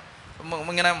ഉറവയാണ്.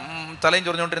 ഇങ്ങനെ തലയും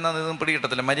ചൊറിഞ്ഞുകൊണ്ടിരുന്നാൽ ഇതൊന്നും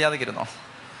പിടികിട്ടത്തില്ല. മര്യാദയ്ക്കിരുന്നോ,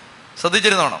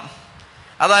 ശ്രദ്ധിച്ചിരുന്നോണം.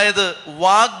 അതായത്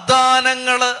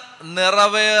വാഗ്ദാനങ്ങൾ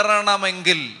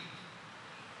നിറവേറണമെങ്കിൽ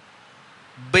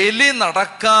ബലി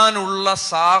നടക്കാനുള്ള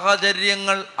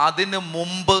സാഹചര്യങ്ങൾ അതിനു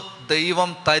മുമ്പ് ദൈവം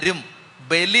തരും.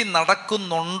 ബലി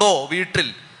നടക്കുന്നുണ്ടോ വീട്ടിൽ,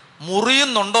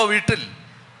 മുറിയുന്നുണ്ടോ വീട്ടിൽ,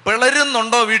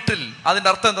 പിളരുന്നുണ്ടോ വീട്ടിൽ, അതിൻ്റെ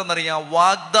അർത്ഥം എന്തെന്നറിയാം?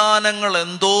 വാഗ്ദാനങ്ങൾ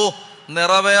എന്തോ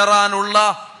നിറവേറാനുള്ള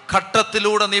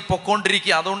ഘട്ടത്തിലൂടെ നീ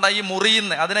പൊക്കോണ്ടിരിക്കുക. അതുകൊണ്ടാണ് ഈ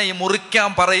മുറിയുന്നത്, അതിനെ ഈ മുറിക്കാൻ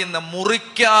പറയുന്നത്.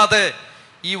 മുറിക്കാതെ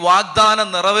ഈ വാഗ്ദാനം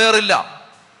നിറവേറില്ല.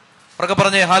 അവർക്ക്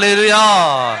പറഞ്ഞേ ഹല്ലേലൂയാ.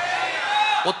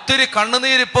 ഒത്തിരി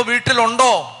കണ്ണുനീര് ഇപ്പൊ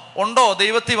വീട്ടിലുണ്ടോ? ഉണ്ടോ?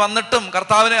 ദൈവത്തിൽ വന്നിട്ടും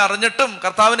കർത്താവിനെ അറിഞ്ഞിട്ടും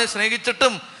കർത്താവിനെ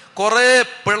സ്നേഹിച്ചിട്ടും കുറെ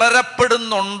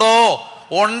പിളരപ്പെടുന്നുണ്ടോ?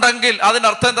 ഉണ്ടെങ്കിൽ അതിൻ്റെ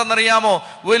അർത്ഥം എന്താണെന്നറിയാമോ?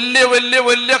 വലിയ വലിയ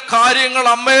വലിയ കാര്യങ്ങൾ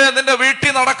അമ്മയെ നിന്റെ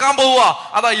വീട്ടിൽ നടക്കാൻ പോവുക.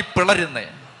 അതാ ഈ പിളരുന്നേ.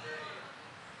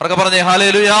 അവർക്ക് പറഞ്ഞേ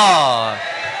ഹല്ലേലൂയാ,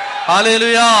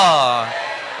 ഹല്ലേലൂയാ.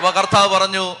 അപ്പൊ കർത്താവ്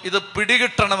പറഞ്ഞു ഇത്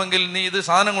പിടികിട്ടണമെങ്കിൽ നീ ഇത്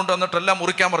സാധനം കൊണ്ടുവന്നിട്ട് എല്ലാം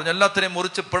മുറിക്കാൻ പറഞ്ഞു. എല്ലാത്തിനെയും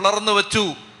മുറിച്ച് പിളർന്നു വെച്ചു.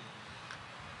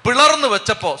 പിളർന്നു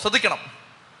വെച്ചപ്പോ ശ്രദ്ധിക്കണം,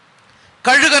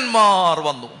 കഴുകന്മാർ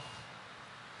വന്നു.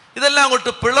 ഇതെല്ലാം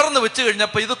അങ്ങോട്ട് പിളർന്നു വെച്ച്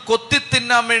കഴിഞ്ഞപ്പോ ഇത് കൊത്തി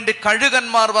തിന്നാൻ വേണ്ടി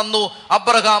കഴുകന്മാർ വന്നു.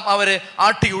 അബ്രഹാം അവരെ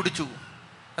ആട്ടി ഓടിച്ചു.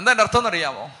 എന്താ എൻ്റെ അർത്ഥം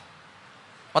എന്നറിയാമോ?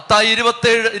 മത്തായി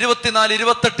 27, 24,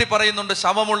 28 പറയുന്നുണ്ട്,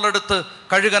 ശവമുള്ളെടുത്ത്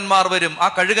കഴുകന്മാർ വരും. ആ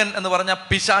കഴുകൻ എന്ന് പറഞ്ഞ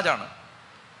പിശാചാണ്.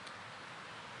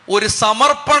 ഒരു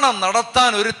സമർപ്പണം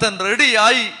നടത്താൻ ഒരുത്തൻ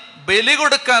റെഡിയായി ബലി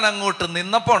കൊടുക്കാൻ അങ്ങോട്ട്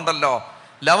നിന്നപ്പോ ഉണ്ടല്ലോ,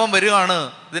 ലവൻ വരികയാണ്.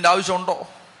 ഇതിൻ്റെ ആവശ്യമുണ്ടോ?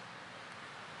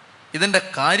 ഇതിൻ്റെ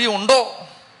കാര്യമുണ്ടോ?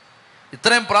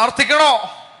 ഇത്രയും പ്രാർത്ഥിക്കണോ?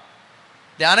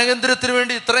 ധ്യാനകേന്ദ്രത്തിന്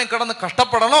വേണ്ടി ഇത്രയും കിടന്ന്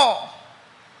കഷ്ടപ്പെടണോ?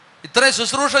 ഇത്രയും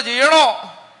ശുശ്രൂഷ ചെയ്യണോ?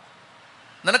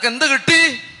 നിനക്ക് എന്ത് കിട്ടി?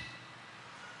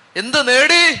 എന്ത്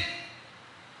നേടി?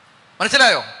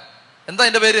 മനസ്സിലായോ? എന്താ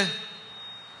എൻ്റെ പേര്?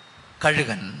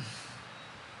 കഴുകൻ.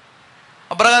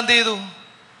 അബ്രഹാം എന്ത് ചെയ്തു?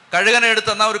 കഴുകനെ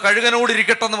എടുത്ത് എന്നാ ഒരു കഴുകനോട്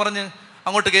ഇരിക്കട്ടെ എന്ന് പറഞ്ഞ്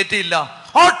അങ്ങോട്ട് കയറ്റിയില്ല,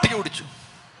 ആട്ടി ഓടിച്ചു.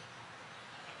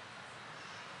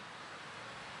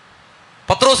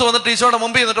 പത്രോസ് വന്നിട്ട് ഈശോയുടെ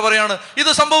മുമ്പിൽ നിന്നിട്ട് പറയാണ് ഇത്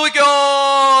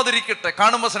സംഭവിക്കാതിരിക്കട്ടെ.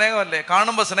 കാണുമ്പോൾ സ്നേഹമല്ലേ,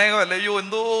 കാണുമ്പോൾ സ്നേഹമല്ലേ. അയ്യോ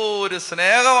എന്തോ ഒരു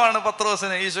സ്നേഹമാണ്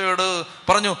പത്രോസിന്. ഈശോയോട്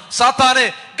പറഞ്ഞു, സാത്താനെ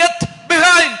ഗെറ്റ്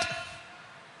ബിഹൈൻഡ്.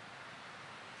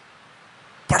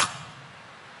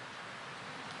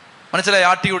 മനസ്സിലായി?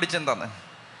 ആട്ടി ഓടിച്ചെന്താന്ന്?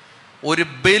 ഒരു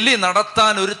ബലി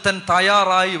നടത്താൻ ഒരുത്തൻ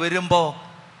തയ്യാറായി വരുമ്പോ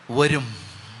വരും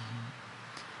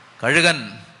കഴുകൻ.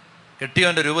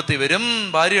 കെട്ടിയവന്റെ രൂപത്തിൽ വരും,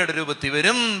 ഭാര്യയുടെ രൂപത്തിൽ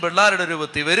വരും, പിള്ളാരുടെ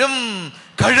രൂപത്തിൽ വരും,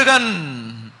 കഴുകൻ.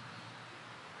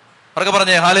 അവർക്ക്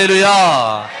പറഞ്ഞേ ഹല്ലേലൂയാ,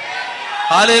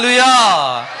 ഹല്ലേലൂയാ,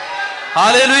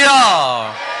 ഹല്ലേലൂയാ.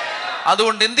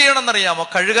 അതുകൊണ്ട് എന്ത് ചെയ്യണം എന്നറിയാമോ?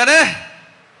 കഴുകനെ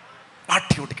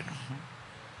ആട്ടി ഓടിക്കണം,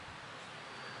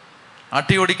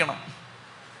 ആട്ടി ഓടിക്കണം.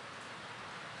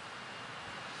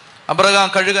 അബ്രഹാം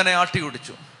കഴുകനെ ആട്ടി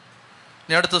ഓടിച്ചു.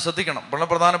 ഇനി അടുത്ത് ശ്രദ്ധിക്കണം, വളരെ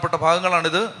പ്രധാനപ്പെട്ട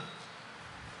ഭാഗങ്ങളാണിത്.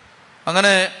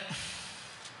 അങ്ങനെ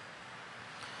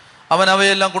അവൻ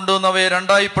അവയെല്ലാം കൊണ്ടുവന്ന് അവയെ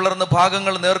രണ്ടായി പിളർന്ന്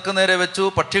ഭാഗങ്ങൾ നേർക്കുനേരെ വെച്ചു.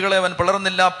 പക്ഷികളെ അവൻ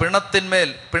പിളർന്നില്ല. പിണത്തിന്മേൽ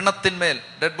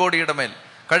ഡെഡ് ബോഡിയുടെ മേൽ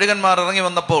കഴുകന്മാർ ഇറങ്ങി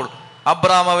വന്നപ്പോൾ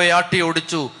അബ്രാം അവയെ ആട്ടി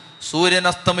ഓടിച്ചു. സൂര്യൻ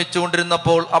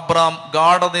അസ്തമിച്ചുകൊണ്ടിരുന്നപ്പോൾ അബ്രാം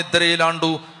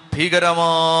ഗാഠനിദ്രയിലാണ്ടു.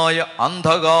 ഭീകരമായ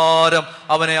അന്ധകാരം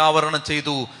അവനെ ആവരണം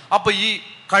ചെയ്തു. അപ്പൊ ഈ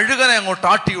കഴുകനെ അങ്ങോട്ട്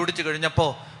ആട്ടി ഓടിച്ചു കഴിഞ്ഞപ്പോ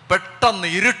പെട്ടെന്ന്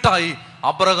ഇരുട്ടായി.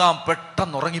 അബ്രഹാം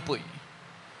പെട്ടെന്ന് ഉറങ്ങിപ്പോയി.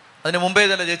 അതിന് മുമ്പേ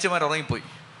ചില ചേച്ചിമാർ ഉറങ്ങിപ്പോയി.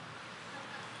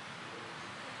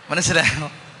 മനസ്സിലായോ?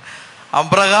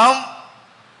 അബ്രഹാം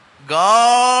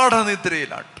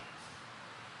ഗാഠനിദ്രയിലാട്ട്,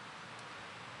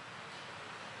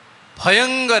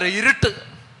 ഭയങ്കര ഇരുട്ട്.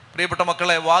 പ്രിയപ്പെട്ട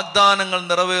മക്കളെ, വാഗ്ദാനങ്ങൾ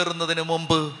നിറവേറുന്നതിന്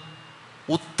മുമ്പ്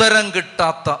ഉത്തരം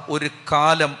കിട്ടാത്ത ഒരു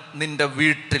കാലം നിന്റെ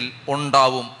വീട്ടിൽ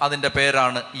ഉണ്ടാവും. അതിൻ്റെ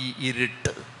പേരാണ് ഈ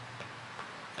ഇരുട്ട്.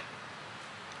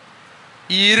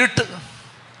 ഈ ഇരുട്ട്.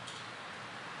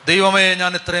 ദൈവമേ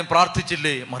ഞാൻ ഇത്രയും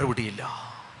പ്രാർത്ഥിച്ചില്ലേ? മറുപടിയില്ല.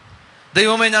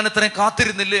 ദൈവമേ ഞാൻ ഇത്രയും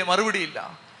കാത്തിരുന്നില്ലേ? മറുപടിയില്ല.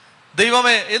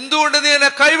 ദൈവമേ എന്തുകൊണ്ട് നീ എന്നെ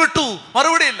കൈവിട്ടു?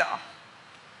 മറുപടിയില്ല.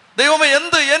 ദൈവമേ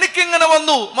എന്ത് എനിക്കിങ്ങനെ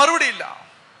വന്നു? മറുപടിയില്ല.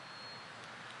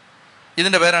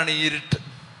 ഇതിൻ്റെ പേരാണ് ഈ ഇരുട്ട്,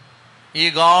 ഈ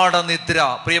ഗാഢനിദ്ര.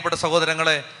 പ്രിയപ്പെട്ട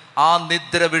സഹോദരങ്ങളെ, ആ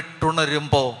നിദ്ര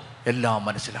വിട്ടുണരുമ്പോൾ എല്ലാം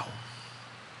മനസ്സിലാവും.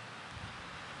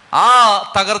 ആ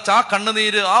തകർച്ച, ആ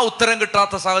കണ്ണുനീര്, ആ ഉത്തരം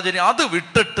കിട്ടാത്ത സാഹചര്യം, അത്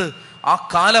വിട്ടിട്ട് ആ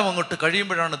കാലം അങ്ങോട്ട്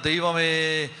കഴിയുമ്പോഴാണ് ദൈവമേ,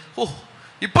 ഓ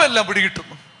ഇപ്പൊ എല്ലാം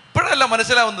പിടികിട്ടുന്നു, ഇപ്പോഴെല്ലാം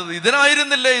മനസ്സിലാവുന്നത്.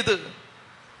 ഇതിനായിരുന്നില്ലേ ഇത്?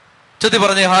 ചെത്തി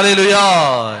പറഞ്ഞേ ഹല്ലേലൂയാ.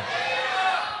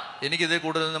 എനിക്കിതേ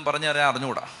കൂടുതലൊന്നും പറഞ്ഞു തരാൻ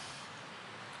അറിഞ്ഞുകൂടാ,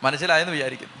 മനസ്സിലായെന്ന്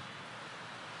വിചാരിക്കുന്നു.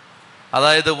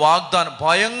 അതായത് വാഗ്ദാനം,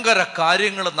 ഭയങ്കര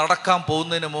കാര്യങ്ങൾ നടക്കാൻ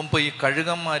പോകുന്നതിന് മുമ്പ് ഈ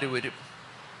കഴുകന്മാർ വരും.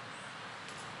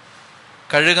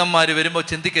 കഴുകന്മാർ വരുമ്പോൾ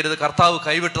ചിന്തിക്കരുത് കർത്താവ്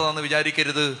കൈവിട്ടതാണെന്ന്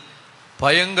വിചാരിക്കരുത്.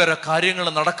 ഭയങ്കര കാര്യങ്ങൾ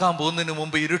നടക്കാൻ പോകുന്നതിന്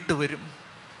മുമ്പ് ഇരുട്ട് വരും.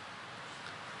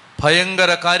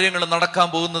 ഭയങ്കര കാര്യങ്ങൾ നടക്കാൻ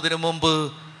പോകുന്നതിന് മുമ്പ്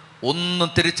ഒന്നും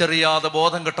തിരിച്ചറിയാതെ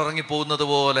ബോധം കെട്ടിറങ്ങി പോകുന്നത്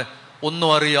പോലെ, ഒന്നും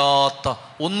അറിയാത്ത,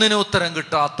 ഒന്നിനും ഉത്തരം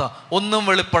കിട്ടാത്ത, ഒന്നും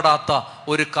വെളിപ്പെടാത്ത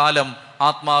ഒരു കാലം,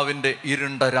 ആത്മാവിൻ്റെ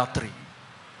ഇരുണ്ട രാത്രി.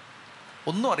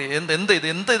 ഒന്നും അറിയാം. എന്താ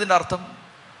ഇതിൻ്റെ അർത്ഥം?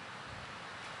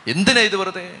 എന്തിനാ ഇത്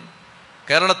വെറുതെ?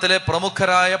 കേരളത്തിലെ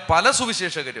പ്രമുഖരായ പല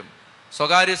സുവിശേഷകരും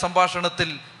സ്വകാര്യ സംഭാഷണത്തിൽ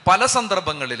പല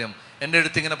സന്ദർഭങ്ങളിലും എൻ്റെ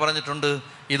അടുത്ത് ഇങ്ങനെ പറഞ്ഞിട്ടുണ്ട്,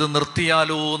 ഇത്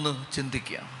നിർത്തിയാലോ എന്ന്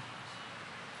ചിന്തിക്കുക.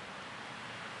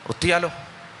 നിർത്തിയാലോ?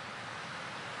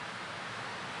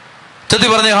 ചെത്തി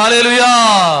പറഞ്ഞേ ഹല്ലേലൂയാ.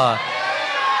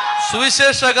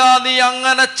 സുവിശേഷക, നീ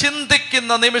അങ്ങനെ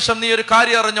ചിന്തിക്കുന്ന നിമിഷം നീ ഒരു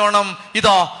കാര്യം അറിഞ്ഞോണം,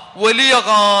 ഇതാ വലിയ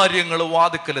കാര്യങ്ങൾ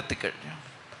വാതിക്കലെത്തിക്കഴിഞ്ഞു.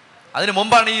 അതിനു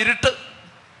മുമ്പാണ് ഈ ഇരുട്ട്.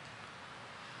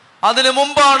 അതിനു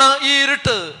മുമ്പാണ് ഈ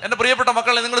ഇരുട്ട്. എൻ്റെ പ്രിയപ്പെട്ട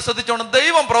മക്കളെ, നിങ്ങൾ ശ്രദ്ധിച്ചോണം,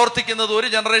 ദൈവം പ്രവർത്തിക്കുന്നത് ഒരു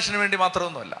ജനറേഷന് വേണ്ടി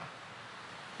മാത്രമൊന്നുമല്ല.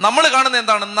 നമ്മൾ കാണുന്ന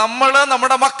എന്താണ്?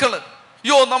 നമ്മുടെ മക്കള്,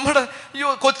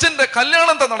 കൊച്ചിന്റെ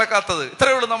കല്യാണം എന്താ നടക്കാത്തത്?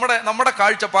 ഇത്രയേ ഉള്ളൂ നമ്മുടെ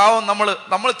കാഴ്ച. പാവം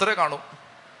നമ്മൾ ഇത്രേ കാണൂ.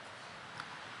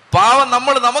 പാവം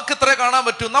നമുക്ക് ഇത്രേ കാണാൻ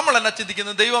പറ്റൂ. നമ്മൾ എന്നാ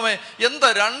ചിന്തിക്കുന്നത്? ദൈവമേ എന്താ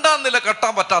 2ാം നില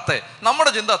കെട്ടാൻ പറ്റാത്ത?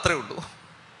 നമ്മുടെ ചിന്ത അത്രേ ഉള്ളൂ.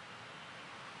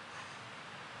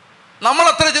 നമ്മൾ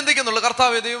അത്രേ ചിന്തിക്കുന്നുള്ളൂ.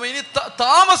 കർത്താവേ ദൈവമേ ഇനി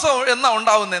താമസം എന്നാ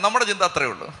ഉണ്ടാവുന്നേ? നമ്മുടെ ചിന്ത അത്രേ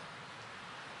ഉള്ളൂ.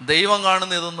 ദൈവം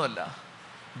കാണുന്ന ഇതൊന്നുമല്ല.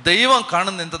 ദൈവം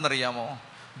കാണുന്ന എന്തെന്നറിയാമോ?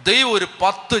 ദൈവം ഒരു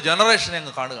 10 ജനറേഷനെ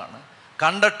അങ്ങ് കാണുകയാണ്.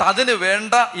 കണ്ടിട്ട് അതിന്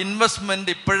വേണ്ട ഇൻവെസ്റ്റ്മെന്റ്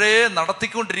ഇപ്പോഴേ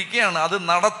നടത്തിക്കൊണ്ടിരിക്കുകയാണ്. അത്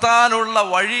നടത്താനുള്ള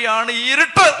വഴിയാണ് ഈ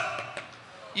ഇരുട്ട്.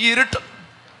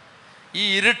 ഈ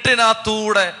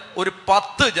ഇരുട്ടിനകത്തൂടെ ഒരു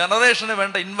 10 ജനറേഷന്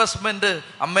വേണ്ട ഇൻവെസ്റ്റ്മെന്റ്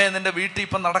അമ്മയെ നിന്റെ വീട്ടിൽ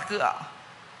ഇപ്പം നടക്കുക.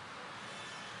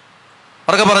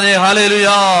 അവർക്ക് പറഞ്ഞേ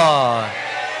ഹല്ലേലൂയാ,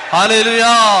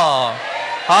 ഹല്ലേലൂയാ,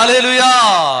 ഹല്ലേലൂയാ,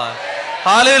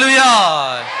 ഹല്ലേലൂയാ.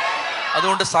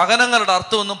 അതുകൊണ്ട് സഹനങ്ങളുടെ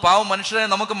അർത്ഥമൊന്നും പാവം മനുഷ്യരെ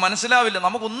നമുക്ക് മനസ്സിലാവില്ല,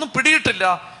 നമുക്കൊന്നും പിടിയിട്ടില്ല.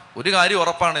 ഒരു കാര്യം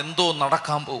ഉറപ്പാണ്, എന്തോ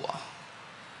നടക്കാൻ പോവുക.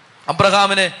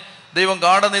 അബ്രഹാമിനെ ദൈവം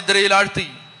ഗാഢനിദ്രയിൽ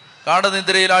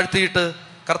ആഴ്ത്തിയിട്ട്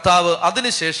കർത്താവ്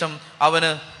അതിനുശേഷം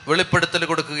അവന് വെളിപ്പെടുത്തൽ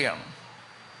കൊടുക്കുകയാണ്.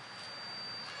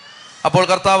 അപ്പോൾ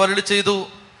കർത്താവ് അരുളി ചെയ്തു,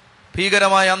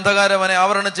 ഭീകരമായ അന്ധകാരം അവനെ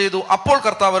ആവരണം ചെയ്തു. അപ്പോൾ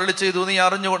കർത്താവ് അരുളി ചെയ്തു, നീ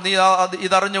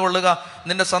ഇതറിഞ്ഞുകൊള്ളുക,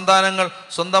 നിന്റെ സന്താനങ്ങൾ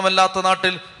സ്വന്തമല്ലാത്ത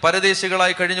നാട്ടിൽ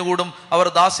പരദേശികളായി കഴിഞ്ഞുകൂടും. അവർ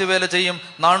ദാസ്യവേല ചെയ്യും.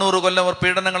 400 കൊല്ലം അവർ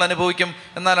പീഡനങ്ങൾ അനുഭവിക്കും.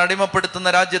 എന്നാൽ അടിമപ്പെടുത്തുന്ന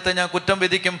രാജ്യത്തെ ഞാൻ കുറ്റം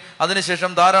വിധിക്കും. അതിനുശേഷം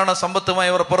ധാരാളം സമ്പത്തുമായി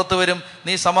അവർ പുറത്തു വരും.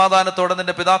 നീ സമാധാനത്തോടെ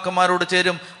നിന്റെ പിതാക്കന്മാരോട്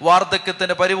ചേരും.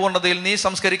 വാർദ്ധക്യത്തിന്റെ പരിപൂർണതയിൽ നീ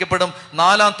സംസ്കരിക്കപ്പെടും.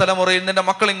 4ാം തലമുറയിൽ നിന്റെ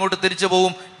മക്കൾ ഇങ്ങോട്ട്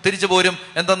തിരിച്ചു പോരും.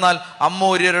 എന്തെന്നാൽ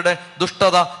അമ്മോര്യരുടെ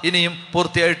ദുഷ്ടത ഇനിയും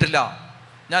പൂർത്തിയായിട്ടില്ല.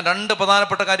 ഞാൻ 2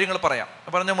 പ്രധാനപ്പെട്ട കാര്യങ്ങൾ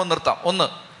പറഞ്ഞുമ്പോൾ നിർത്താം.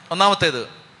 ഒന്നാമത്തേത്,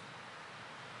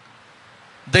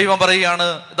 ദൈവം പറയുകയാണ്,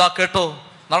 ഇതാ കേട്ടോ,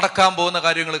 നടക്കാൻ പോകുന്ന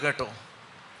കാര്യങ്ങൾ കേട്ടോ.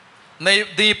 നീ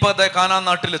ഇപ്പത്തെ കാനാൻ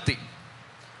നാട്ടിലെത്തി.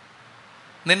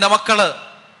 നിന്റെ മക്കള്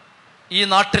ഈ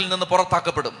നാട്ടിൽ നിന്ന്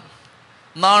പുറത്താക്കപ്പെടും.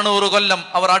 400 കൊല്ലം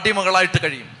അവർ അടിമകളായിട്ട്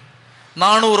കഴിയും.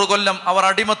 400 കൊല്ലം അവർ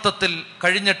അടിമത്തത്തിൽ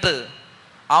കഴിഞ്ഞിട്ട്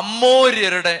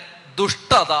അമ്മോര്യരുടെ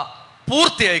ദുഷ്ടത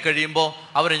പൂർത്തിയായി കഴിയുമ്പോൾ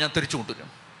അവരെ ഞാൻ തിരിച്ചു കൊണ്ടുവരും.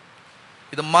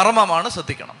 ഇത് മർമ്മമാണ്,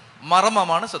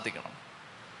 ശ്രദ്ധിക്കണം.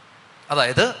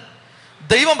 അതായത്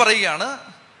ദൈവം പറയുകയാണ്,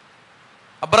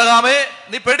 അബ്രഹാമേ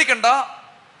നീ പേടിക്കണ്ട,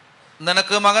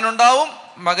 നിനക്ക് മകനുണ്ടാവും,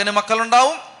 മകന്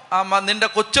മക്കളുണ്ടാവും. നിന്റെ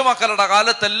കൊച്ചുമക്കളുടെ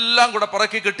കാലത്തെല്ലാം കൂടെ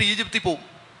പറക്കി കെട്ടി ഈജിപ്തിൽ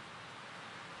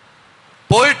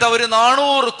പോയിട്ട് അവർ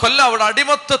 400 കൊല്ലം അവിടെ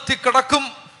അടിമത്തത്തിൽ കിടക്കും.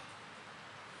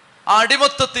 ആ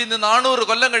അടിമത്തത്തിൽ നിന്ന് 400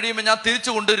 കൊല്ലം കഴിയുമ്പോൾ ഞാൻ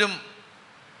തിരിച്ചു കൊണ്ടുവരും.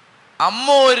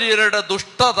 അമ്മോര്യരുടെ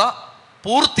ദുഷ്ടത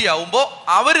പൂർത്തിയാവുമ്പോൾ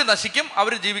അവര് നശിക്കും.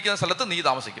 അവർ ജീവിക്കുന്ന സ്ഥലത്ത് നീ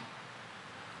താമസിക്കും.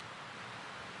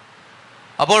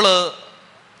 അപ്പോൾ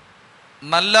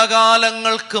നല്ല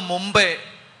കാലങ്ങൾക്ക് മുമ്പേ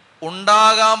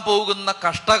ഉണ്ടാകാൻ പോകുന്ന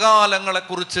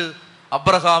കഷ്ടകാലങ്ങളെക്കുറിച്ച്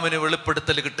അബ്രഹാമിന്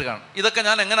വെളിപ്പെടുത്തൽ കിട്ടുകയാണ്. ഇതൊക്കെ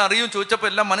ഞാൻ എങ്ങനെ അറിയും ചോദിച്ചപ്പോൾ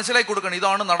എല്ലാം മനസ്സിലാക്കി കൊടുക്കുകയാണ്.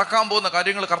 ഇതാണ് നടക്കാൻ പോകുന്ന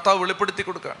കാര്യങ്ങൾ കർത്താവ് വെളിപ്പെടുത്തി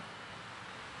കൊടുക്കുകയാണ്.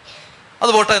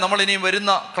 അതുപോട്ടെ, നമ്മൾ ഇനിയും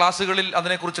വരുന്ന ക്ലാസ്സുകളിൽ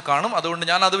അതിനെക്കുറിച്ച് കാണും. അതുകൊണ്ട്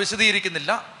ഞാൻ അത്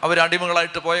വിശദീകരിക്കുന്നില്ല.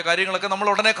 അവരടിമകളായിട്ട് പോയ കാര്യങ്ങളൊക്കെ നമ്മൾ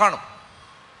ഉടനെ കാണും.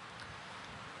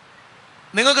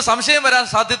 നിങ്ങൾക്ക് സംശയം വരാൻ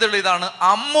സാധ്യതയുള്ള ഇതാണ്,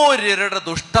 അമ്മോര്യരുടെ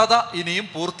ദുഷ്ടത ഇനിയും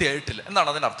പൂർത്തിയായിട്ടില്ല. എന്താണ്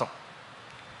അതിനർത്ഥം?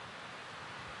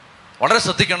 വളരെ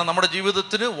ശ്രദ്ധിക്കണം. നമ്മുടെ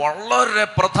ജീവിതത്തിന് വളരെ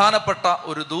പ്രധാനപ്പെട്ട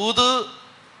ഒരു ദൂത്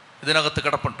ഇതിനകത്ത്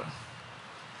കിടപ്പുണ്ട്.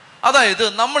 അതായത്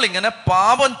നമ്മളിങ്ങനെ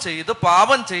പാപം ചെയ്ത്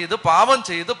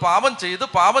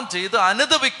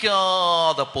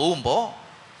അനുദപിക്കാതെ പോകുമ്പോൾ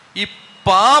ഈ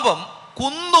പാപം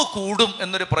കുന്നുകൂടും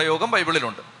എന്നൊരു പ്രയോഗം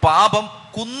ബൈബിളിലുണ്ട്. പാപം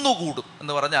കുന്നുകൂടും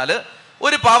എന്ന് പറഞ്ഞാൽ,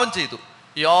 ഒരു പാപം ചെയ്തു,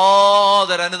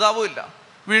 യാതൊരു അനുതാപവും ഇല്ല,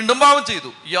 വീണ്ടും പാപം ചെയ്തു,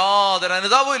 യാതൊരു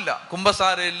അനുതാപവും ഇല്ല,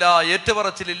 കുമ്പസാരമില്ല,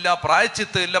 ഏറ്റുപറച്ചിലില്ല,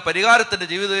 പ്രായശ്ചിത്തമില്ല, പരിഹാരത്തിന്റെ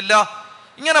ജീവിതമില്ല.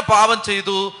 ഇങ്ങനെ പാപം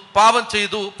ചെയ്തു,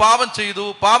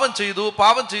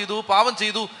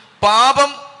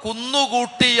 പാപം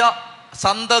കുന്നുകൂട്ടിയ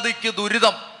സന്തതിക്ക്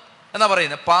ദുരിതം എന്നാ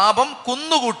പറയുന്നത്. പാപം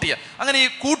കുന്നുകൂട്ടിയ, അങ്ങനെ ഈ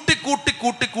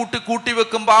കൂട്ടി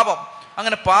വെക്കും പാപം.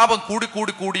 അങ്ങനെ പാപം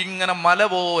കൂടി ഇങ്ങനെ മല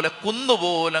പോലെ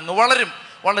കുന്നുപോലെ അങ്ങ്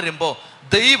വളരുമ്പോൾ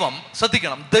ദൈവം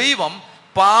ശ്രദ്ധിക്കണം, ദൈവം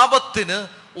പാപത്തിന്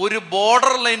ഒരു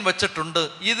ബോർഡർ ലൈൻ വെച്ചിട്ടുണ്ട്.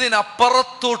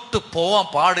 ഇതിനപ്പുറത്തോട്ട് പോവാൻ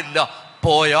പാടില്ല,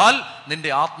 പോയാൽ നിന്റെ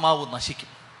ആത്മാവ് നശിക്കും.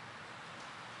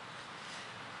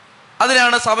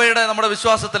 അതിനാണ് സഭയുടെ നമ്മുടെ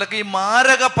വിശ്വാസത്തിലൊക്കെ ഈ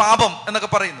മാരക പാപം എന്നൊക്കെ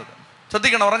പറയുന്നത്.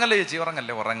 ശ്രദ്ധിക്കണം, ഉറങ്ങല്ലേ ചേച്ചി,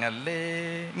 ഉറങ്ങല്ലേ,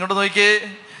 ഇങ്ങോട്ട് നോക്കിയേ.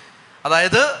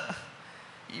 അതായത്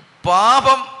ഈ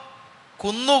പാപം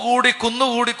കുന്നുകൂടി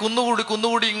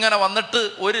ഇങ്ങനെ വന്നിട്ട്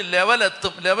ഒരു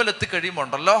ലെവലെത്തി കഴിയുമ്പോൾ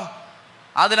ഉണ്ടല്ലോ,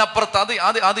 അതിനപ്പുറത്ത്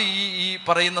അത് ഈ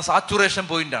പറയുന്ന സാച്ചുറേഷൻ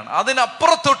പോയിന്റാണ്.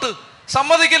 അതിനപ്പുറത്തോട്ട്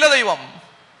സമ്മതിക്കില്ല, ദൈവം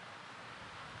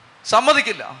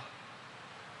സമ്മതിക്കില്ല.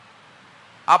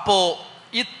 അപ്പോ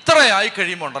ഇത്രയായി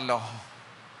കഴിയുമ്പോൾ ഉണ്ടല്ലോ,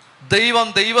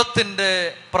 ദൈവത്തിൻ്റെ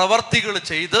പ്രവർത്തികൾ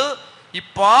ചെയ്ത് ഈ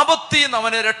പാപത്തിൽ നിന്ന്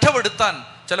അവനെ രക്ഷപ്പെടുത്താൻ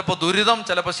ചിലപ്പോൾ ദുരിതം,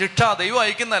 ചിലപ്പോൾ ശിക്ഷ ദൈവം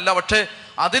അയക്കുന്നതല്ല, പക്ഷെ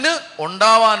അതിന്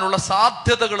ഉണ്ടാവാനുള്ള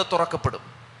സാധ്യതകൾ തുറക്കപ്പെടും.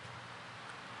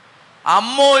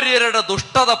 അമ്മോര്യരുടെ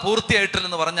ദുഷ്ടത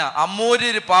പൂർത്തിയായിട്ടില്ലെന്ന് പറഞ്ഞാൽ,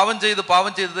 അമ്മോര്യര് പാപം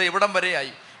ചെയ്തത് ഇവിടം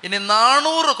വരെയായി. ഇനി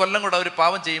 400 കൊല്ലം കൂടെ അവർ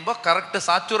പാപം ചെയ്യുമ്പോൾ കറക്റ്റ്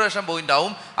സാച്ചുറേഷൻ പോയിന്റ്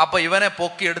ആവും. അപ്പൊ ഇവനെ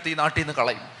പൊക്കിയെടുത്ത് ഈ നാട്ടിൽ നിന്ന്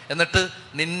കളയും, എന്നിട്ട്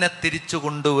നിന്നെ തിരിച്ചു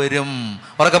കൊണ്ടുവരും.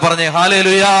 ഉറക്കെ പറഞ്ഞേ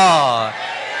ഹല്ലേലൂയാ,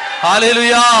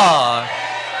 ഹല്ലേലൂയാ.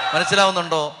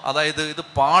 മനസ്സിലാവുന്നുണ്ടോ? അതായത് ഇത്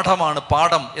പാഠം.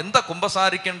 എന്താ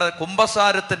കുമ്പസാരിക്കേണ്ട?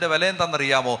 കുമ്പസാരത്തിന്റെ വില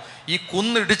എന്താണെന്നറിയാമോ? ഈ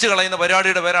കുന്നിടിച്ചു കളയുന്ന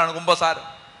പരിപാടിയുടെ പേരാണ് കുമ്പസാരം.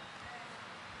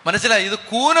 മനസ്സിലായി? ഇത്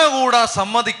കൂന കൂടാ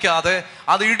സമ്മതിക്കാതെ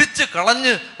അത് ഇടിച്ച്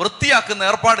കളഞ്ഞ് വൃത്തിയാക്കുന്ന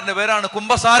ഏർപ്പാടിന്റെ പേരാണ്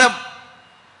കുമ്പസാരം.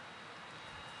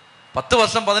 10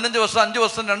 വർഷം, 15 വർഷം, 5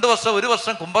 വർഷം, 2 വർഷം, 1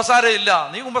 വർഷം കുമ്പസാരം ഇല്ല,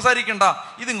 നീ കുമ്പസാരിക്കണ്ട.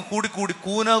 ഇത് കൂടി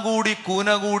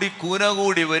കൂന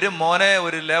വരും മോനെ.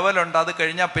 ഒരു ലെവലുണ്ട്, അത്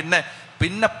കഴിഞ്ഞാൽ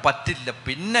പിന്നെ പറ്റില്ല.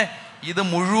 പിന്നെ ഇത്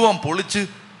മുഴുവൻ പൊളിച്ച്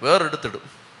വേറെടുത്തിടും.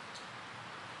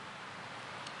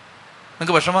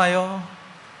 നിങ്ങൾക്ക് വിഷമായോ?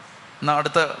 എന്നാ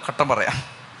അടുത്ത ഘട്ടം പറയാം.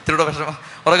 ഇത്തിരിയുടെ വിഷമം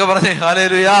ഉറക്കെ പറഞ്ഞേ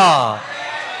ഹല്ലേലൂയാ.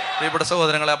 ഇവിടെ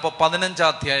സഹോദരങ്ങളെ, അപ്പോൾ 15-ാം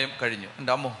അധ്യായം കഴിഞ്ഞു.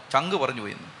 എൻ്റെ അമ്മോ, ചങ്ക് പറഞ്ഞു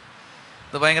പോയിന്ന്.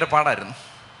 ഇത് ഭയങ്കര പാടായിരുന്നു.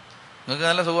 നിങ്ങൾക്ക്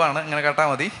നല്ല സുഖമാണ്, ഇങ്ങനെ കേട്ടാൽ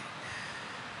മതി.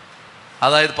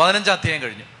 അതായത് 15-ാം അധ്യായം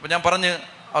കഴിഞ്ഞു. അപ്പം ഞാൻ പറഞ്ഞ്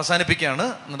അവസാനിപ്പിക്കുകയാണ്.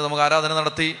 എന്നിട്ട് നമുക്ക് ആരാധന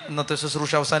നടത്തി ഇന്നത്തെ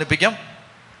ശുശ്രൂഷ അവസാനിപ്പിക്കാം.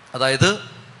 അതായത്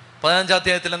 15-ാം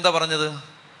അധ്യായത്തിൽ എന്താ പറഞ്ഞത്?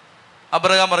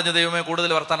 അബ്രഹാം പറഞ്ഞു, ദൈവമേ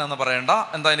കൂടുതൽ വർത്താനം എന്ന് പറയണ്ട.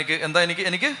 എനിക്ക്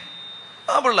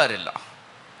ആ പിള്ളേരില്ല,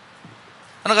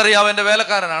 എനിക്കറിയാം, എൻ്റെ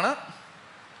വേലക്കാരനാണ്,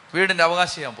 വീടിൻ്റെ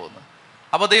അവകാശം ചെയ്യാൻ പോകുന്നത്.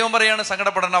 അപ്പോൾ ദൈവം പറയാണ്,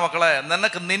 സങ്കടപ്പെടേണ്ട മക്കളെ,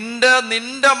 നിനക്ക്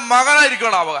നിന്റെ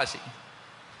മകനായിരിക്കുമല്ലോ അവകാശി.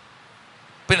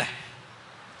 പിന്നെ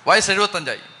വയസ്സ്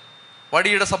 75ആയി,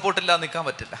 വടിയുടെ സപ്പോർട്ടില്ലാതെ നിൽക്കാൻ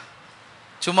പറ്റില്ല,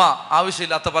 ചുമ്മാ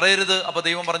ആവശ്യമില്ലാത്ത പറയരുത്. അപ്പോൾ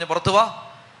ദൈവം പറഞ്ഞു, പുറത്തു വാ,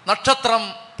 നക്ഷത്രം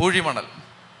പൂഴിമണൽ.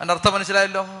 എൻ്റെ അർത്ഥം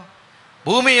മനസ്സിലായല്ലോ?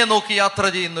 ഭൂമിയെ നോക്കി യാത്ര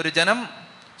ചെയ്യുന്നൊരു ജനം,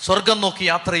 സ്വർഗം നോക്കി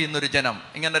യാത്ര ചെയ്യുന്നൊരു ജനം.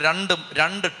 ഇങ്ങനെ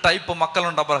രണ്ട് ടൈപ്പ്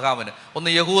മക്കളുണ്ട് അബ്രഹാമിന്. ഒന്ന്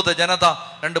യഹൂദ ജനത,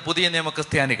 2 പുതിയ നിയമ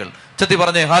ക്രിസ്ത്യാനികൾ. ചെത്തി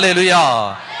പറഞ്ഞേ ഹല്ലേലൂയാ.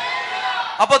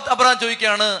 അപ്പൊ അബ്രഹാം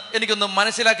ചോദിക്കുകയാണ്, എനിക്കൊന്ന്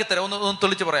മനസ്സിലാക്കി തരാം, ഒന്ന്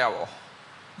തെളിച്ച് പറയാവോ?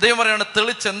 ദൈവം പറയാണ്,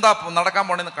 തെളിച്ച് എന്താ നടക്കാൻ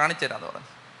പോണെന്ന് കാണിച്ചു തരാന്ന് പറഞ്ഞു.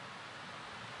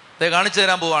 ദൈവം കാണിച്ചു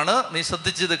തരാൻ പോവാണ്, നീ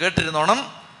ശ്രദ്ധിച്ച് ഇത് കേട്ടിരുന്നോണം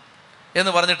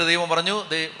എന്ന് പറഞ്ഞിട്ട് ദൈവം പറഞ്ഞു,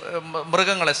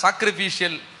 മൃഗങ്ങളെ,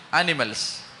 സാക്രിഫീഷ്യൽ ആനിമൽസ്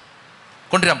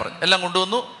കൊണ്ടുവരാൻ പറഞ്ഞു. എല്ലാം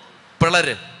കൊണ്ടുവന്നു.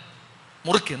 പിളര്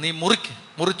നീ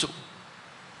മുറിച്ചു.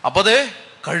 അപ്പോൾ ദേ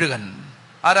കഴുകൻ.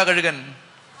 ആരാ കഴുകൻ?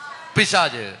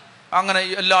 പിശാച്. അങ്ങനെ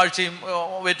എല്ലാ ആഴ്ചയും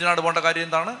വേറ്റിനാട് പോകേണ്ട കാര്യം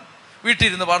എന്താണ്? വീട്ടിൽ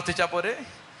ഇരുന്ന് പ്രാർത്ഥിച്ചാൽ പോരെ?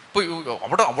 ഇപ്പോൾ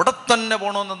അവിടെ തന്നെ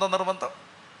പോകണമെന്ന് എന്താ നിർബന്ധം?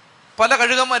 പല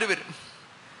കഴുകന്മാർ വരും.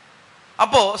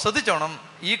 അപ്പോൾ ശ്രദ്ധിച്ചോണം,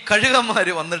 ഈ കഴുകന്മാർ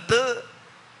വന്നിട്ട്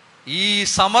ഈ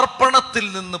സമർപ്പണത്തിൽ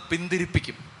നിന്ന്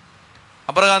പിന്തിരിപ്പിക്കും.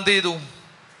 അബ്രഹാം എന്ത് ചെയ്തു?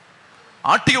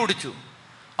 ആട്ടി ഓടിച്ചു.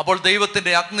 അപ്പോൾ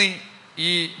ദൈവത്തിൻ്റെ അഗ്നി ഈ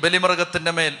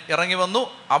ബലിമൃഗത്തിൻ്റെ മേൽ ഇറങ്ങി വന്നു,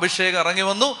 അഭിഷേകം ഇറങ്ങി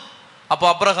വന്നു. അപ്പോൾ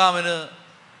അബ്രഹാമിന്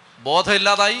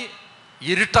ബോധമില്ലാതായി,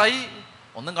 ഇരുട്ടായി,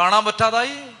 ഒന്നും കാണാൻ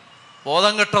പറ്റാതായി,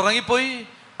 ബോധം കെട്ടിറങ്ങിപ്പോയി.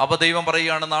 അപ്പോൾ ദൈവം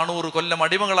പറയുകയാണ്, 400 കൊല്ലം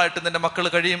അടിമകളായിട്ട് നിന്റെ മക്കൾ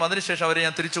കഴിയും, അതിനുശേഷം അവരെ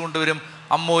ഞാൻ തിരിച്ചു കൊണ്ടുവരും,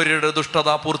 അമ്മോര്യരുടെ ദുഷ്ടത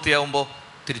പൂർത്തിയാകുമ്പോൾ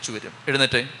തിരിച്ചു വരും.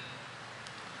 എഴുന്നേറ്റേ.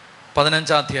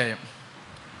 15-ാം അധ്യായം.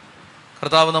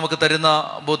 കർത്താവ് നമുക്ക് തരുന്ന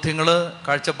ബോധ്യങ്ങൾ,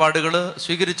 കാഴ്ചപ്പാടുകൾ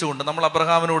സ്വീകരിച്ചുകൊണ്ട് നമ്മൾ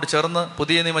അബ്രഹാമിനോട് ചേർന്ന്,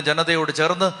 പുതിയ നിയമ ജനതയോട്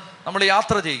ചേർന്ന് നമ്മൾ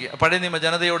യാത്ര ചെയ്യുക, പഴയ നിയമ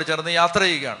ജനതയോട് ചേർന്ന് യാത്ര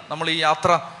ചെയ്യുകയാണ്. നമ്മൾ ഈ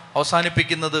യാത്ര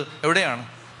അവസാനിപ്പിക്കുന്നത് എവിടെയാണ്?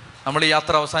 നമ്മൾ ഈ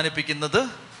യാത്ര അവസാനിപ്പിക്കുന്നത്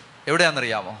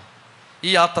എവിടെയാണെന്നറിയാമോ? ഈ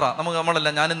യാത്ര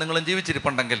നമ്മളെല്ലാം, ഞാനും നിങ്ങളും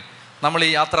ജീവിച്ചിരിപ്പുണ്ടെങ്കിൽ നമ്മൾ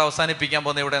ഈ യാത്ര അവസാനിപ്പിക്കാൻ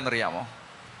പോകുന്നത് എവിടെയെന്നറിയാമോ?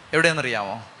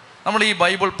 എവിടെയെന്നറിയാമോ? നമ്മൾ ഈ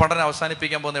ബൈബിൾ പഠനം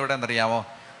അവസാനിപ്പിക്കാൻ പോകുന്നത് എവിടെയെന്നറിയാമോ?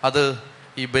 അത്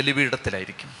ഈ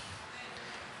ബലിപീഠത്തിലായിരിക്കും.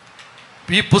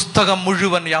 ഈ പുസ്തകം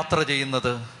മുഴുവൻ യാത്ര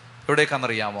ചെയ്യുന്നത്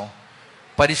എവിടേക്കാണെന്നറിയാമോ?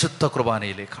 പരിശുദ്ധ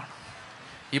കുർബാനയിലേക്കാണ്.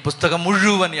 ഈ പുസ്തകം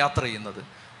മുഴുവൻ യാത്ര ചെയ്യുന്നത്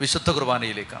വിശുദ്ധ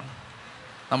കുർബാനയിലേക്കാണ്.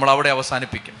 നമ്മൾ അവിടെ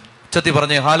അവസാനിപ്പിക്കും. ഉച്ചത്തി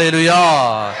പറഞ്ഞേ ഹല്ലേലൂയാ,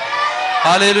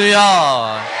 ഹല്ലേലൂയാ.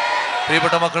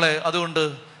 പ്രിയപ്പെട്ട മക്കളെ, അതുകൊണ്ട്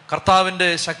കർത്താവിൻ്റെ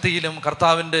ശക്തിയിലും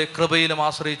കർത്താവിൻ്റെ കൃപയിലും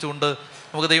ആശ്രയിച്ചുകൊണ്ട്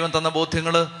നമുക്ക് ദൈവം തന്ന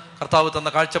ബോധ്യങ്ങൾ, കർത്താവ് തന്ന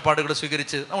കാഴ്ചപ്പാടുകൾ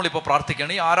സ്വീകരിച്ച് നമ്മളിപ്പോൾ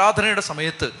പ്രാർത്ഥിക്കുകയാണ്. ഈ ആരാധനയുടെ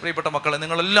സമയത്ത് പ്രിയപ്പെട്ട മക്കളെ,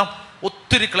 നിങ്ങളെല്ലാം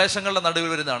ഒത്തിരി ക്ലേശങ്ങളുടെ നടുവിൽ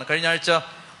വരുന്നതാണ്. കഴിഞ്ഞ ആഴ്ച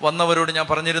വന്നവരോട് ഞാൻ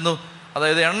പറഞ്ഞിരുന്നു,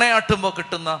 അതായത് എണ്ണയാട്ടുമ്പോൾ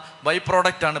കിട്ടുന്ന ബൈ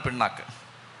പ്രോഡക്റ്റാണ് പിണ്ണാക്ക്.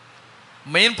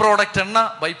 മെയിൻ പ്രോഡക്റ്റ് എണ്ണ,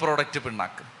 ബൈ പ്രോഡക്റ്റ്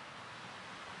പിണ്ണാക്ക്.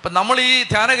 അപ്പം നമ്മൾ ഈ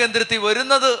ധ്യാന കേന്ദ്രത്തിൽ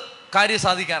വരുന്നത് കാര്യം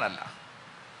സാധിക്കാനല്ല.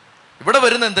 ഇവിടെ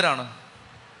വരുന്ന എന്തിനാണ്?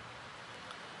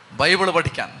 ബൈബിള്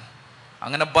പഠിക്കാൻ.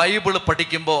 അങ്ങനെ ബൈബിള്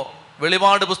പഠിക്കുമ്പോൾ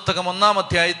വെളിപാട് പുസ്തകം 1-ാം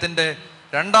അധ്യായത്തിൻ്റെ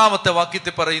 2-ാമത്തെ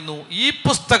വാക്യത്തിൽ പറയുന്നു, ഈ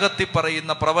പുസ്തകത്തിൽ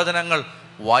പറയുന്ന പ്രവചനങ്ങൾ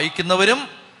വായിക്കുന്നവരും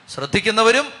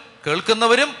ശ്രദ്ധിക്കുന്നവരും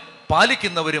കേൾക്കുന്നവരും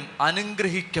പാലിക്കുന്നവരും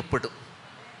അനുഗ്രഹിക്കപ്പെടും.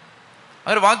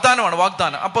 അതൊരു വാഗ്ദാനമാണ്,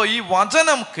 വാഗ്ദാനം. അപ്പോൾ ഈ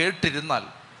വചനം കേട്ടിരുന്നാൽ,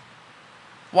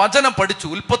 വചനം പഠിച്ചു,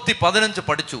 ഉൽപ്പത്തി 15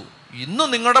 പഠിച്ചു, ഇന്ന്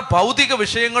നിങ്ങളുടെ ഭൗതിക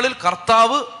വിഷയങ്ങളിൽ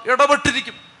കർത്താവ്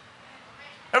ഇടപെട്ടിരിക്കും.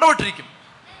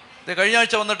 കഴിഞ്ഞ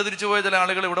ആഴ്ച വന്നിട്ട് തിരിച്ചു പോയ ചില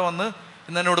ആളുകൾ ഇവിടെ വന്ന്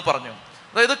ഇന്ന് എന്നോട് പറഞ്ഞു,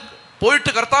 അതായത്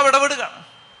പോയിട്ട് കർത്താവ് ഇടപെടുകയാണ്.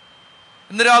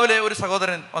 ഇന്ന് രാവിലെ ഒരു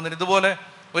സഹോദരൻ വന്നിട്ട് ഇതുപോലെ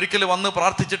ഒരിക്കൽ വന്ന്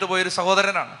പ്രാർത്ഥിച്ചിട്ട് പോയൊരു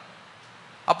സഹോദരനാണ്.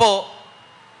 അപ്പോൾ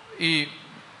ഈ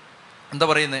എന്താ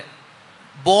പറയുന്നത്,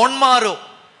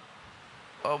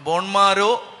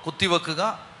 ബോൺമാരോ കുത്തിവെക്കുക,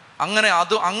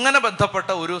 അങ്ങനെ ബന്ധപ്പെട്ട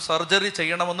ഒരു സർജറി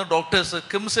ചെയ്യണമെന്ന് ഡോക്ടേഴ്സ്,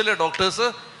 കിംസിലെ ഡോക്ടേഴ്സ്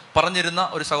പറഞ്ഞിരുന്ന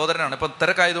ഒരു സഹോദരനാണ്. ഇപ്പം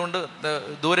തിരക്കായതുകൊണ്ട്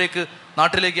ദൂരേക്ക്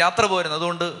നാട്ടിലേക്ക് യാത്ര പോയിരുന്നു,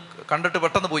 അതുകൊണ്ട് കണ്ടിട്ട്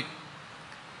പെട്ടെന്ന് പോയി.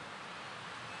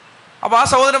 അപ്പോൾ ആ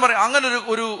സഹോദരൻ പറയും, അങ്ങനെ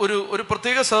ഒരു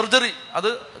പ്രത്യേക സർജറി, അത്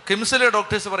കിംസിലെ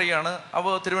ഡോക്ടേഴ്സ് പറയുകയാണ്.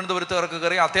 അപ്പോൾ തിരുവനന്തപുരത്തുകാർക്ക്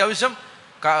കയറി അത്യാവശ്യം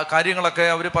കാര്യങ്ങളൊക്കെ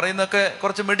അവർ പറയുന്നതൊക്കെ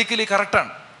കുറച്ച് മെഡിക്കലി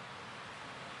കറക്റ്റാണ്.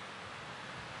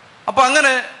 അപ്പം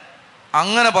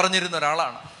അങ്ങനെ പറഞ്ഞിരുന്ന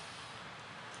ഒരാളാണ്.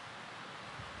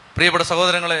 പ്രിയപ്പെട്ട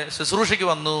സഹോദരങ്ങളെ, ശുശ്രൂഷയ്ക്ക്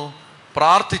വന്നു,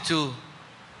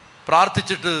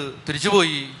 പ്രാർത്ഥിച്ചിട്ട് തിരിച്ചു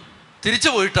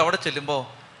പോയിട്ട് അവിടെ ചെല്ലുമ്പോൾ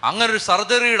അങ്ങനൊരു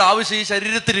സർജറിയുടെ ആവശ്യം ഈ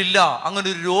ശരീരത്തിലില്ല,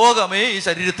 അങ്ങനൊരു രോഗമേ ഈ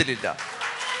ശരീരത്തിലില്ല.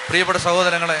 പ്രിയപ്പെട്ട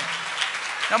സഹോദരങ്ങളെ,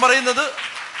 ഞാൻ പറയുന്നത്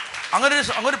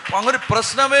അങ്ങനൊരു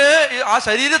പ്രശ്നമേ ആ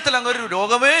ശരീരത്തിൽ, അങ്ങനൊരു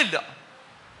രോഗമേ ഇല്ല.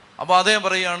 അപ്പോൾ അദ്ദേഹം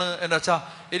പറയുകയാണ്, എൻ്റെ അച്ഛാ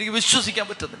എനിക്ക് വിശ്വസിക്കാൻ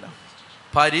പറ്റുന്നില്ല.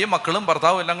 ഭാര്യയും മക്കളും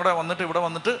ഭർത്താവും എല്ലാം കൂടെ വന്നിട്ട് ഇവിടെ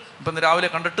വന്നിട്ട് ഇപ്പം രാവിലെ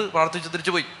കണ്ടിട്ട് പ്രാർത്ഥിച്ച്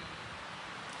തിരിച്ചു പോയി.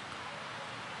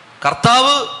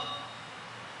 കർത്താവ്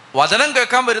വചനം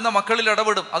കേൾക്കാൻ വരുന്ന മക്കളിൽ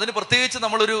ഇടപെടും. അതിന് പ്രത്യേകിച്ച്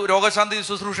നമ്മളൊരു രോഗശാന്തി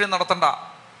ശുശ്രൂഷയും നടത്തണ്ട.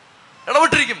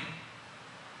 ഇടപെട്ടിരിക്കും,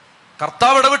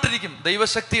 കർത്താവ് ഇടപെട്ടിരിക്കും,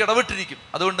 ദൈവശക്തി ഇടപെട്ടിരിക്കും.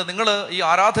 അതുകൊണ്ട് നിങ്ങൾ ഈ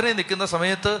ആരാധനയിൽ നിൽക്കുന്ന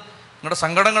സമയത്ത് നിങ്ങളുടെ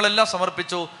സങ്കടങ്ങളെല്ലാം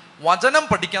സമർപ്പിച്ചു. വചനം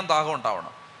പഠിക്കാൻ ദാഹം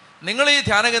ഉണ്ടാവണം. നിങ്ങൾ ഈ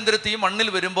ധ്യാന കേന്ദ്രത്തിൽ മണ്ണിൽ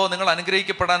വരുമ്പോൾ നിങ്ങൾ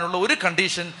അനുഗ്രഹിക്കപ്പെടാനുള്ള ഒരു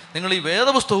കണ്ടീഷൻ, നിങ്ങൾ ഈ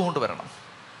വേദപുസ്തകം കൊണ്ടുവരണം.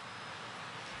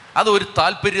 അതൊരു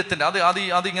താല്പര്യത്തിൻ്റെ,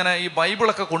 അതിങ്ങനെ ഈ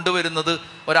ബൈബിളൊക്കെ കൊണ്ടുവരുന്നത്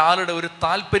ഒരാളുടെ ഒരു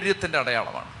താല്പര്യത്തിൻ്റെ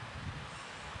അടയാളമാണ്.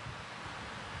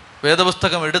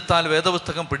 വേദപുസ്തകം എടുത്താൽ,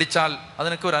 വേദപുസ്തകം പിടിച്ചാൽ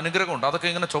അതിനൊക്കെ ഒരു അനുഗ്രഹമുണ്ട്. അതൊക്കെ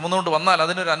ഇങ്ങനെ ചുമന്നുകൊണ്ട് വന്നാൽ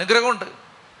അതിനൊരു അനുഗ്രഹമുണ്ട്.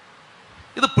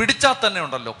 ഇത് പിടിച്ചാൽ തന്നെ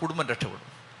ഉണ്ടല്ലോ കുടുംബം രക്ഷപ്പെടും.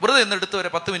 വെറുതെ ഇന്ന് എടുത്ത് ഒരു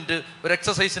 10 മിനിറ്റ് ഒരു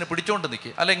എക്സസൈസിന് പിടിച്ചുകൊണ്ട്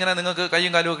നിൽക്കുക. അല്ല, ഇങ്ങനെ നിങ്ങൾക്ക്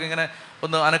കൈയും കാലും ഒക്കെ ഇങ്ങനെ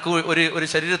ഒന്ന് ഒരു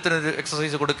ശരീരത്തിനൊരു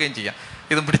എക്സസൈസ് കൊടുക്കുകയും ചെയ്യാം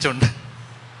ഇതും പിടിച്ചോണ്ട്.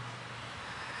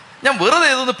 ഞാൻ വെറുതെ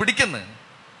ഇതൊന്ന് പിടിക്കുന്നു.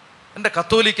 എൻ്റെ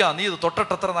കത്തോലിക്ക, നീ ഇത്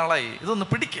തൊട്ടിട്ട് എത്ര നാളായി, ഇതൊന്ന്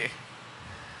പിടിക്കേ.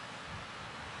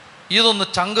 ഇതൊന്ന്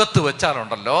ചങ്കത്ത്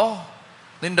വെച്ചാലുണ്ടല്ലോ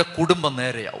നിന്റെ കുടുംബം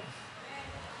നേരെയാവും.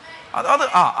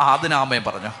 അതിനാമയം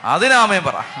പറഞ്ഞോ, അതിനാമയം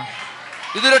പറ.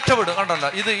 ഇത് രക്ഷപ്പെടും. കണ്ടല്ലോ,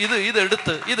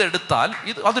 ഇതെടുത്താൽ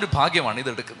അതൊരു ഭാഗ്യമാണ്.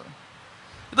 ഇതെടുക്കുന്നത്,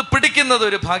 ഇത് പിടിക്കുന്നത്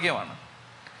ഒരു ഭാഗ്യമാണ്.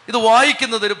 ഇത്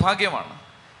വായിക്കുന്നത് ഒരു ഭാഗ്യമാണ്.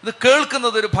 ഇത്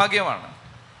കേൾക്കുന്നത് ഒരു ഭാഗ്യമാണ്.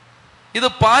 ഇത്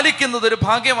പാലിക്കുന്നത് ഒരു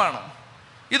ഭാഗ്യമാണ്.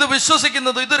 ഇത്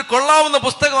വിശ്വസിക്കുന്നത്, ഇതൊരു കൊള്ളാവുന്ന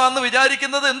പുസ്തകമാണെന്ന്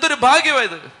വിചാരിക്കുന്നത് എന്തൊരു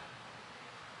ഭാഗ്യമായത്.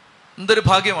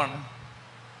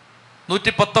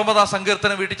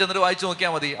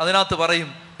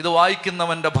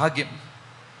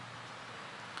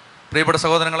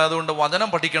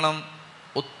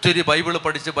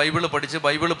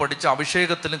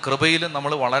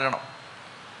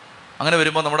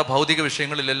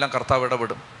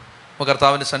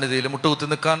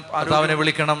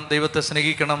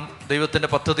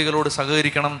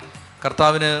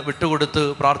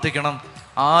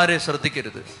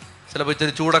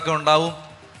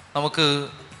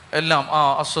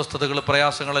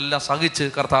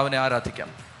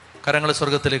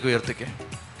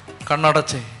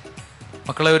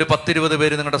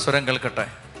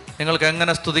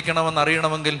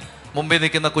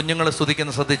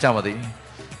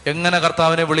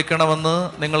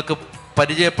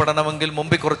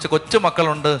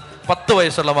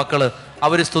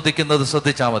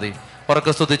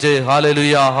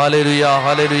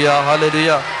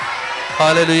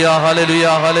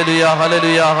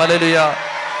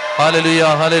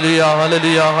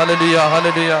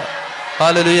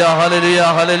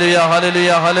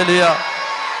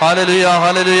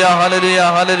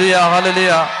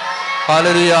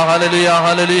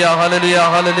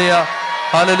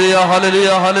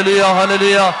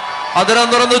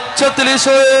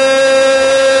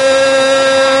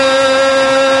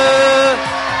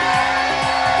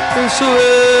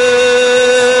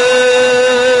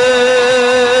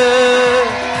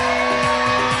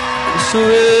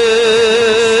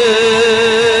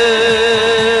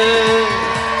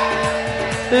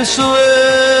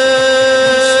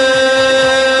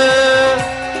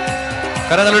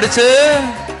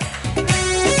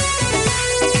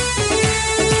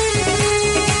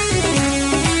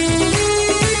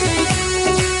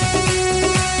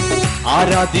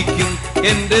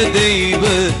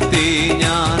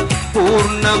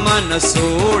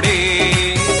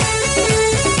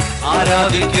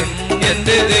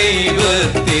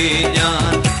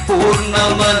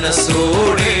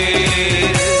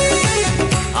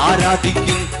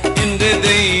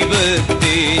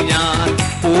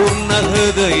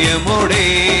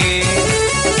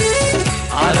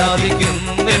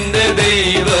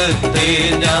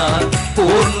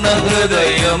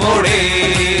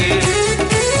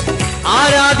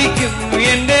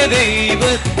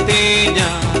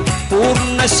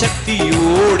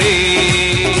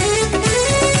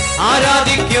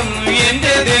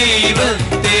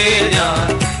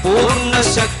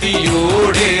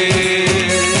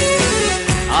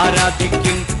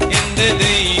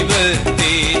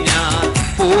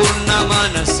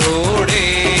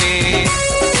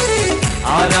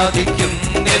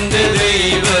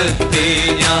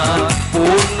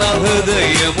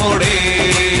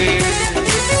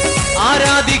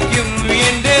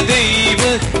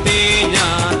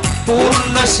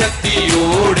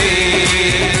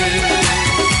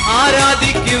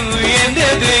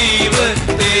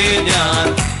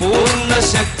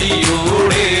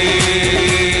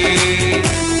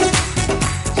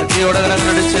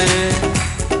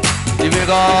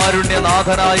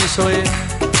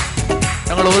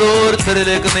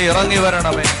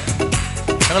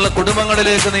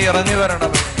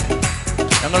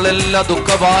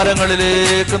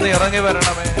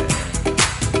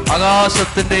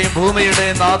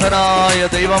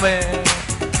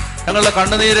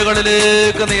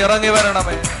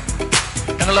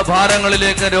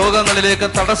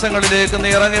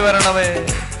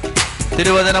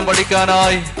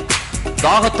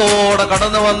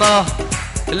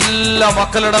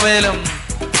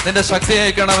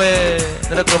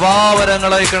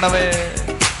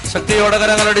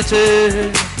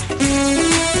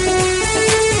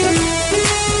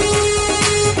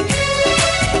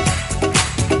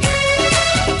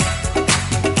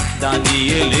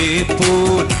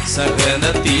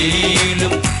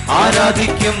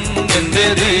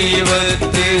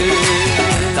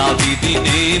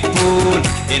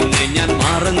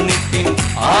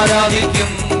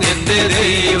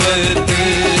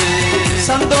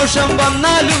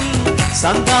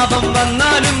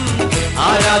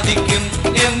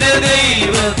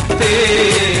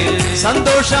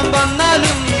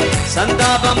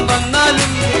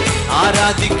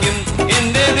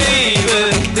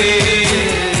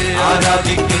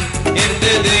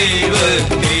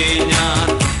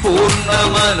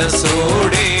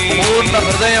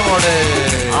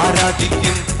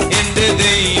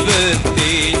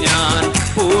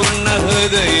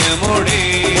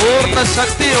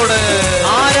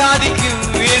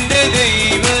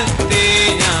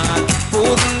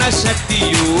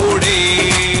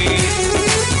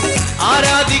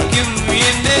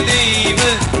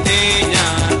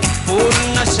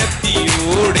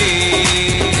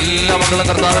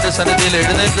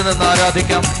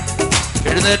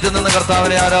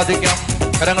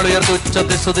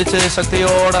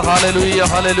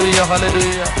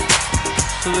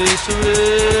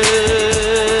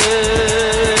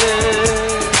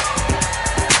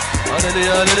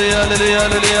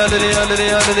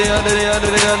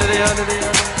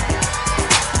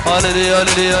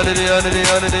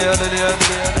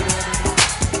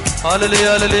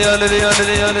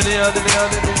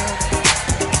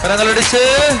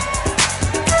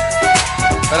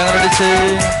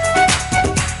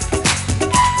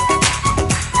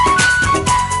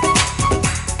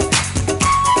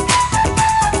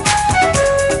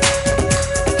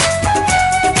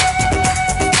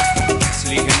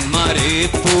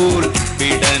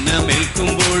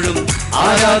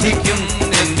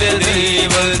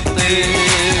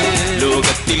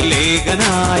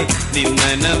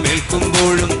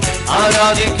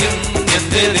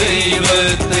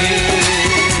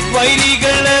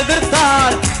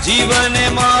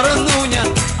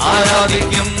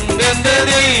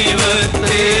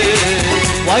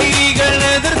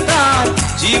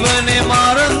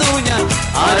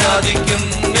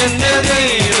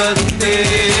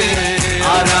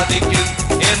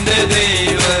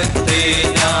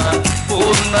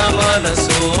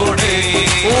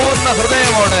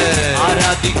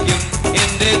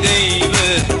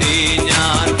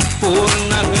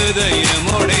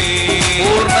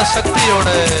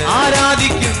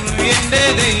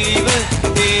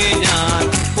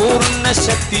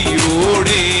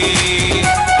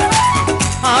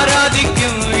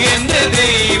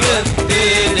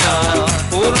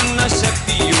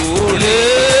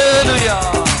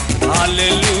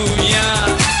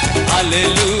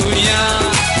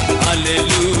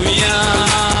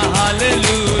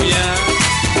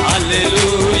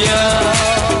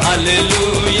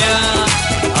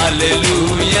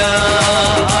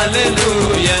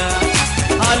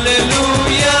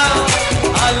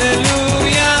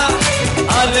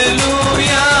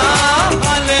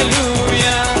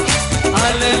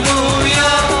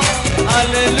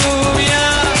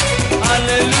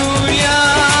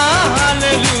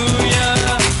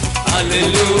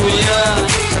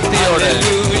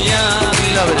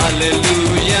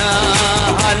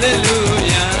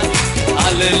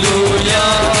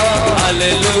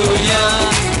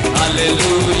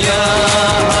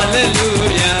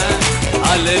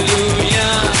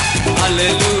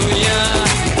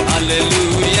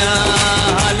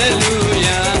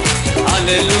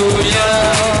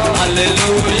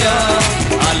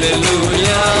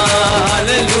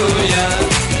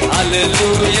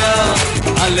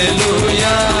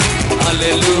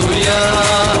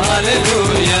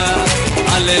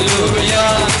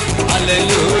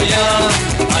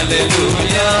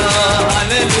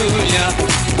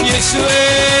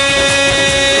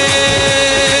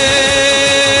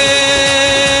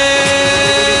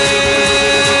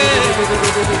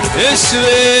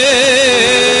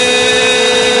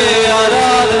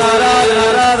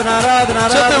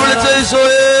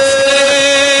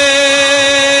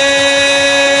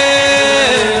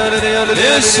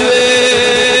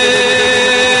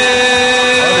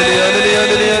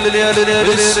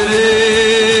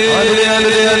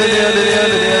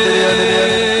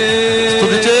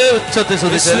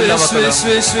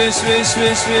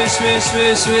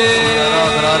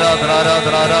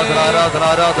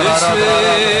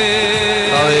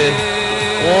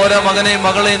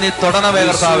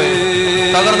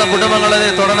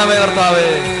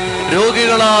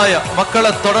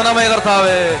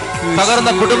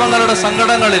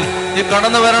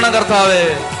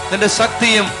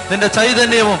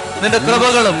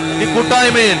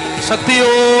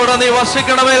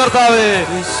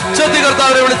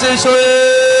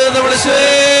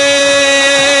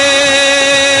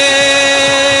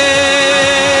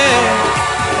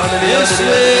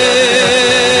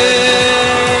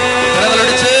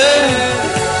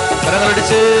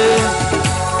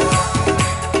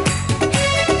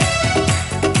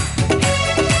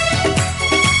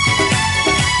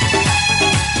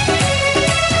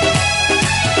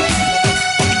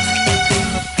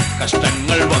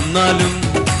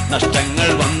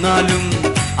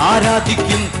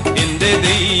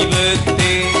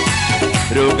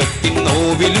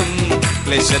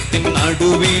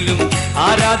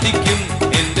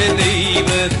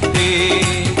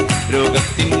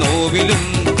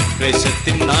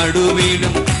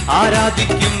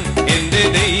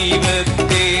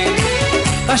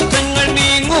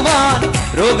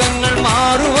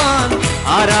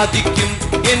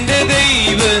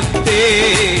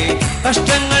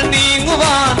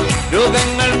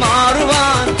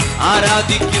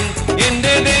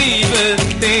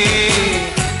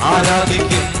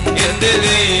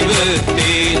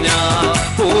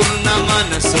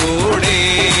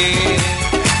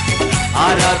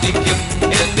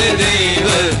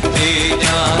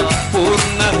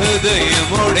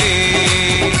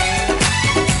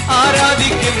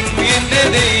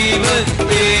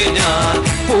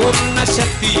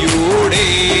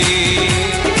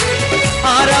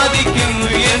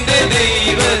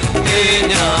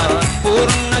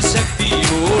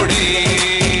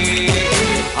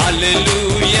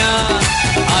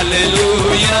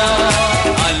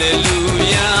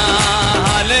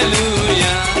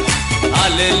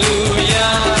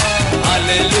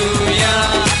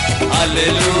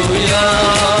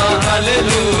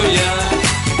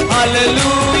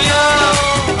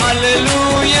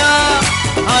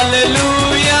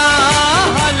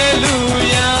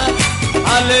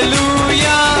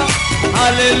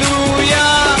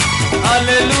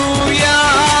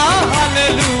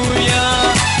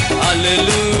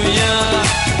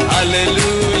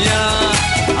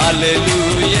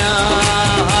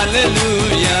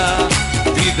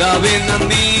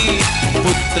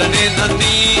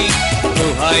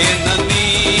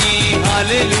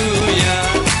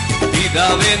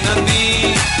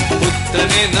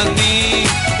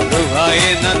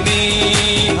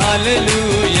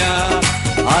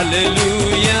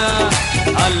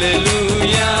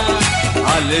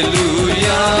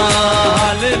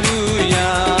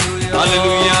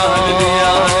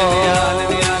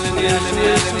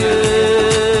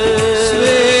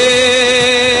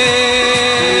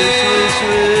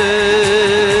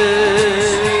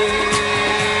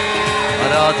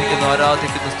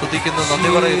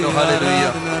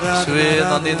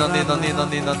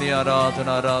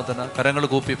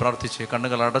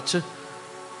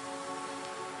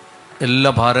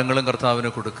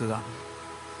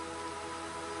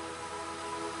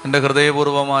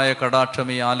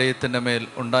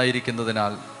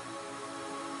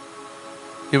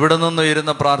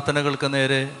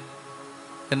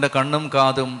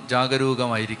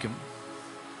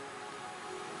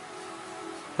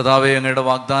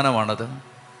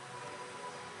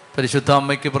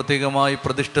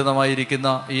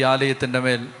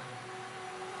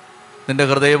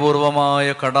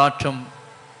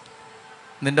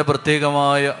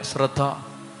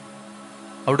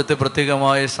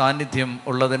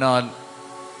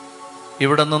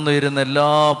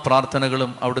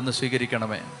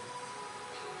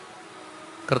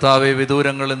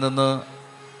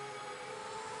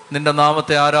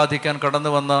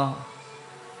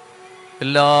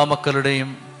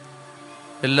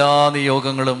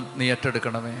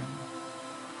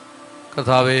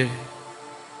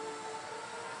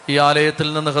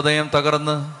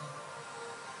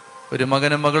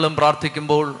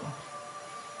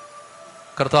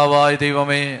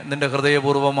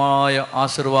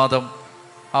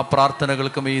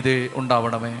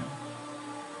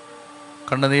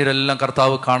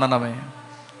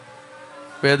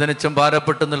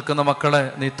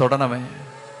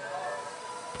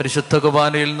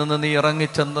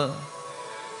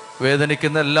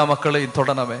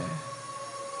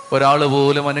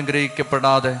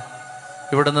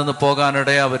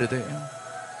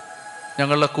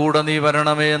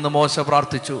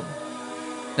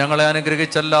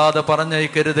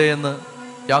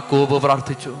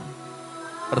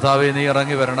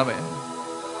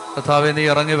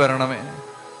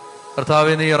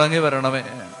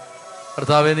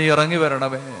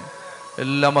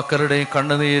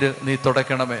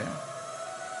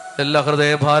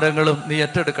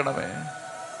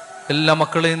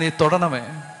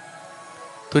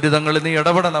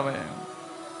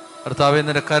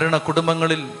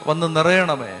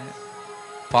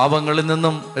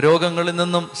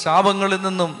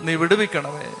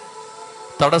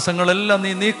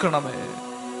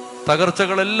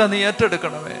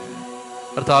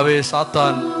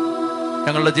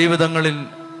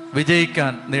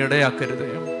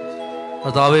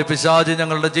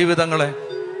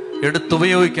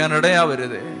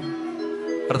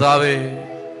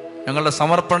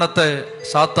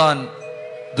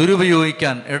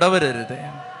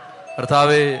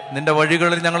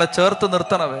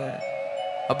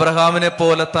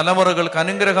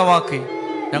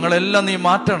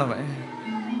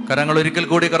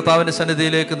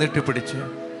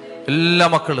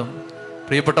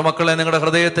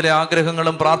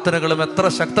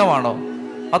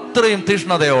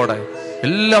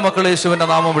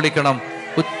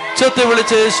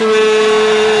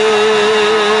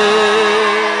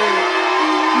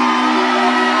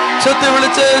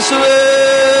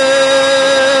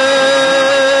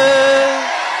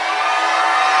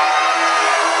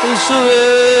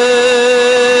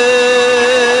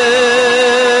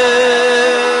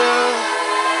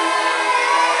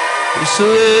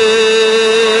 യേശുവേ,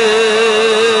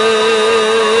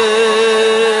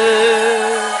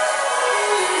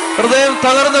 ഹൃദയം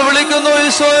തകർന്ന് വിളിക്കുന്നു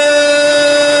ഈശോയേ,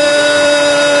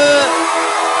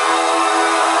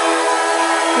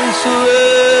 യേശുവേ.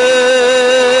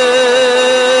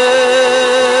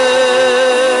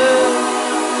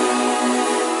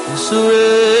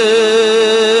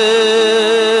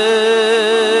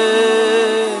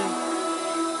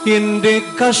 എന്റെ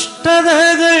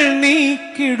കഷ്ടതകൾ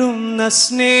നീക്കിടുന്ന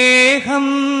സ്നേഹം,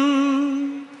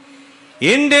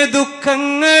 എന്റെ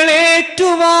ദുഃഖങ്ങൾ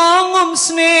ഏറ്റുവാങ്ങും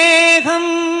സ്നേഹം,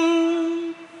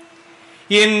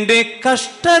 എന്റെ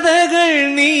കഷ്ടതകൾ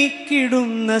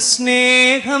നീക്കിടുന്ന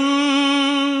സ്നേഹം,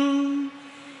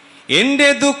 എന്റെ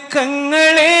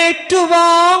ദുഃഖങ്ങൾ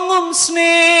ഏറ്റുവാങ്ങും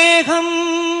സ്നേഹം,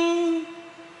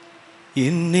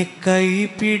 എന്നെ കൈ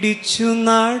പിടിച്ചു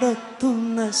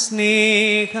നടത്തുന്ന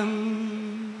സ്നേഹം,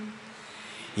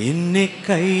 എന്നെ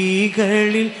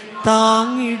കൈകളിൽ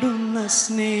താങ്ങിടുന്ന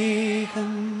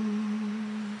സ്നേഹം.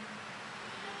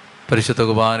 പരിശുദ്ധ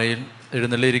കുർബാനയിൽ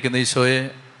എഴുന്നള്ളിയിരിക്കുന്ന ഈശോയെ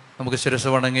നമുക്ക് ശിരസ്സ്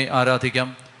വണങ്ങി ആരാധിക്കാം.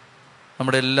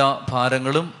 നമ്മുടെ എല്ലാ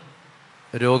ഭാരങ്ങളും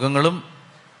രോഗങ്ങളും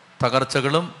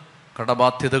തകർച്ചകളും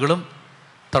കടബാധ്യതകളും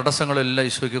തടസ്സങ്ങളും എല്ലാം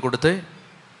ഈശോയ്ക്ക് കൊടുത്ത്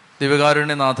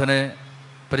ദിവ്യകാരുണ്യനാഥനെ,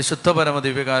 പരിശുദ്ധ പരമ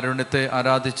ദിവ്യകാരുണ്യത്തെ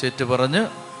ആരാധിച്ചേറ്റ് പറഞ്ഞ്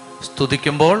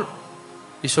സ്തുതിക്കുമ്പോൾ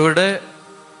ഈശോയുടെ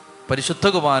പരിശുദ്ധ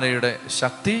കുർബാനയുടെ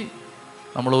ശക്തി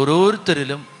നമ്മൾ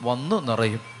ഓരോരുത്തരിലും വന്നു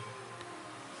നിറയും.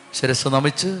 ശിരസ്സ്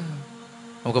നമിച്ച്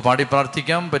നമുക്ക് പാടി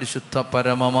പ്രാർത്ഥിക്കാം. പരിശുദ്ധ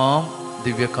പരമമാം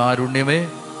ദിവ്യകാരുണ്യമേ,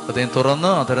 ഹൃദയം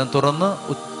തുറന്ന് അധരം തുറന്ന്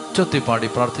ഉച്ചത്തിൽ പാടി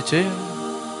പ്രാർത്ഥിച്ചേ.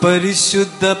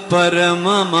 പരിശുദ്ധ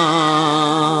പരമമാ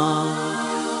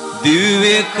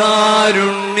ദിവ്യകാരുണ്യമേ,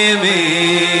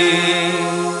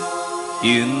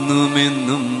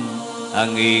 എന്നുമെന്നും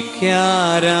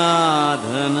അങ്ങേക്കാരാധന.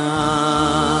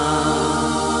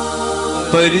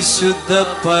 പരിശുദ്ധ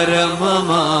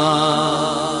പരമമാ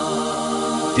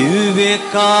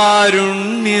ദിവ്യകാരുണ്യമേ,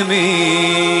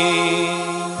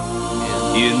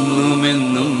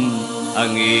 എന്നുമെന്നും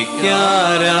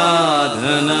അങ്ങേക്കാരാധന.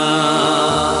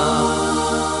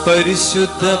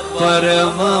 പരിശുദ്ധ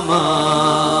പരമമാ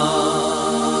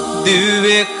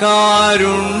ദിവ്യകാരുണ്യമേ,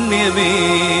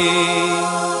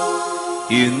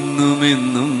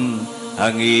 എന്നുമെന്നും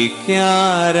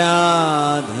അങ്ങേക്കാരാധന.